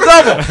ground rule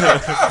double.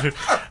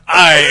 All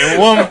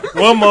right,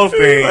 one more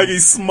thing. Like he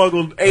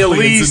smuggled aliens.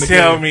 Please in the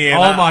tell game. me, and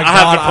Oh my I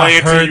have to God, play I've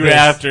it to heard you this.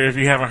 after if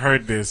you haven't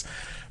heard this.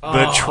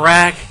 The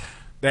track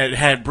that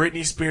had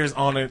Britney Spears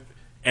on it,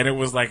 and it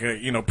was like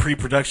a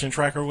pre-production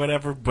track or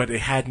whatever, but it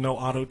had no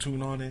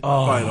auto-tune on it.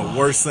 Probably the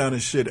worst sounding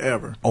shit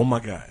ever. Oh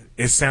my God.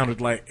 It sounded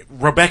like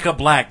Rebecca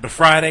Black, the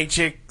Friday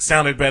chick,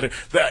 sounded better.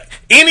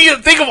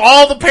 Think of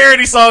all the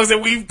parody songs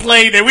that we've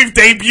played, that we've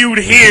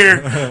debuted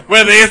here,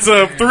 whether it's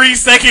a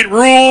 3-second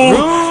rule,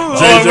 or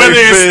whether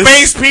it's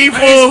Space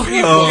People.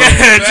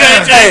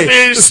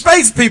 Hey, the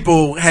Space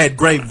People had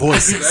great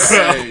voices.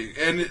 Hey,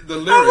 and the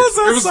lyrics.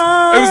 It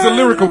was the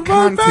lyrical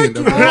content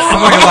of it.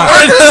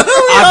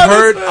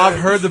 I've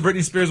heard the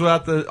Britney Spears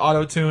without the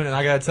auto-tune, and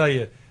I gotta tell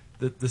you,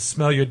 the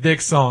Smell Your Dick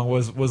song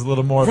was a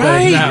little more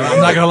better. Now,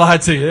 I'm not gonna lie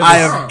to you. I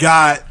have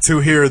got to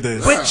hear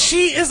this. But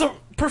she is a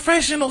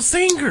professional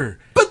singer.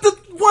 But the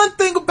one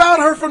thing about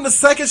her from the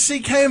second she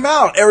came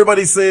out,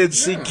 everybody said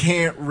she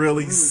can't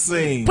really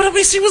sing. But I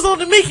mean, she was on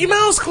the Mickey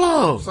Mouse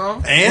Club.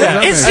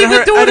 And she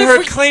was doing it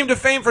her claim to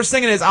fame for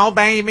singing is "Oh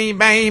baby,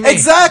 baby."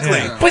 Exactly.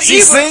 Yeah. But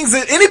she sings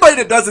it. Anybody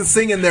that doesn't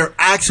sing in their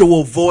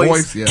actual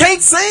voice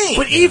can't sing.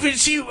 But even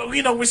she,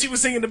 when she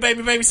was singing the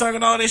Baby Baby song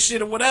and all that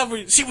shit or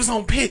whatever, she was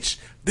on pitch.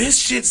 This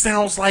shit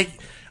sounds like.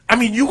 I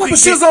mean, but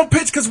she was on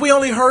pitch because we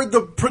only heard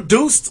the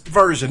produced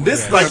version.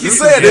 This, like you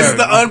said, is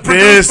the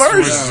unproduced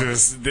version.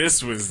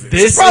 This was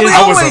probably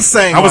always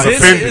saying.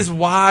 This is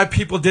why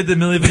people did the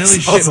Milli Vanilli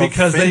shit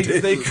because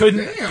they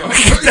couldn't.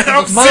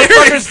 I'm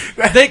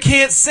Motherfuckers, they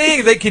can't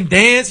sing. They can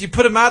dance. You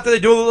put them out there. They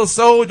do a little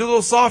soul, do a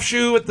little soft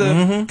shoe at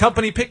the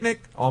company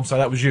picnic. Oh, I'm sorry,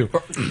 that was you.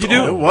 You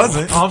do? It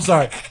wasn't. Oh, I'm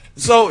sorry.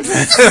 So you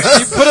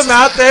put them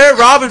out there,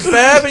 Robin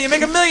Fab, and you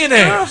make a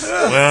millionaire.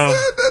 Well,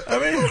 I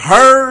mean,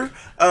 her.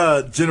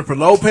 Jennifer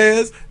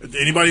Lopez.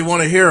 Anybody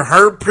want to hear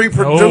her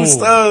pre-produced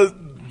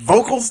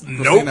vocals?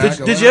 Nope.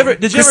 Did you ever?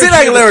 Christina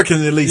Aguilera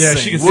can at least sing.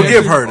 She can we'll sing.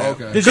 give her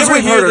that. Okay. Did you ever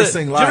hear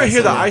the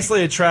live,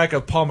 isolated track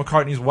of Paul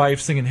McCartney's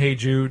wife singing "Hey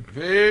Jude"?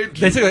 I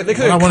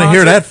want to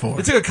hear that for.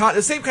 They took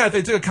the same kind of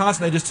thing. They took a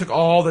concert. They just took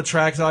all the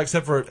tracks out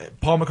except for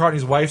Paul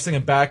McCartney's wife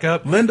singing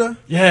backup. Linda.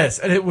 Yes,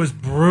 and it was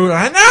brutal.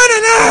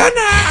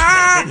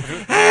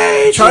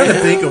 Hey, trying to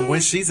think of when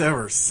she's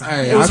ever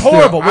sang. It was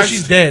horrible, but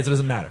she's dead, so it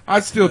doesn't matter. I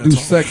still do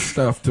sex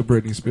stuff to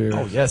Britney Spears.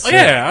 Oh yes,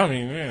 yeah. I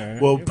mean, yeah.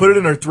 Well, put it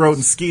in her throat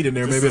and skeet in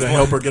there. Maybe it'll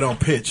help her get on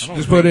pitch.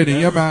 Just put it in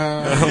your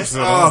mouth.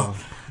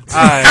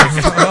 I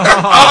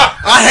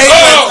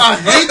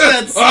hate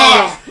that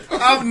song.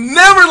 I've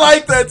never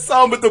liked that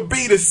song, but the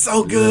beat is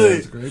so good.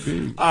 It's a great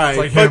beat. All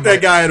right, fuck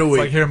that guy of the week. It's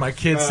like hearing my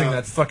kids sing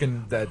that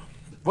fucking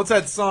what's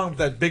that song?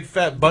 That big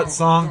fat butt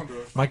song.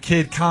 My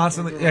kid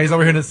constantly. Yeah, he's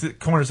over here in the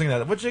corner singing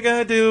that. What you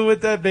gonna do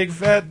with that big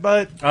fat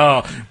butt?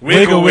 Oh,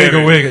 wiggle.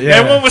 Yeah.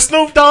 And one with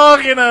Snoop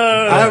Dogg and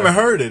I haven't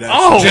heard it.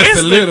 Oh,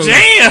 it's the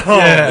jam.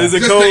 Yeah. Is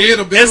it cool?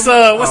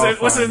 It's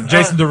what's it?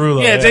 Jason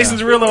Derulo. Yeah, Jason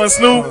Derulo and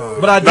Snoop.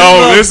 But I do no,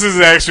 love, this is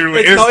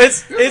actually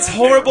it's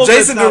horrible.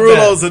 Jason but it's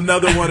Derulo's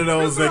another one of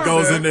those that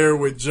goes in there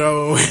with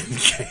Joe and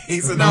Case.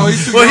 He's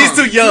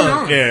too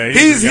young. Yeah,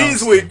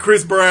 he's with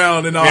Chris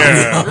Brown and all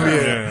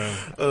that.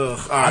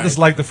 I just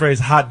like the phrase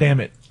 "hot damn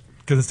it"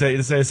 because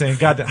it's saying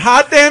 "God damn,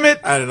 hot damn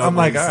it." I don't know. I'm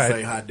like, all right.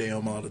 Say "hot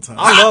damn" all the time.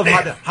 I love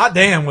hot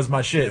damn was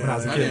my shit when I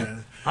was a kid.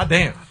 Hot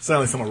damn.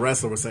 Sound like some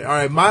wrestler would say. All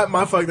right,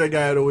 my fuck that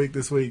guy of the week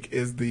this week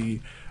is the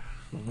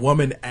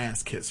woman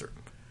ass kisser.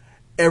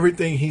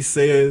 Everything he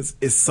says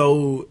is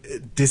so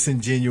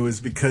disingenuous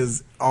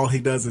because all he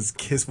does is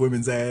kiss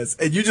women's ass.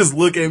 And you just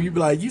look at him, you be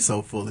like, you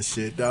so full of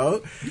shit,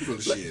 dog. You full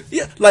of shit.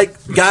 Yeah, like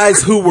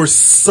guys who were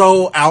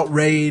so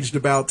outraged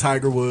about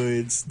Tiger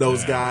Woods,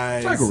 those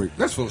guys. Tiger Woods,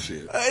 that's full of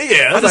shit.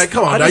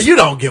 Come on, now, you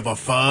don't give a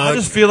fuck. I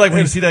just feel like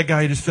when you see that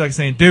guy, you just feel like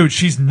saying, dude,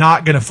 she's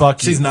not going to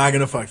fuck you. She's not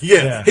going to fuck you.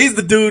 Yeah, he's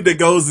the dude that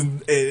goes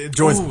and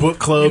joins book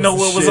clubs. You know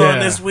what was on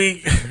this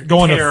week?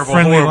 Going to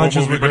friendly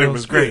lunches movie, with but girls. it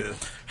was great.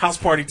 House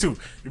Party 2. You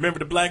remember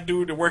the black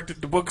dude that worked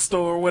at the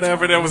bookstore or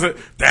whatever? That's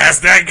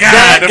that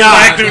guy. The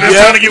black dude that's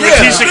trying to get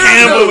Lakeisha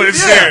Campbell and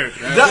shit.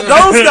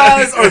 Those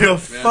guys are the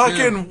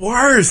fucking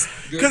worst.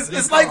 Because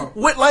it's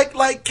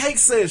like Cake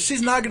says,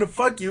 she's not going to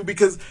fuck you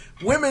because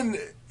women,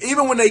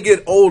 even when they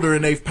get older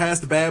and they've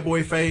passed the bad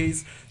boy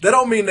phase, that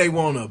don't mean they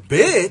want a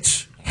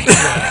bitch.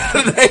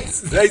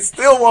 they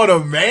still want a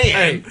man.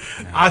 Hey,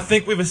 I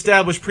think we've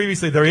established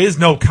previously there is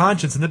no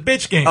conscience in the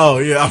bitch game. Oh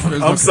yeah,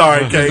 I'm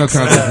sorry, Cakes.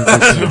 Hey,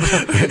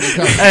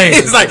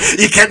 it's like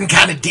you're getting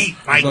kind of deep.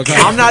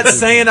 I'm not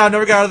saying I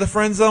never got out of the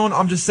friend zone.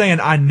 I'm just saying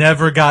I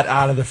never got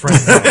out of the friend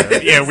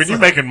zone. Yeah, when you're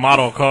making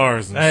model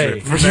cars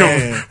and shit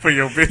for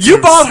your bitches. You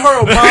bought her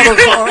a model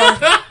car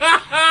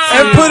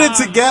and put it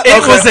together.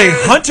 It was a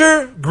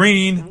Hunter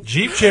Green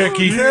Jeep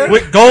Cherokee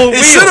with gold wheels.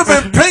 It should have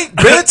been pink,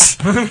 bitch.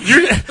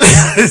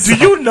 Do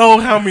you know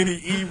how many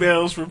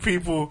emails from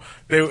people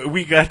that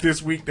we got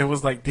this week that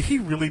was like, did he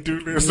really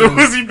do this? Or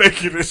was he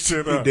making this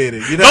shit up? He did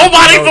it.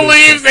 Nobody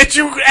believes that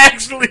you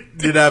actually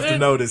did. You'd have to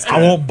know this. I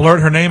won't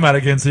blurt her name out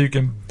again so you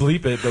can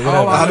bleep it. But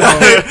all I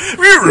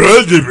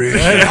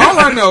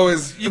know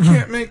is you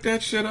can't make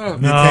that shit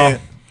up. No. You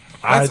can't.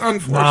 That's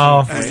unfortunate.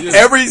 No.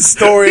 Every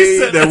story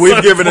that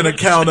we've given an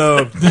account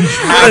of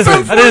that's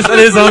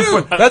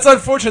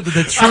unfortunate that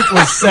the truth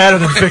was sadder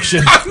than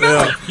fiction.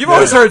 You've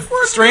always heard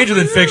stranger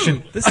than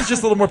fiction. This is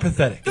just a little more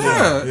pathetic.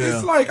 Yeah.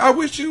 It's like I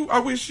wish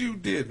you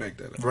did make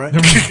that up. Right?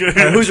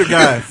 Hey, who's your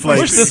guy? I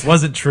wish this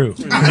wasn't true.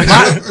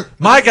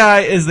 My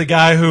guy is the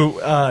guy who,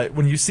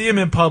 when you see him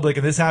in public,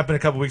 and this happened a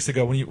couple weeks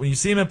ago, when you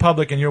see him in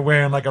public and you're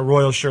wearing like a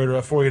Royal shirt or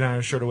a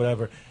 49er shirt or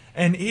whatever,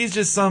 and he's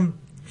just some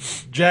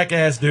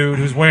jackass dude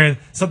who's wearing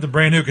something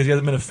brand new because he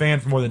hasn't been a fan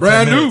for more than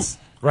 10 minutes.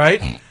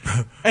 Right?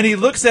 And he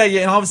looks at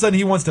you and all of a sudden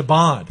he wants to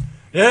bond.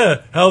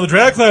 Yeah, hell of a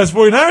drag class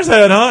 49ers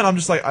had, huh? And I'm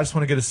just like, I just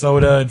want to get a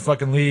soda and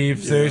fucking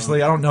leave.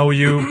 Seriously, I don't know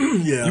you.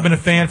 You've been a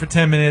fan for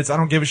 10 minutes. I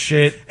don't give a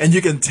shit. And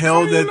you can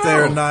tell that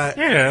they're not.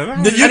 Yeah.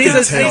 And he's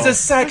a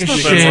sack of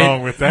shit.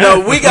 Wrong with that.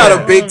 No, we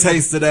got a big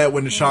taste of that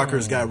when the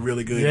Shockers got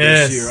really good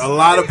this year. A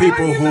lot of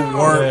people who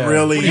weren't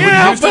really.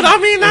 Yeah, but I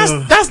mean,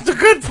 that's the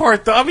good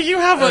part, though. I mean, you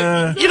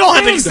don't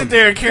have to sit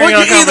there and carry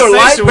on you either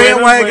like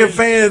bandwagon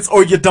fans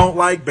or you don't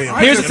like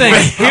bandwagon. Here's the thing.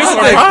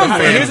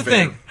 Here's the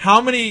thing. How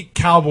many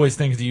Cowboys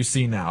things do you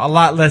see now? A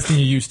lot less than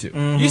you used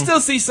to. You still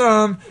see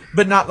some,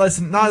 but not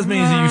as many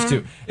as you used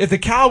to. If the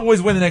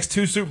Cowboys win the next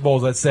 2 Super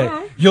Bowls, let's say,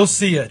 you'll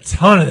see a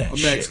ton of that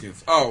shit.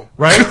 Mexicans. Oh.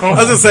 Right? I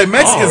was going to say,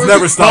 Mexicans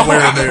never stop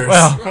wearing theirs.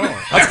 Well,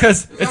 that's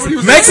because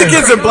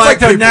Mexicans and black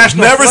people never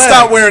flag.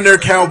 Stop wearing their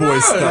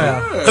Cowboys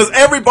stuff. Because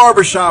every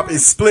barbershop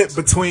is split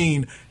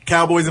between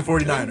Cowboys and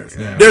 49ers.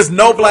 Yeah. There's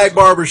no black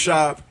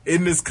barbershop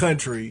in this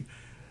country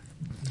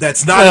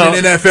that's not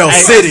in an NFL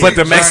city, but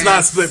that's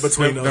not split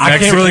between them. I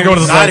can't really go to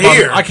the black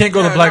here. I can't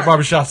go to the black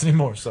barbershops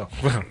anymore. So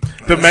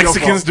the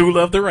Mexicans do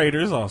love the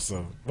Raiders,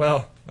 also.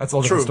 Well, that's a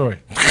whole different story.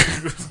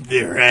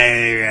 Yeah.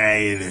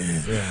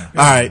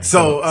 All right.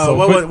 So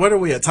what are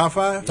we at? Top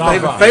 5?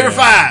 Favorite 5.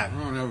 I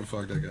don't ever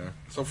fuck that guy.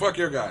 So fuck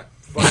your guy.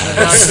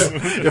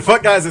 The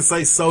fuck guys that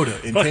say soda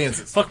in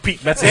Kansas. Fuck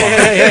Pete Metzger.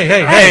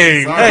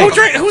 Hey.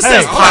 Who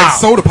says pop? I like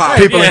soda pop.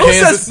 People in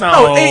Kansas.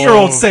 No,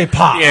 8-year-olds say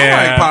pop. Yeah,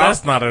 I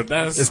like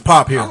pop. It's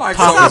pop here. I like It's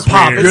not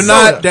pop. You're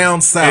not down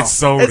south. It's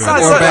soda. It's not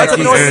Or soda. back It's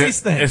a east.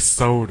 Northeast thing. It's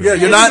soda. Yeah,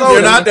 you're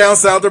not down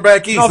south or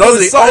back east. No,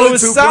 Those are the only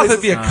two south, places.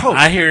 it'd be a Coke.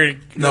 I hear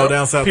No,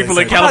 down south. people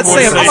they in say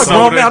California I'm say a grown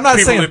soda. man. I'm not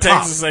People saying in pop.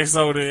 Texas say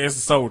soda. It's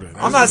soda.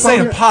 I'm not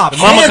saying pop.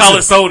 Mama call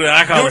it soda.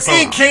 I call it soda.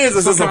 You're in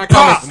Kansas. It's a Sometimes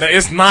pop. No,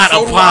 it's not a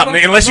Soda pop, water?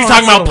 nigga. Unless you're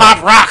talking about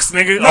pop rocks,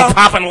 nigga. Or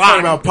pop and Talking lock.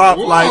 about pop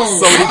like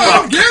soda I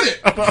pop. don't get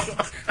it.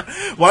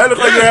 Why look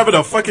like you're having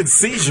a fucking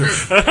seizure?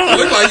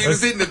 Look like you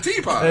was eating a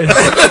teapot. I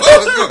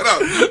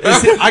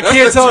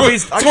can't tell if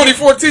he's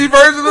 2014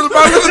 version of the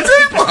bottom of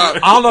the teapot.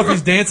 I don't know if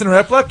he's dancing or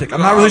epileptic.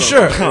 I'm not really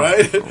sure.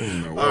 Right?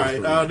 All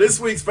right. This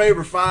week's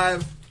favorite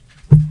 5.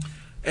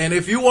 And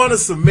if you want to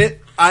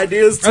submit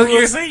ideas to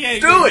us, do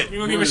it. You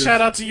want to give a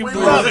shout out to you, We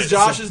boys? love it.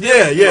 Josh's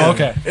Yeah.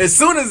 Okay. As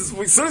soon as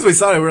we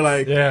saw it, we're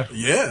like,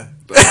 yeah.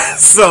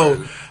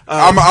 So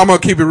I'm gonna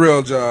keep it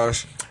real,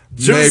 Josh.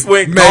 Juice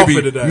went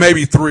golfing today.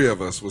 Maybe 3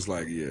 of us was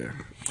like, yeah.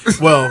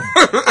 Well,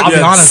 I'll be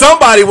honest.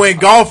 somebody went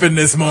golfing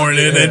this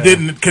morning and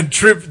didn't put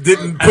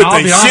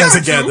their shit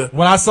together.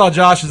 When I saw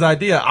Josh's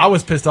idea, I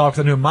was pissed off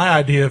because I knew my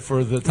idea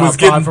for the top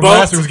getting 5 from bumped.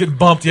 last week was getting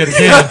bumped yet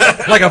again,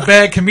 like a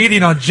bad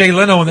comedian on Jay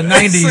Leno in the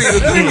 '90s. See,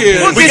 the thing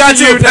is, We got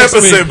you a next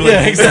pep week. assembly.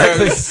 Yeah,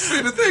 exactly.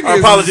 See, the thing Our is,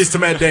 apologies to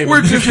Matt Damon.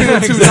 we're just being too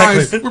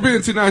Exactly. nice. We're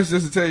being too nice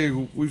just to tell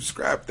you we've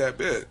scrapped that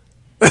bit.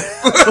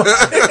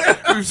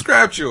 We've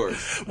scrapped yours.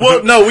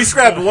 Well, no, we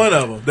scrapped one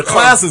of them. The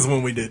classes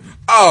when we didn't.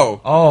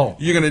 Oh,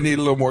 you're gonna need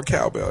a little more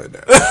cowbell in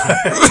there.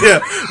 Yeah,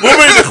 we'll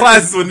bring the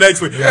classes one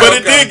next week. But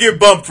it did get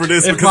bumped for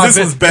this because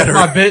this was better. If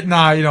my bit and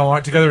I,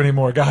 aren't together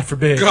anymore. God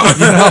forbid. But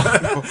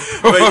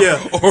yeah,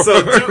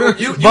 so do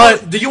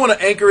you want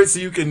to anchor it so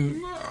you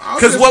can?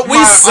 Because what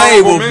we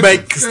say will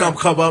make stuff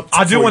come up.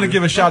 I do want to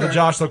give a shout out to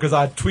Josh though, because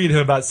I tweeted him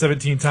about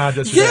 17 times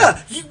yesterday.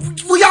 Yeah,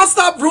 will y'all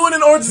stop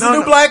ruining Orange is the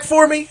New Black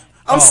for me?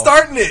 I'm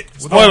starting it.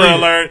 Spoiler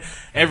alert.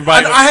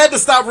 Everybody. I had to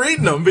stop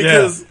reading them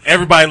because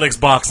everybody licks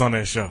box on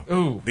that show.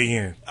 Ooh. The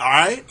end. all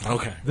right,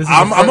 Okay.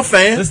 I'm a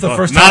fan. This is the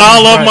first Not time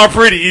all he's of them right. are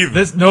pretty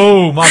either.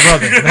 No, my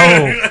brother.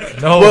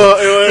 No. Well,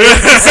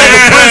 it's a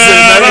prison.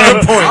 That's a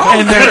good point.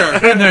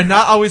 And they're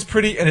not always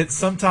pretty, and it's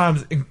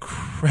sometimes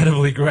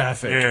incredibly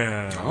graphic.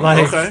 Yeah.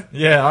 Like, Okay.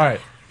 Yeah, all right.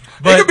 It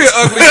But could be an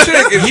ugly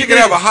chick and she could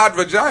have a hot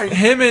vagina.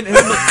 him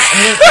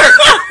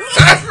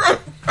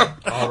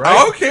all I right.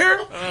 don't care.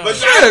 But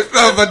shit,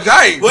 a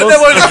vagina. Wasn't that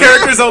one of the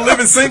characters on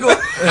Living Single?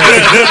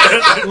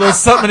 A little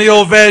something in the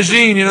old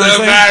vagine, you know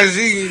what I'm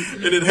saying?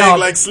 Vagine. And it hang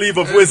like sleeve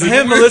of wizard.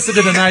 Him Melissa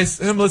did a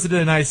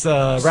nice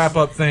wrap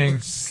up thing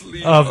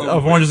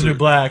of Orange is the New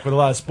Black with a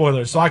lot of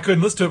spoilers, so I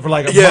couldn't listen to it for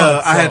like a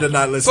month. I had to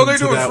not listen So they to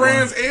doing that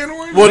Friends one. and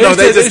Orange? Well, no,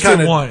 they They just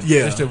kind of one. Yeah,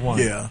 They just did one.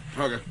 Yeah,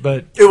 Okay.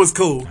 But it was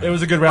cool. it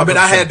was a good wrap I up. mean,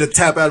 I had to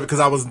tap out because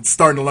I was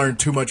starting to learn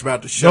too much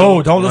about the show.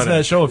 No, don't listen to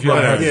that show if you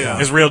haven't heard it. Yeah.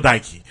 It's real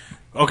dykey.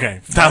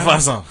 Okay. Top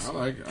 5 songs.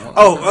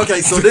 Oh,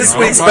 okay. So this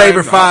week's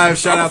favorite 5.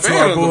 Shout out to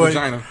our boy.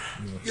 Vagina.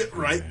 Yeah,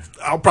 right.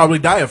 I'll probably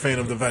die a fan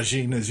of the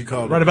vagine, as you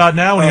call it. Right about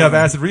now when you have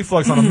acid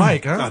reflux on a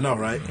mic, huh? I know,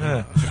 right?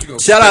 Yeah.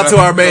 Shout out to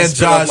our man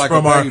Spit up Josh like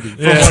from a our baby.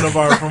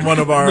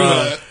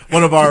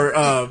 one of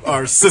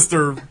our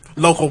sister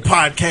local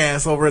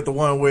podcasts over at the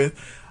One With.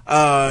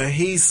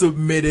 He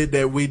submitted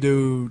that we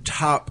do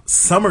top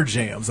summer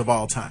jams of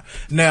all time.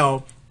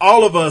 Now,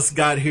 all of us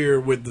got here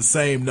with the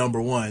same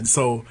number 1.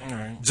 So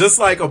just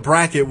like a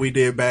bracket we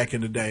did back in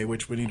the day,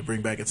 which we need to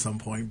bring back at some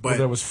point. But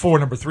There was 4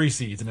 number 3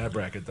 seeds in that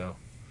bracket though.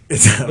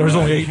 it's, There was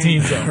only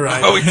 18 though.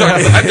 right. Oh, we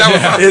talking about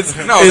that was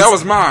that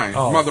was mine,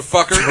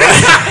 motherfucker.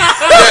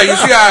 Yeah, you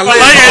see how I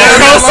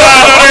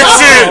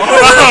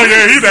Oh,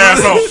 yeah, he's an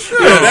asshole.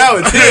 Yeah, now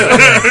it's him.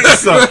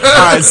 So, all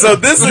right, so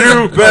this is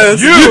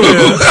best.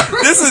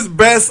 This is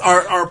best.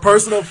 Our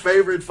personal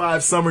favorite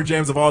 5 summer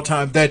jams of all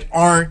time that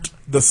aren't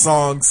the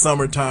song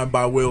 "Summertime"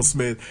 by Will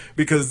Smith,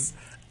 because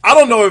I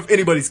don't know if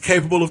anybody's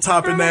capable of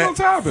topping that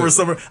for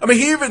summer. I mean,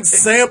 he even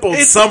sampled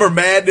 "Summer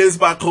Madness"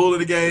 by Kool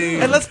and the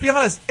Gang. And let's be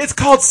honest, it's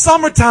called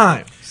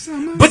Summertime.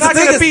 But the not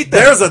thing gonna is, beat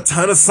that. there's a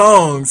ton of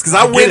songs because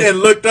I went and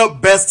looked up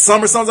best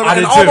summer songs, I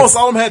and did too. almost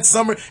all of them had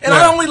summer, and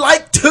I only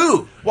like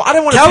 2. Well, I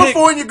didn't want to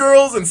California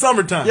Girls and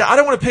Summertime. Yeah, I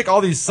didn't want to pick all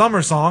these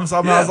summer songs.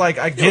 I mean, I was like,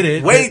 I get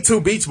it. Way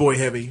too Beach Boy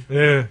heavy.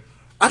 Yeah.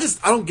 I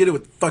don't get it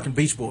with fucking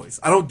Beach Boys.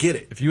 I don't get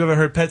it. If you ever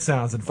heard Pet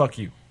Sounds, then fuck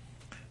you.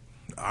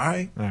 All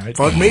right. All right.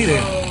 Fuck me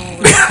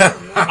then.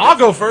 I'll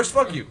go first.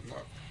 Fuck you.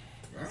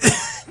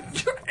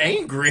 You're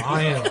angry.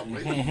 I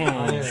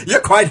am.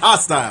 You're quite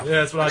hostile. Yeah,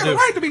 that's what I do.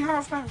 right to be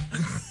hostile.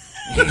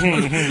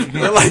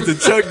 You're like the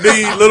Chuck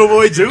D Little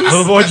Boy Juice.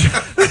 Little boy.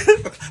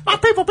 My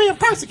people being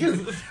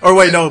persecuted. Or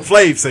wait, no,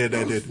 Flav said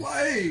that, didn't he?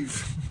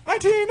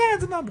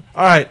 1989's the number.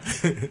 All right.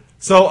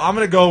 So I'm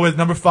going to go with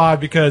number 5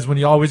 because when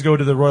you always go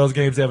to the Royals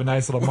games, they have a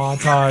nice little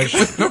montage.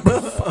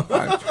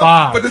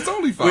 5. But it's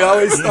only 5. We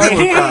always start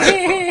with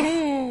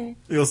 5.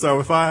 You'll start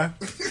with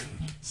 5?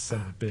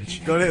 Son of a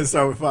bitch. Go ahead and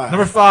start with 5.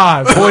 Number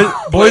 5,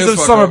 Boys of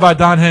fuck Summer up. by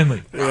Don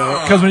Henley.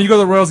 Because when you go to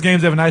the Royals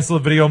games, they have a nice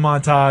little video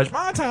montage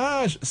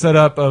set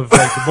up of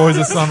like the Boys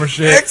of Summer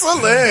shit.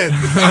 Excellent.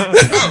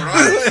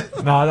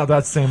 No,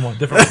 that's the same one.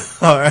 Different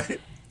one. All right.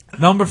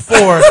 Number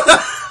 4.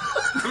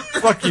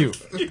 Fuck you.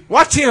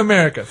 Watch Team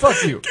America.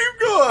 Fuck you. Keep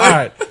going. All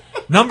right.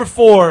 Number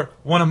 4,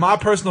 one of my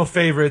personal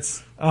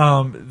favorites.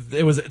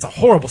 It's a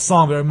horrible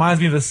song, but it reminds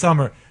me of the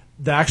summer.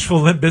 The actual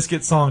Limp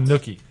Bizkit song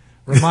 "Nookie"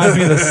 reminds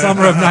me of the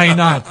summer of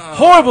 '99.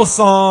 Horrible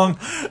song,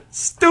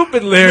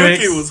 stupid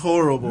lyrics. Nookie was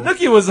horrible.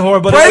 Nookie was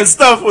horrible. Break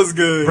Stuff was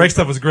good. Break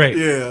Stuff was great.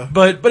 Yeah.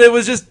 But it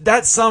was just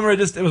that summer. It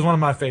was one of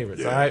my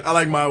favorites. Yeah. All right. I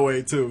like My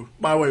Way too.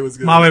 My Way was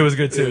good. My Way was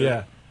good too.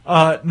 Yeah.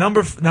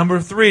 Number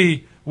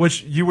 3,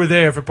 which you were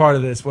there for part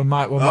of this, when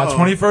my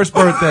 21st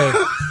birthday.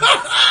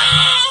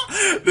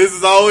 This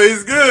is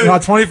always good. My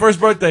 21st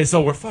birthday,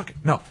 so we're fucking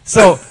no.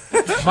 So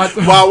Wild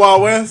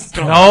Wild West.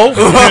 No.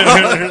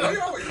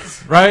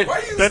 Right?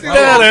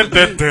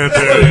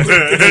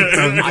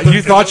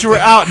 You thought you were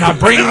out, now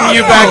bringing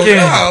you back in.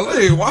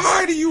 Golly,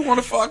 why do you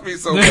want to fuck me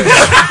so bad?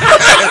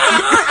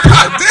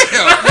 God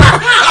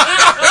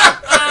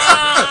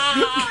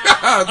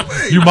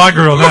damn. You my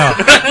girl now.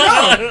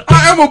 No,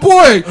 I am a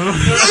boy.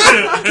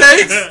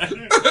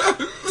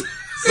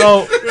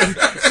 So,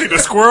 the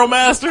Squirrel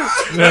Master?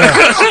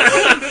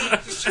 Yeah.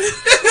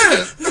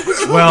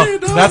 Well,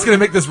 that's gonna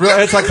make this real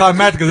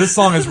anticlimactic because this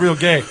song is real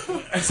gay.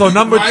 So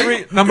number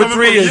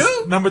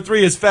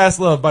three is "Fast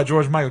Love" by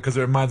George Michael because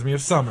it reminds me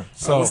of summer.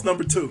 So what's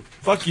number 2?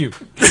 Fuck you.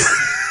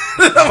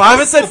 If I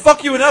haven't said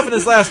 "fuck you" enough in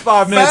this last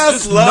 5 minutes, Fast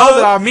just Love, know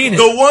that I mean it.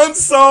 The one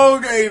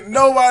song ain't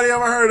nobody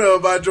ever heard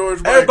of by George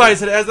Michael. Everybody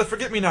said it has the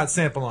 "Forget Me Not"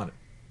 sample on it.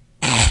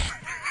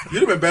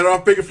 You'd have been better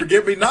off picking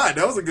 "Forget Me Not."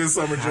 That was a good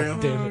summer jam.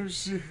 Damn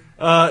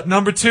it.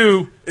 Number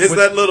 2 is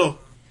that little.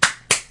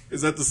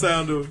 Is that the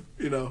sound of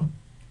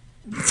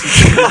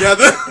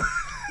together?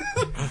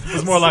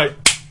 It's more like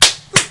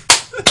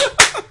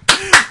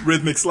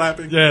rhythmic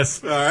slapping.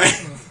 Yes. All right.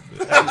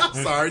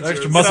 Sorry.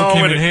 Extra muscle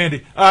came in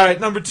handy. All right.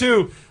 Number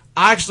 2.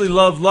 I actually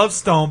love "Love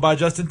Stone" by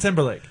Justin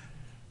Timberlake.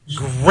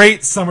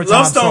 Great summertime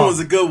Love Stone song. was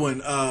a good one.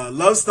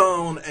 Love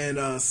Stone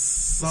and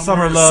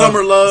Summer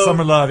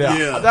Love.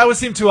 Yeah. That would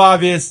seem too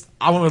obvious.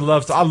 I went with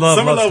Love Stone. I love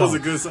Summer Love Love Stone. was a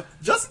good song.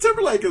 Justin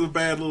Timberlake is a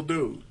bad little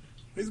dude.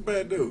 He's a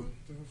bad dude.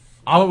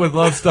 I went with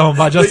 "Love Stone"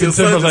 by Justin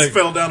Son Timberlake. just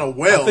fell down a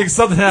well. I think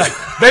something happened.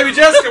 Baby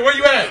Jessica, where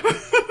you at?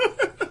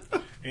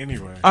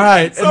 Anyway. All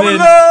right. Summer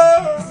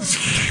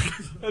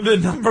Love. And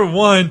then number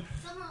 1.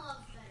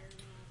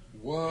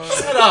 What?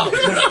 Shut up.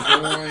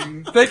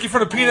 Thank you for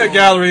the peanut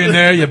gallery in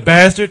there, you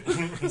bastard.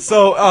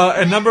 So,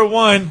 and number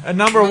one,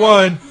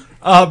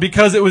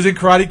 because it was in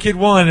Karate Kid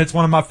 1, it's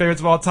one of my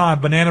favorites of all time,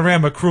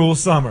 Bananarama, "Cruel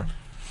Summer."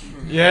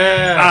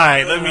 Yeah. All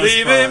right, let me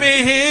leaving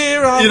me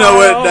here on You know my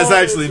what? own. That's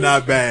actually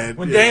not bad.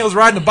 When Daniel's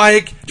riding a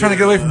bike, trying to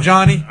get away from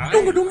Johnny.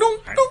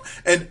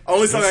 And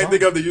only song I can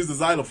think of to use the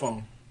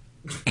xylophone.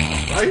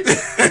 Right?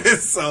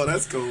 So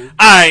that's cool.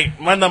 All right,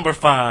 my number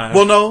 5.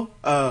 Well, no.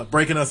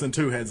 Breaking Us in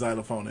 2 had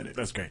xylophone in it.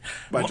 That's great.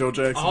 By Joe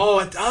Jackson. Oh,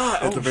 it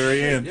does. At the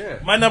very end. Yeah.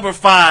 My number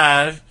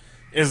 5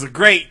 is a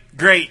great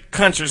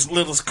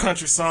little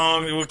country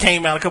song. It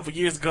came out a couple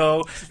years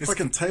ago. It's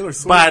fucking Taylor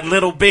Swift. by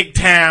Little Big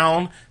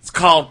Town. It's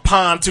called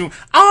 "Pontoon."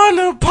 On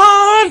the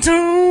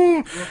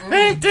pontoon.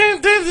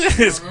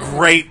 It's a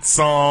great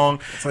song.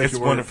 It's a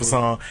wonderful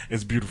song.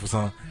 It's a beautiful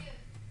song.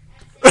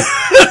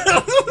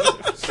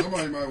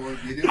 Somebody might want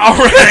to get it. All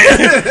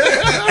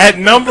right. At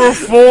number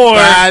 4,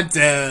 I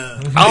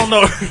don't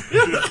know.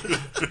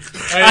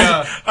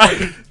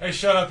 Hey,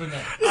 shut up in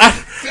there.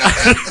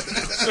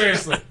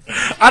 Seriously.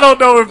 I don't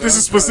know if this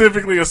is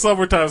specifically a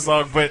summertime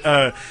song, but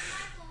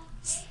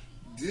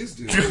This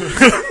dude.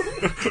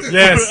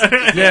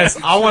 Yes.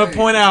 I want to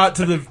point out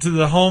to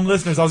the home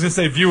listeners. I was going to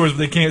say viewers, but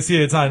they can't see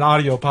it. It's not an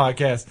audio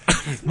podcast.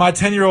 My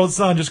 10-year-old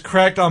son just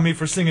cracked on me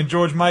for singing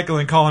George Michael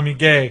and calling me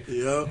gay.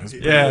 Yep.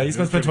 Yeah, he's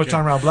been spending too much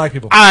time around black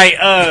people.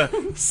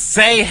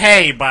 "Say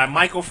Hey" by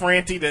Michael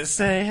Franti. That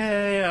 "Say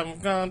Hey, I'm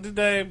gone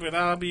today, but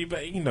I'll be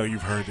back." You know,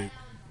 you've heard it.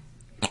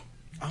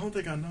 I don't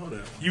think I know that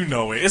one. You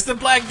know it. It's the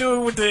black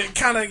dude with the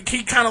kind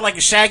of like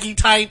a Shaggy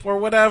type or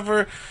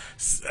whatever.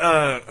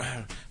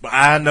 But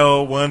I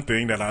know one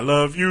thing, that I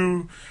love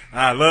you.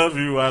 I love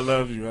you. I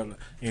love you.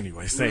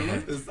 Anyway, "Say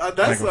Hey."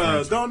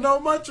 That's don't know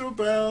much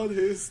about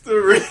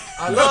history.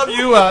 I love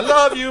you. I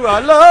love you. I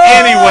love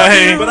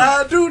Anyway, you. But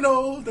I do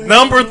know that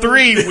number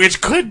 3,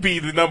 which could be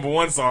the number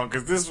 1 song,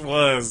 because this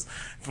was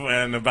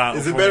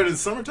better than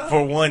 "Summertime"?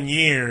 For 1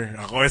 year.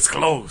 Oh, it's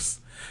close.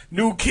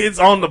 New Kids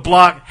on the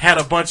Block had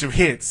a bunch of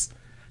hits.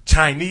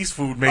 "Chinese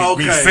Food" made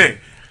me sick.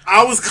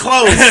 I was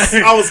close.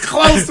 I was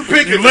close to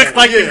picking. You look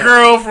like the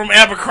girl from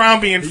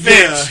Abercrombie and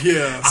Fitch.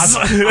 Yeah. I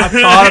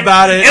thought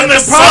about it. In the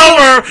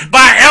Summer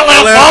by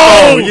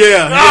LFO.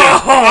 Yeah.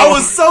 I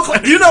was so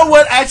close. You know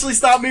what actually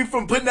stopped me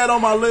from putting that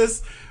on my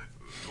list?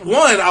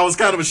 One, I was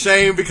kind of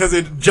ashamed because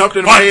it jumped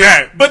in my head.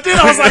 That. But then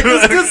I was like,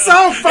 it's a good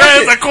song. Fuck Yeah,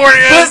 it. it's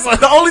accordion. But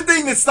the only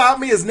thing that stopped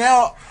me is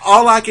now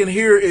all I can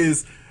hear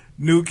is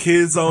 "New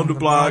Kids on the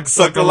Block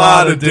suck a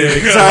lot of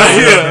dicks.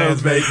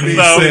 Make me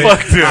sick.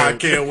 Fuck that. I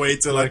can't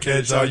wait till I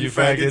catch all you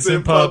faggots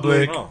in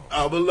public.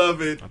 I'ma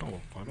love it.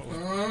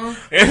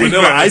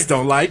 Vanilla Ice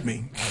don't like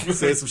me.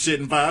 Said some shit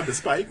in Vibe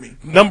despite me.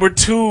 Number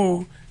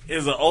 2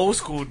 is an old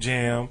school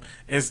jam.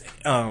 It's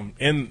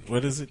 "In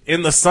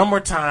the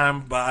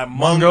Summertime" by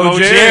Mungo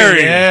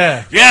Jerry.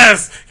 Yeah.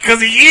 Yes,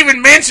 because he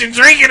even mentioned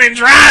drinking and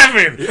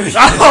driving.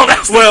 Oh,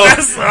 that's the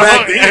best song.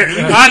 back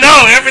then. I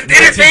know,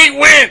 anything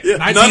went.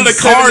 None of the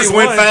cars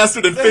went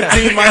faster than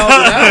 15 miles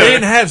an hour. They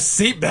didn't have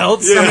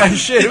seatbelts. Yeah. I mean,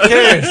 shit, who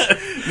cares?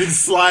 Niggas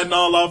sliding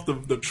all off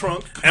the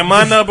trunk. And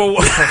my number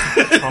 1.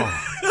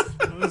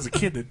 There was a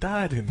kid that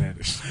died in that.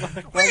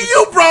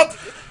 You brought.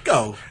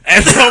 go.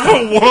 And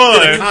number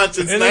one, in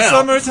the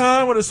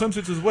summertime when the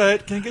swimsuits is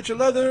wet, can't get your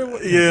leather.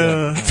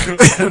 Yeah,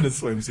 when the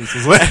swimsuits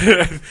is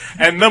wet.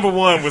 And number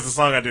one was the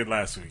song I did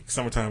last week,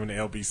 "Summertime in the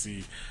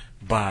LBC"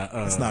 by.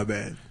 That's not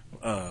bad.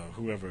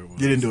 Whoever it was.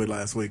 You didn't do it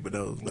last week, but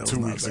that was 2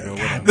 not weeks bad. ago.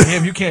 Whatever.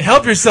 Damn, you can't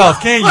help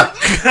yourself, can you?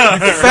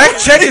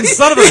 Fact checking,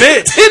 son of a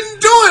bitch.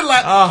 Didn't do it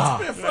last.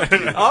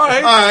 All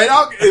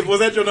right. Was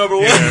that your number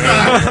one?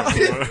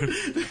 Yeah,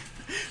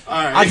 all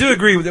right. I do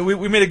agree with that.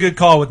 We made a good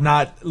call with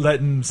not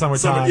letting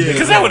summertime.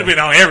 Because that would have been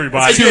on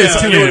everybody.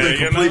 It's too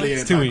completely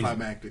It's too easy.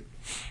 anticlimactic.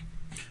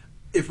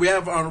 If we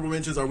have honorable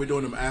mentions, are we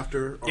doing them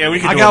after? Yeah, we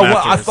can. I do got them one.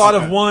 I afterwards. thought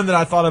of one that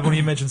I thought of when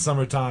he mentioned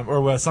summertime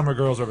or Summer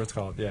Girls, whatever it's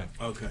called. Yeah.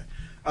 Okay.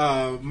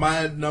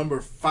 My number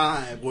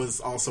 5 was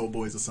also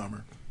Boys of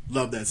Summer.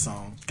 Love that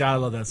song. Gotta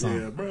love that song.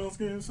 Yeah, brown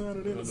skin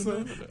shining in the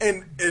sun.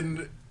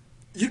 And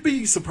you'd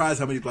be surprised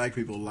how many black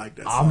people like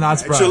that song. I'm not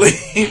surprised. Actually,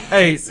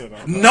 Hey,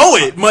 know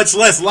it, much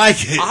less like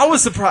it. I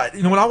was surprised.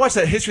 You know, when I watched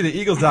that History of the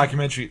Eagles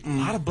documentary, a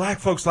lot of black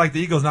folks like the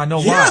Eagles, and I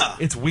know why.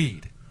 It's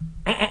weed.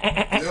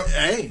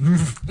 Hey.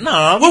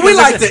 No, Well, we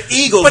like the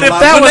Eagles but a if lot.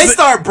 that When was they the-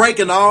 start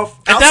breaking off,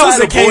 If that was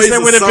the case,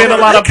 there would have been a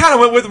lot I of. kind of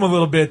went with them a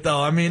little bit,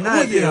 though. I mean, not,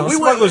 Well, yeah, we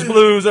Smugglers went-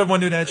 Blues, everyone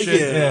knew that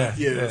shit.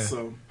 Yeah.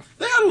 So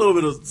they had a little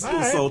bit of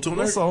soul to them.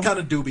 They're soul. kind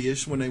of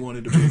dubious when they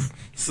wanted to be.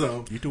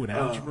 So You doing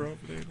algebra over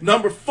there?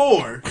 number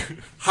 4,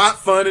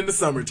 Hot Fun in the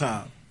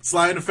Summertime.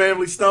 Sly and the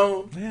Family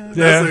Stone. Yeah.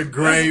 That's a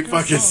great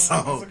fucking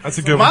song. That's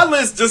a good My one.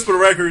 list, just for the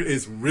record,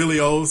 is really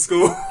old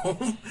school.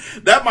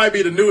 That might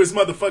be the newest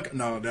motherfucker.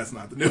 No, that's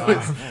not the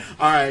newest.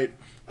 All right.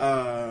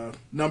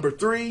 Number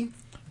 3,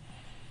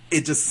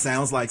 it just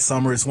sounds like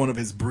summer. It's one of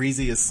his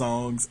breeziest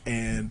songs.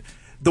 And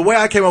the way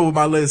I came up with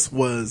my list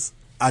was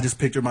I just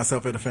pictured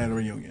myself at a family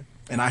reunion.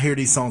 And I hear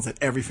these songs at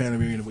every family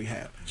reunion we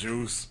have.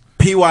 Juice.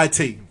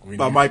 PYT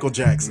by Michael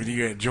Jackson. When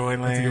you at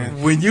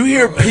Joyland. When you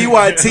hear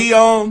PYT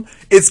on,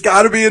 it's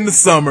got to be in the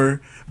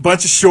summer.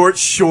 Bunch of short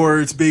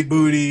shorts, big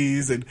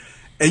booties, and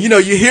you know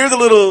you hear the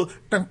little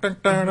dun, dun,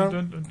 dun,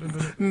 dun,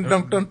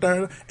 dun, dun,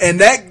 dun, and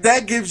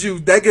that gives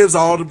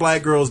all the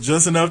black girls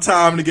just enough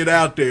time to get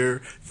out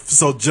there.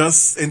 So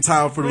just in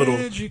time for the little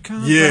and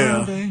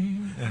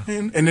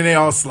then they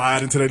all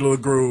slide into their little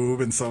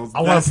groove. And so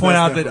I want to point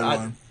out that definitely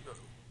one.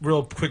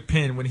 real quick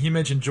pin, when he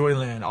mentioned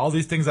Joyland, all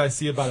these things I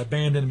see about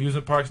abandoned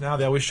amusement parks now,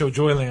 they always show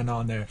Joyland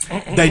on there.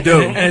 They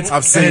do. And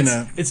I've seen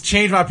that. It's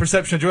changed my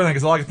perception of Joyland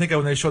because all I can think of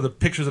when they show the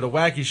pictures of the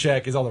Wacky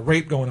Shack is all the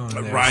rape going on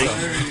in there. Right. So,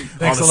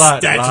 thanks All a the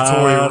lot.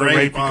 statutory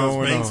rape going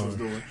going on. was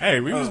doing. Hey,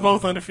 we was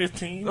both under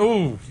 15.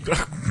 Ooh.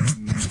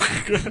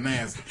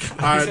 Nasty.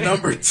 All right,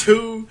 number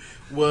 2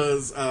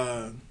 was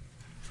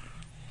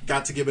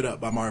Got to Give It Up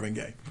by Marvin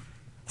Gaye.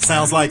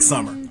 Sounds like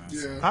summer.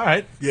 All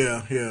right.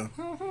 Yeah.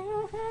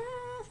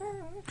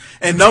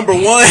 And number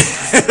 1.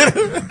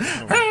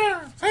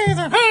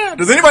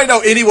 Does anybody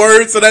know any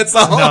words to that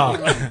song? No.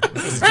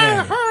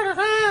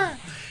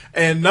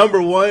 And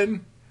number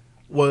 1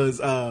 was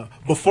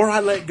Before I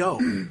Let Go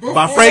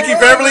by Frankie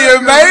Beverly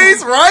and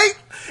Maze, right?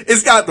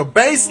 It's got the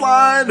bass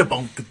line, the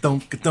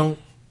bonk-a-donk-a-donk,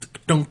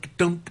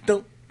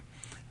 donk-a-donk-a-donk.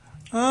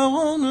 I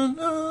wanna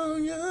know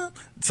ya.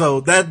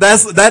 So that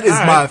is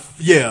my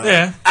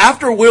Yeah.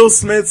 After Will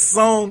Smith's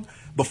song,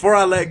 Before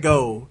I Let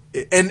Go,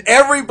 in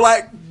every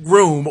black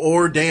room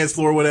or dance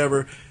floor or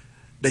whatever,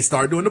 they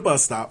start doing the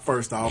bus stop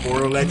first off,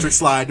 or electric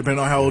slide,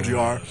 depending on how old you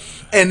are.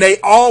 And they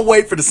all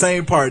wait for the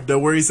same part,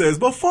 where he says,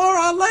 "Before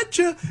I let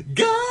you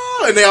go,"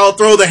 and they all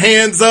throw the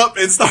hands up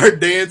and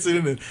start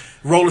dancing, and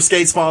roller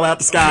skates fall out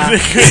the sky.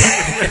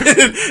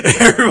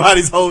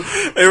 everybody's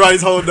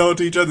holding on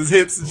to each other's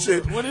hips and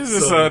shit. What is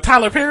this,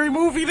 Tyler Perry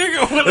movie,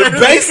 nigga?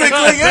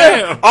 Basically,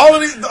 yeah. All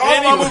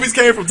my movies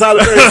came from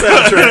Tyler Perry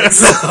soundtracks.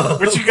 So.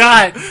 What you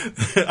got?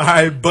 All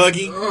right,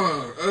 Buggy.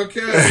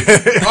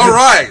 Okay. All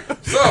right.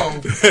 So,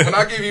 when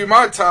I give you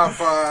my top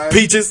 5,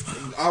 Peaches.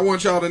 I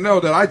want y'all to know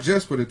that I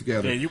just put it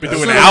together. Yeah, you've been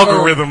doing the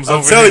algorithms I'm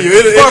over telling here. you,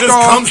 it Fuck just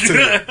off. comes to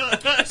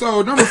it.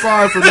 So, number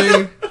 5 for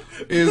me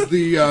is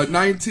the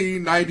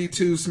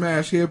 1992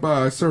 smash hit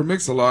by Sir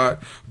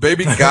Mix-a-Lot,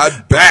 Baby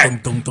Got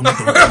Back.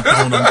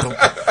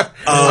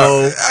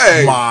 Oh,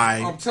 Hey,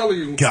 my I'm telling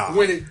you, God.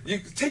 when you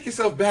take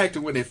yourself back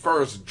to when it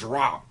first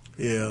dropped.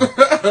 Yeah.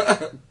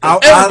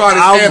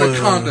 Everybody's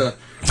Anaconda.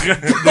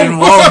 Didn't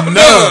want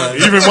none.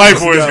 Even white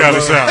boys got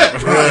a shout.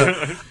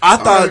 I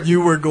thought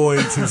you were going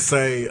to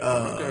say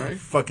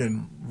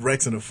fucking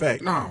Rex and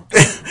Effect. No.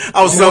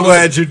 I was so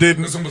glad you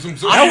didn't.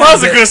 That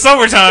was a good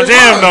summertime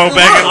jam, though,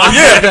 back in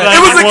Yeah,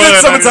 it was a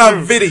good 91, summertime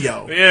 92.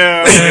 video.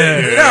 Yeah.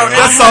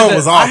 That song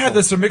was awful. I had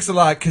the Sir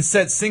Mix-a-Lot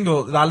cassette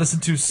single that I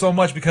listened to so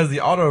much because of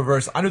the auto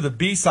reverse. I knew the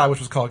B-side, which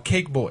was called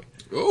Cake Boy.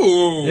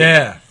 Ooh.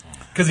 Yeah.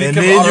 And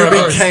then you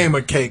became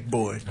a cake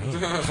boy.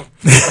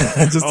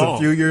 Just a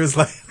few years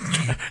later.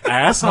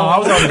 Asshole. No,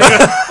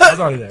 I was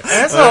already there.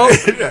 Asshole.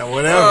 Yeah,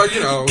 whatever. You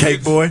know,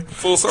 Cake boy.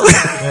 Full circle.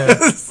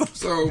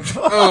 So,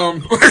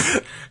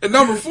 at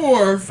number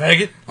 4,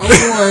 Faggot.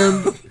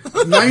 I'm going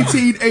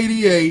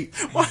 1988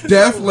 Def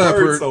Word's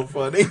Leppard. so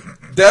funny.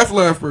 Def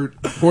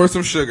Leppard, Pour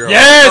Some Sugar.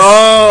 Yes.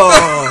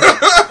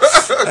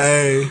 Oh.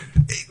 Hey.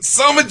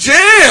 Summer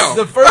Jam.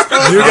 The first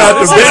time You got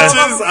the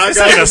bitches. I It's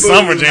got like the a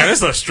summer booze. jam.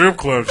 It's a strip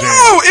club jam.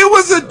 No, it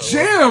was a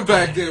jam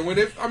back then. When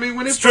it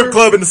Strip first,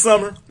 club in the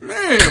summer.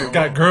 Man,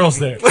 got girls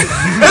there.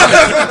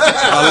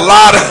 a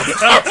lot of.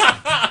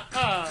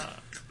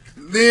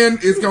 Then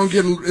it's gonna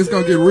get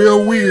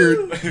real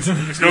weird. It's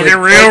gonna get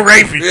real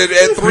rapey.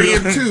 At 3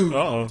 and 2.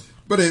 Uh-oh.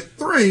 But at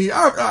 3,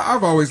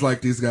 I've always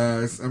liked these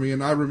guys. I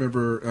mean, I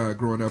remember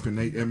growing up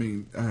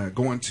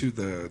going to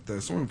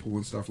the swimming pool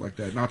and stuff like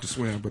that. Not to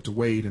swim, but to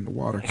wade in the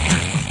water.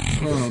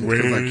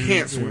 Because I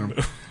can't swim.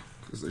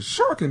 Because there's a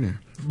shark in there.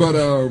 But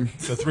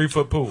It's a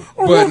 3-foot pool.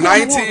 but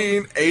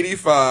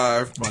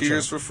 1985,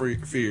 Tears for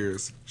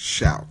Fears,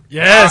 Shout.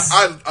 Yes.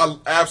 I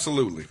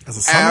absolutely. As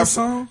a summer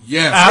song?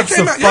 Yes.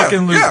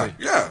 Absolutely.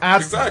 Yeah,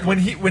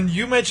 exactly. When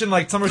you mentioned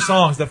like summer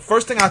songs, the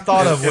first thing I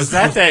thought of was Is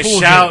that pool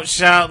shout, jam.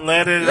 shout,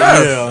 let it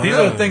Yeah. These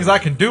are the things I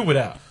can do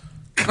without.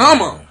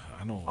 Come on.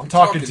 I'm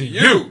talking to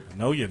you.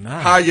 No, you're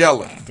not. High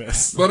yellow.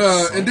 That's- But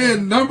and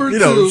then number You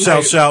know,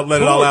 2. shout,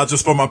 let it all out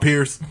just for my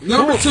peers.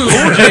 Number 2.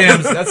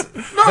 Jams.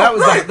 That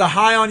was right. the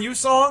High on You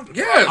song.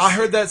 Yes. I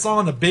heard that song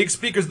on the big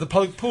speakers at the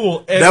public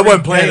pool. That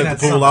wasn't playing day at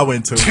the that pool summer. I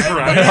went to.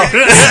 Right.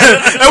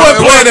 That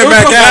wasn't playing at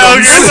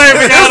McAdams.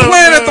 It was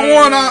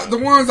playing at the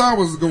ones I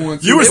was going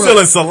to. You were but- still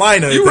in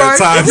Salina at You that right.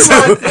 time, You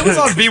too. right. It was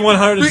on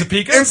B100 in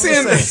Topeka.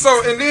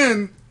 And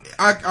then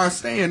I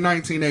stay in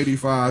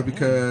 1985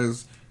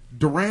 because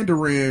Duran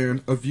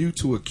Duran, A View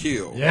to a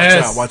Kill,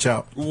 Yes. Watch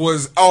out.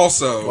 was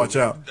also Watch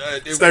out.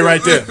 Stay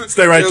right there.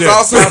 Stay right it there.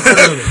 Was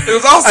it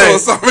was also Hey. a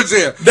summer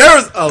jam.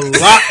 There's a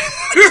lot.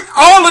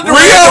 All of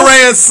Duran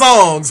Duran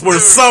songs were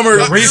summer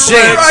Reflex.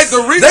 jams. Right, They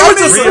were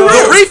just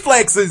the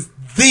Reflex is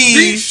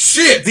The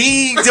shit.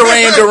 the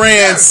Duran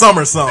Duran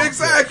summer song.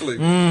 Exactly.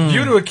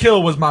 View to a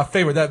Kill was my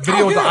favorite. That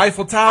video with the yeah.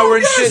 Eiffel Tower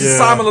and shit. Yeah.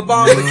 Simon Le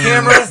Bon with the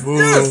camera.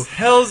 Yes.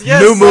 Hells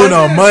yes. New Moon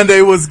son. on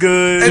Monday was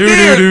good. And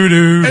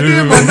Do-do-do-do-do.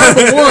 then my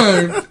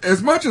number 1,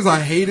 as much as I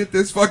hated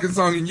this fucking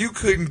song, and you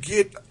couldn't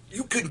get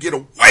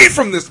away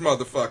from this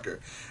motherfucker.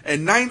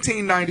 In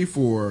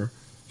 1994,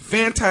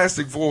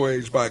 Fantastic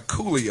Voyage by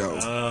Coolio.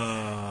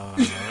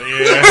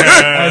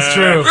 That's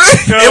true.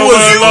 It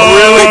was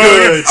really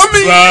good. I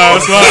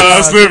mean,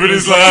 Slide, slippity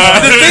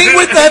slide. The thing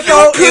with that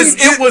though is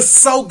it was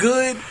so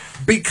good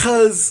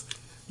because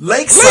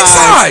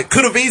Lakeside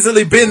could have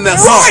easily been that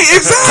song. Right,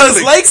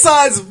 exactly.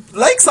 Because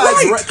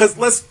Lakeside's Right. because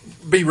let's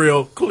be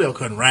real, Coolio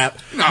couldn't rap.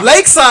 No.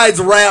 Lakeside's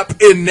rap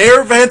in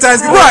their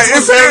Fantastic right, Voyage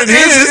was better than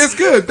his. it's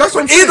good. That's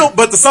what I'm saying.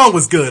 But the song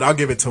was good. I'll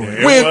give it to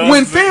him.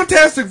 When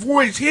Fantastic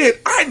Voyage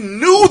hit, I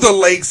knew the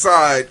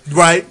Lakeside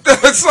Right? song.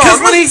 Because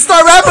when he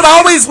started rapping, I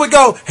always would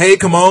go, "Hey,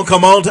 come on."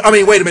 I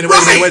mean, wait a minute.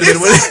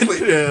 Exactly.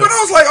 Yeah. But I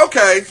was like,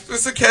 okay,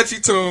 it's a catchy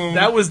tune.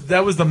 That was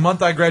the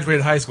month I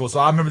graduated high school, so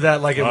I remember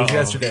that like it was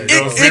yesterday.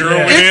 It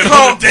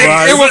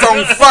was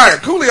on fire.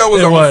 Coolio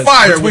was It on was.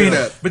 fire between with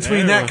that.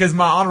 Between that, because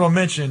my honorable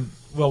mention.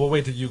 Well, we'll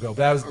wait till you go. But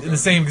that was in the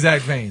same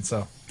exact vein.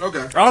 So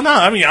Okay. Oh no!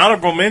 I mean,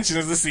 honorable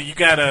mentions. Let's see. You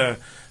got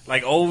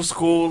like old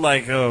school,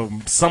 like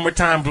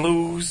summertime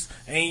blues.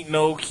 Ain't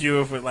no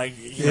cure for like.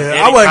 You know, Yeah, Eddie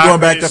I wasn't Cochran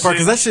going back and that far shit.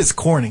 because that shit's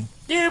corny.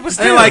 Yeah, but I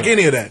still, didn't like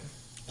any of that.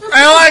 I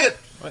don't like it.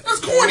 That's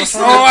corny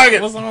shit. I don't like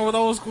it. What's wrong with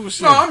old school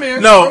shit? No, I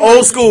mean, No,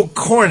 old school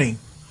corny.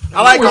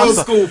 I like old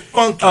school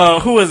funky.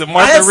 Who is it? I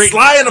Martha had Reeve.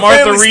 Sly and the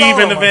Martha Family Reeve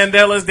and the Stone.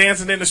 Vandellas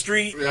dancing in the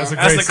street. That's a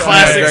That's great the song.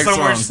 classic Great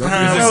summer song.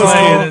 time. Music So-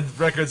 playing,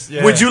 records.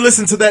 Yeah. Would you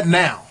listen to that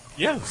now?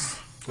 Yes.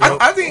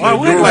 I think Why you're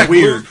wouldn't like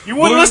weird. You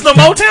wouldn't listen to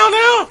Motown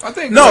now? I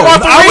think No,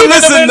 Martha I Reeve would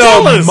and the listen to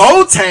Vandellas.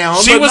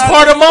 Motown. She but was not-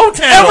 part of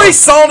Motown. Every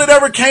song that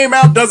ever came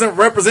out doesn't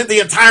represent the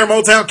entire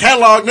Motown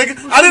catalog, nigga.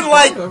 I didn't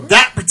like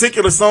that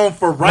particular song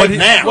for right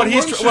now. What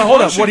he's Wasn't well,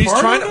 hold up. she What he's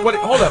part trying of to that?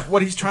 hold up.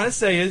 What he's trying to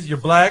say is you're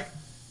black,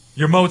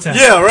 you're Motown.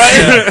 Yeah,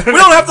 right. We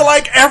don't have to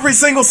like every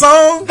single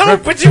song. No,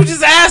 but you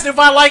just asked if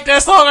I like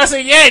that song. I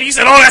said, yeah. And you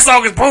said, oh, that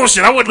song is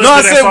bullshit. I wouldn't No, listen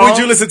I to that said, song. would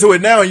you listen to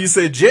it now? And you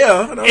said,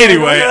 yeah. And I was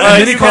Anyway, like, And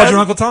then he you called guys- your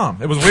Uncle Tom.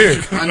 It was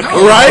weird. I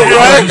know.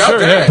 Right. Got Sure,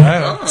 that.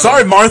 yeah.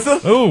 Sorry,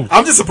 Martha. Ooh.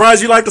 I'm just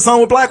surprised you like the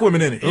song with black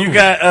women in it. You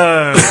got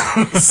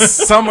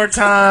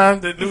Summertime,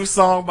 the new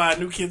song by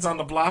New Kids on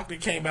the Block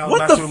that came out What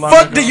not the too long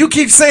fuck ago. do you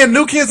keep saying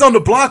New Kids on the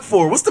Block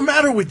for? What's the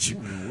matter with you?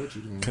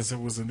 Because it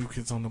was a New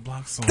Kids on the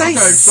Block song. They Okay,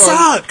 so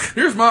suck.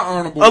 Here's my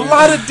honorable. A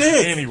lot of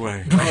dick.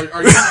 Anyway. Are you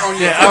on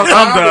your Yeah,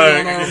 I'm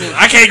done.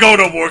 I can't go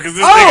no more because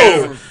this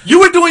Oh, nigga... you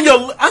were doing your.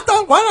 Why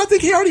did I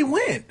think he already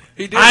went?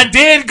 He did. I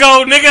did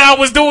go, nigga. I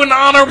was doing the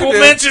honorable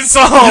mention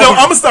song. You know,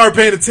 I'm gonna start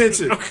paying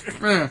attention.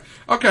 Man.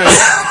 Okay.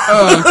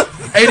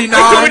 89.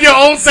 You doing your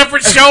own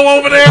separate show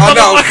over there, I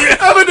know.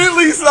 motherfucker?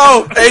 Evidently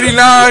so. 89.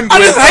 I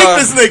just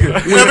with, hate this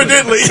nigga.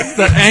 Evidently.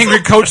 The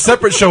Angry Coach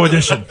Separate Show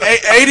edition.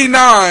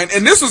 89,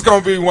 and this was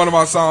gonna be one of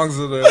my songs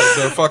of the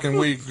fucking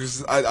week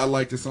because I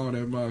like this song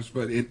that much.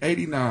 But in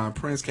 89,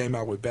 Prince came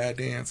out with Bad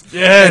Dance.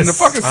 Yes. And the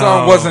fucking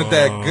song wasn't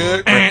that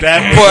good.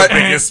 That was But the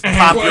biggest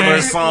popular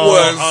it song.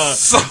 was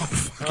so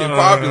fucking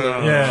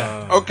popular.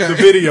 Yeah. Okay. The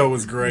video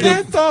was great.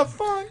 Get the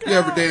fuck You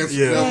ever dance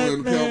Yeah. to Devil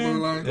in the Pale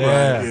Moonlight?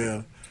 Yeah.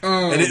 Yeah.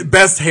 And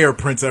best hair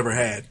Prince ever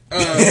had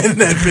in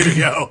that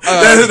video.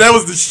 That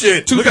was the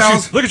shit. Look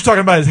at you talking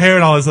about his hair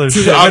and all this other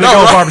shit. I know,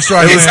 right? Barbara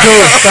Streisand. It's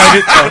cool.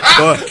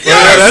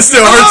 That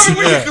still hurts you.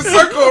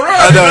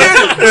 I know.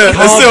 Yeah,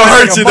 that still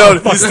hurts you, though.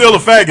 You're still a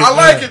faggot. I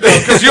like it, though,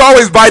 because you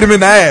always bite him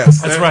in the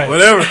ass. That's right.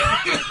 Whatever.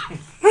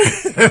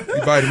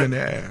 You bite him in the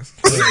ass.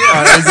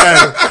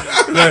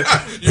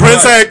 Exactly.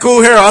 Prince had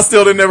cool hair. I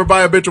still didn't never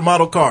buy a bitch a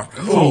model car.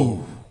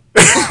 Ooh.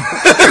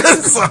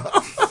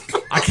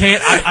 I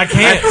can't.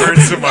 It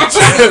hurts so much.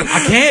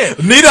 I can't.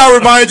 Need I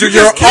remind you,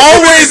 you're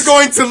always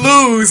going to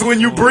lose when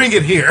you bring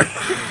it here.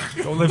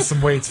 Go lift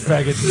some weights,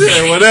 faggot.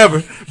 Yeah,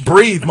 whatever.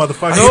 Breathe,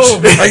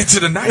 motherfucker. I hit you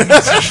tonight.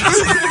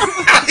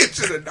 I hit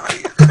you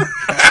tonight.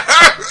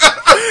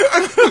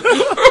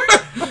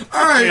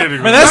 All right.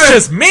 Man, that's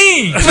just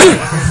mean.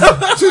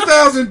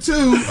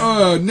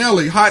 2002,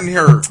 Nelly, Hot and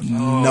Her.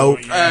 Nope.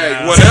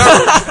 Hey,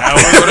 whatever.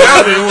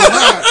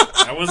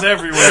 That was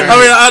everywhere. I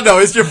mean, I know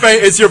it's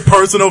your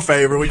personal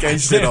favorite. We can't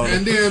shit on it.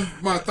 And then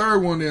my third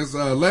one is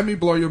Let Me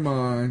Blow Your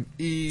Mind,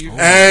 Eve.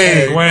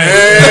 Hey.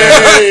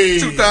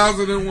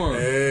 2001.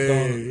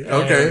 Hey.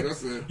 Okay.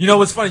 That's it. You know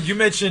what's funny? You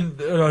mentioned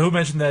who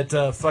mentioned that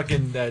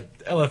fucking that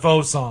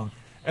LFO song.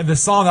 And the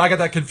song that I got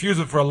that confused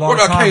with for a long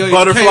time.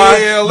 Butterfly?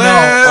 KLF? No.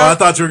 Oh, I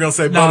thought you were going to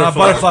say Butterfly. No,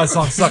 Butterfly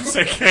song sucks.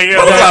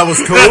 Butterfly was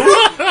cool.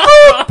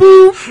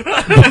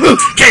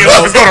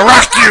 KLF is gonna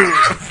rock you.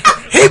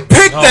 He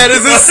picked that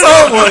as his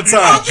song one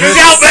time.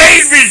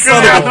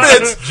 Son of a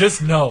bitch.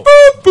 Just no.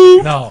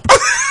 No.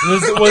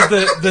 It was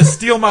the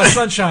Steal My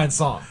Sunshine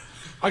song.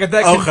 I got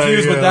that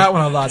confused with that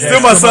one a lot. Still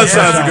My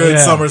Sunshine's a good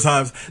summer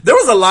times. There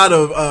was a lot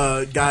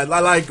of guys. I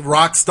like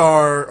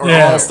Rockstar or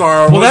All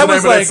Star. Well, that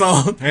was like that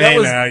song.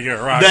 Hey, now you're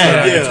a rock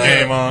star.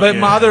 Game on. But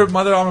my other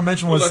honorable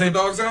mention was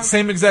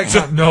same exact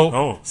time. No,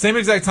 Oh. same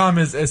exact time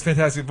as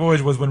Fantastic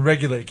Voyage was when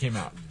Regulate came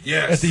out.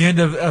 Yes. At the end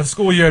of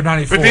school year of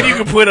 '94. But then you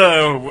could put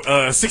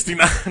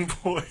 69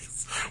 Boys.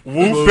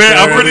 Whoop it.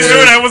 I'm pretty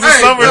sure that was a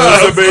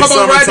summertime. Come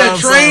on, Ride That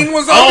Train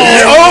was on Oh,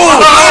 there.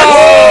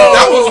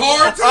 that was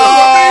hard too.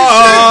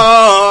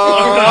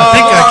 I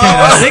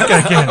think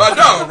I can. I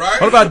know, right?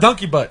 What about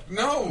Donkey Butt?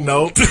 No.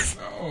 Nope.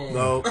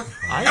 No.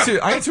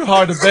 I ain't too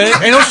hard to beg.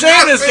 Ain't no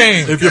shame in this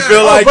game. If you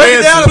feel like break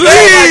it down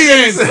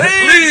dancing,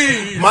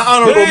 please. My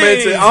honorable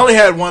mention. I only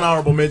had one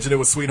honorable mention. It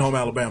was Sweet Home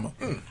Alabama.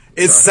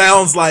 It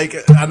sounds like,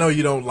 I know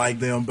you don't like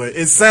them, but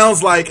it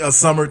sounds like a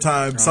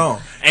summertime song.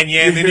 And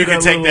then you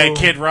can take that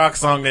Kid Rock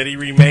song that he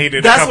remade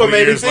it. That's a couple what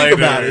made me years think later.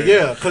 about it.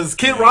 Yeah, because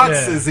Kid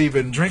Rock's is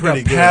even Drink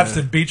pretty up good. Pabst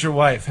and beat your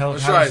wife. Hell,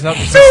 right.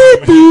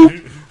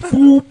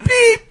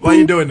 Why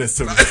you doing this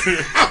to me?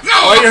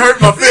 Why you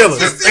hurt my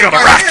feelings? They're gonna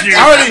rock you.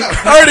 I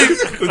already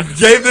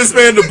gave this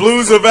man the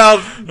blues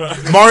about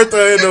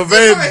Martha and the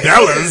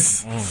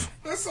Vandellas.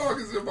 That song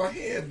is in my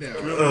head now.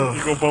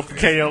 You go bump the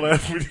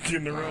KLF when you get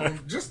in the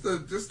run. Just the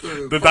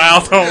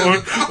dial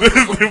tone.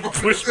 The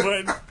push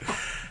button.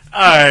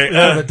 Alright.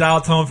 The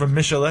dial tone from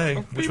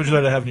Michelet. Which would you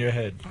like to have in your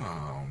head?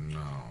 Oh, no.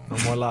 No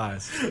more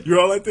lies.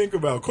 You're all I think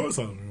about. Of course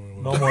I'm.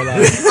 No more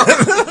lies.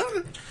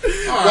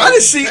 Why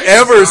does she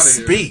ever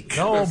speak?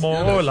 No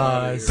more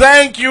lies.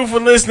 Thank you for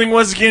listening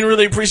once again.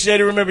 Really appreciate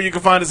it. Remember, you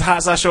can find us at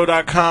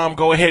hotsauceshow.com.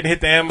 Go ahead and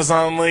hit the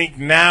Amazon link.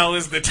 Now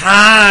is the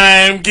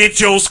time. Get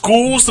your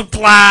school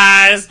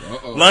supplies,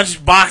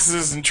 lunch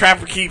boxes, and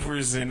trapper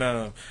keepers,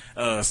 and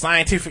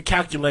scientific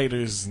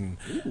calculators, and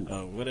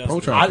what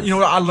else? You know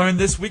what? I learned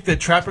this week that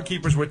trapper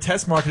keepers were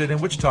test marketed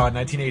in Wichita in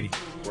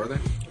 1980. Were they?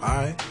 All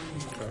right.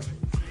 Okay.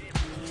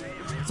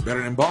 It's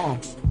better than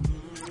bombs.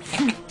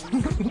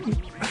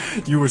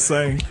 You were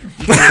saying.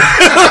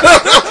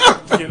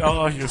 Get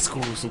all your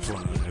school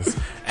supplies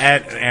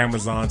at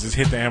Amazon. Just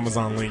hit the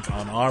Amazon link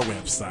on our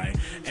website,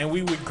 and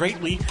we would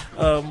greatly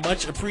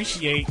much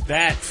appreciate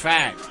that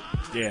fact.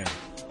 Yeah.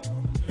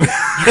 You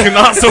can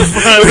also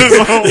find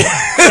us on.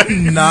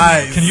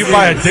 Nice. Can you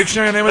buy a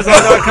dictionary on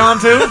Amazon.com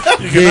too?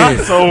 You can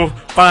also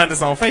find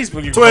us on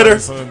Facebook. You can Twitter.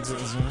 Find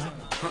us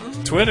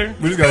on Twitter.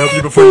 We just gotta help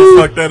you before you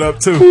fuck that up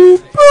too.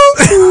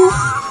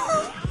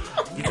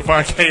 You can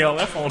find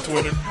KLF on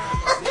Twitter.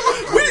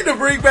 We need to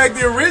bring back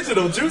the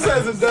original. Juice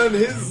hasn't done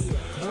his.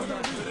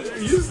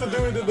 He used to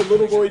do it in the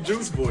Little Boy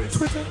Juice voice.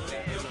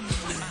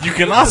 You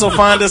can also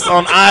find us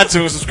on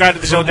iTunes. Subscribe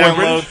to the show,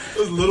 download.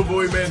 Little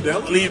Boy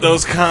Mandela. Leave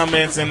those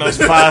comments and those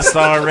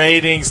 5-star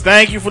ratings.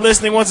 Thank you for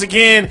listening once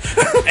again,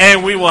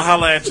 and we will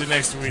holla at you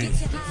next week.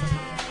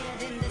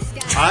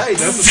 All right,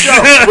 that's the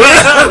show.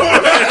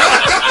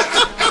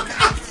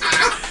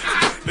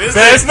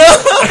 Best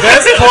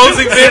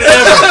closing bit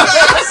ever.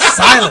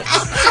 Silence.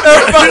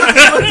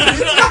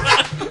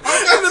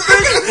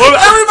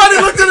 Everybody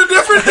looked at a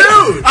different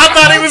dude. I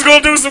thought he was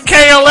going to do some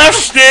KLF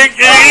shtick.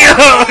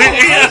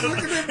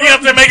 He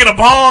up there making a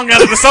bong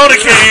out of the soda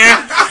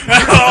can.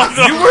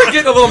 You were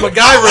getting a little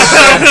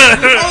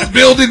MacGyver.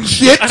 Building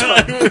shit.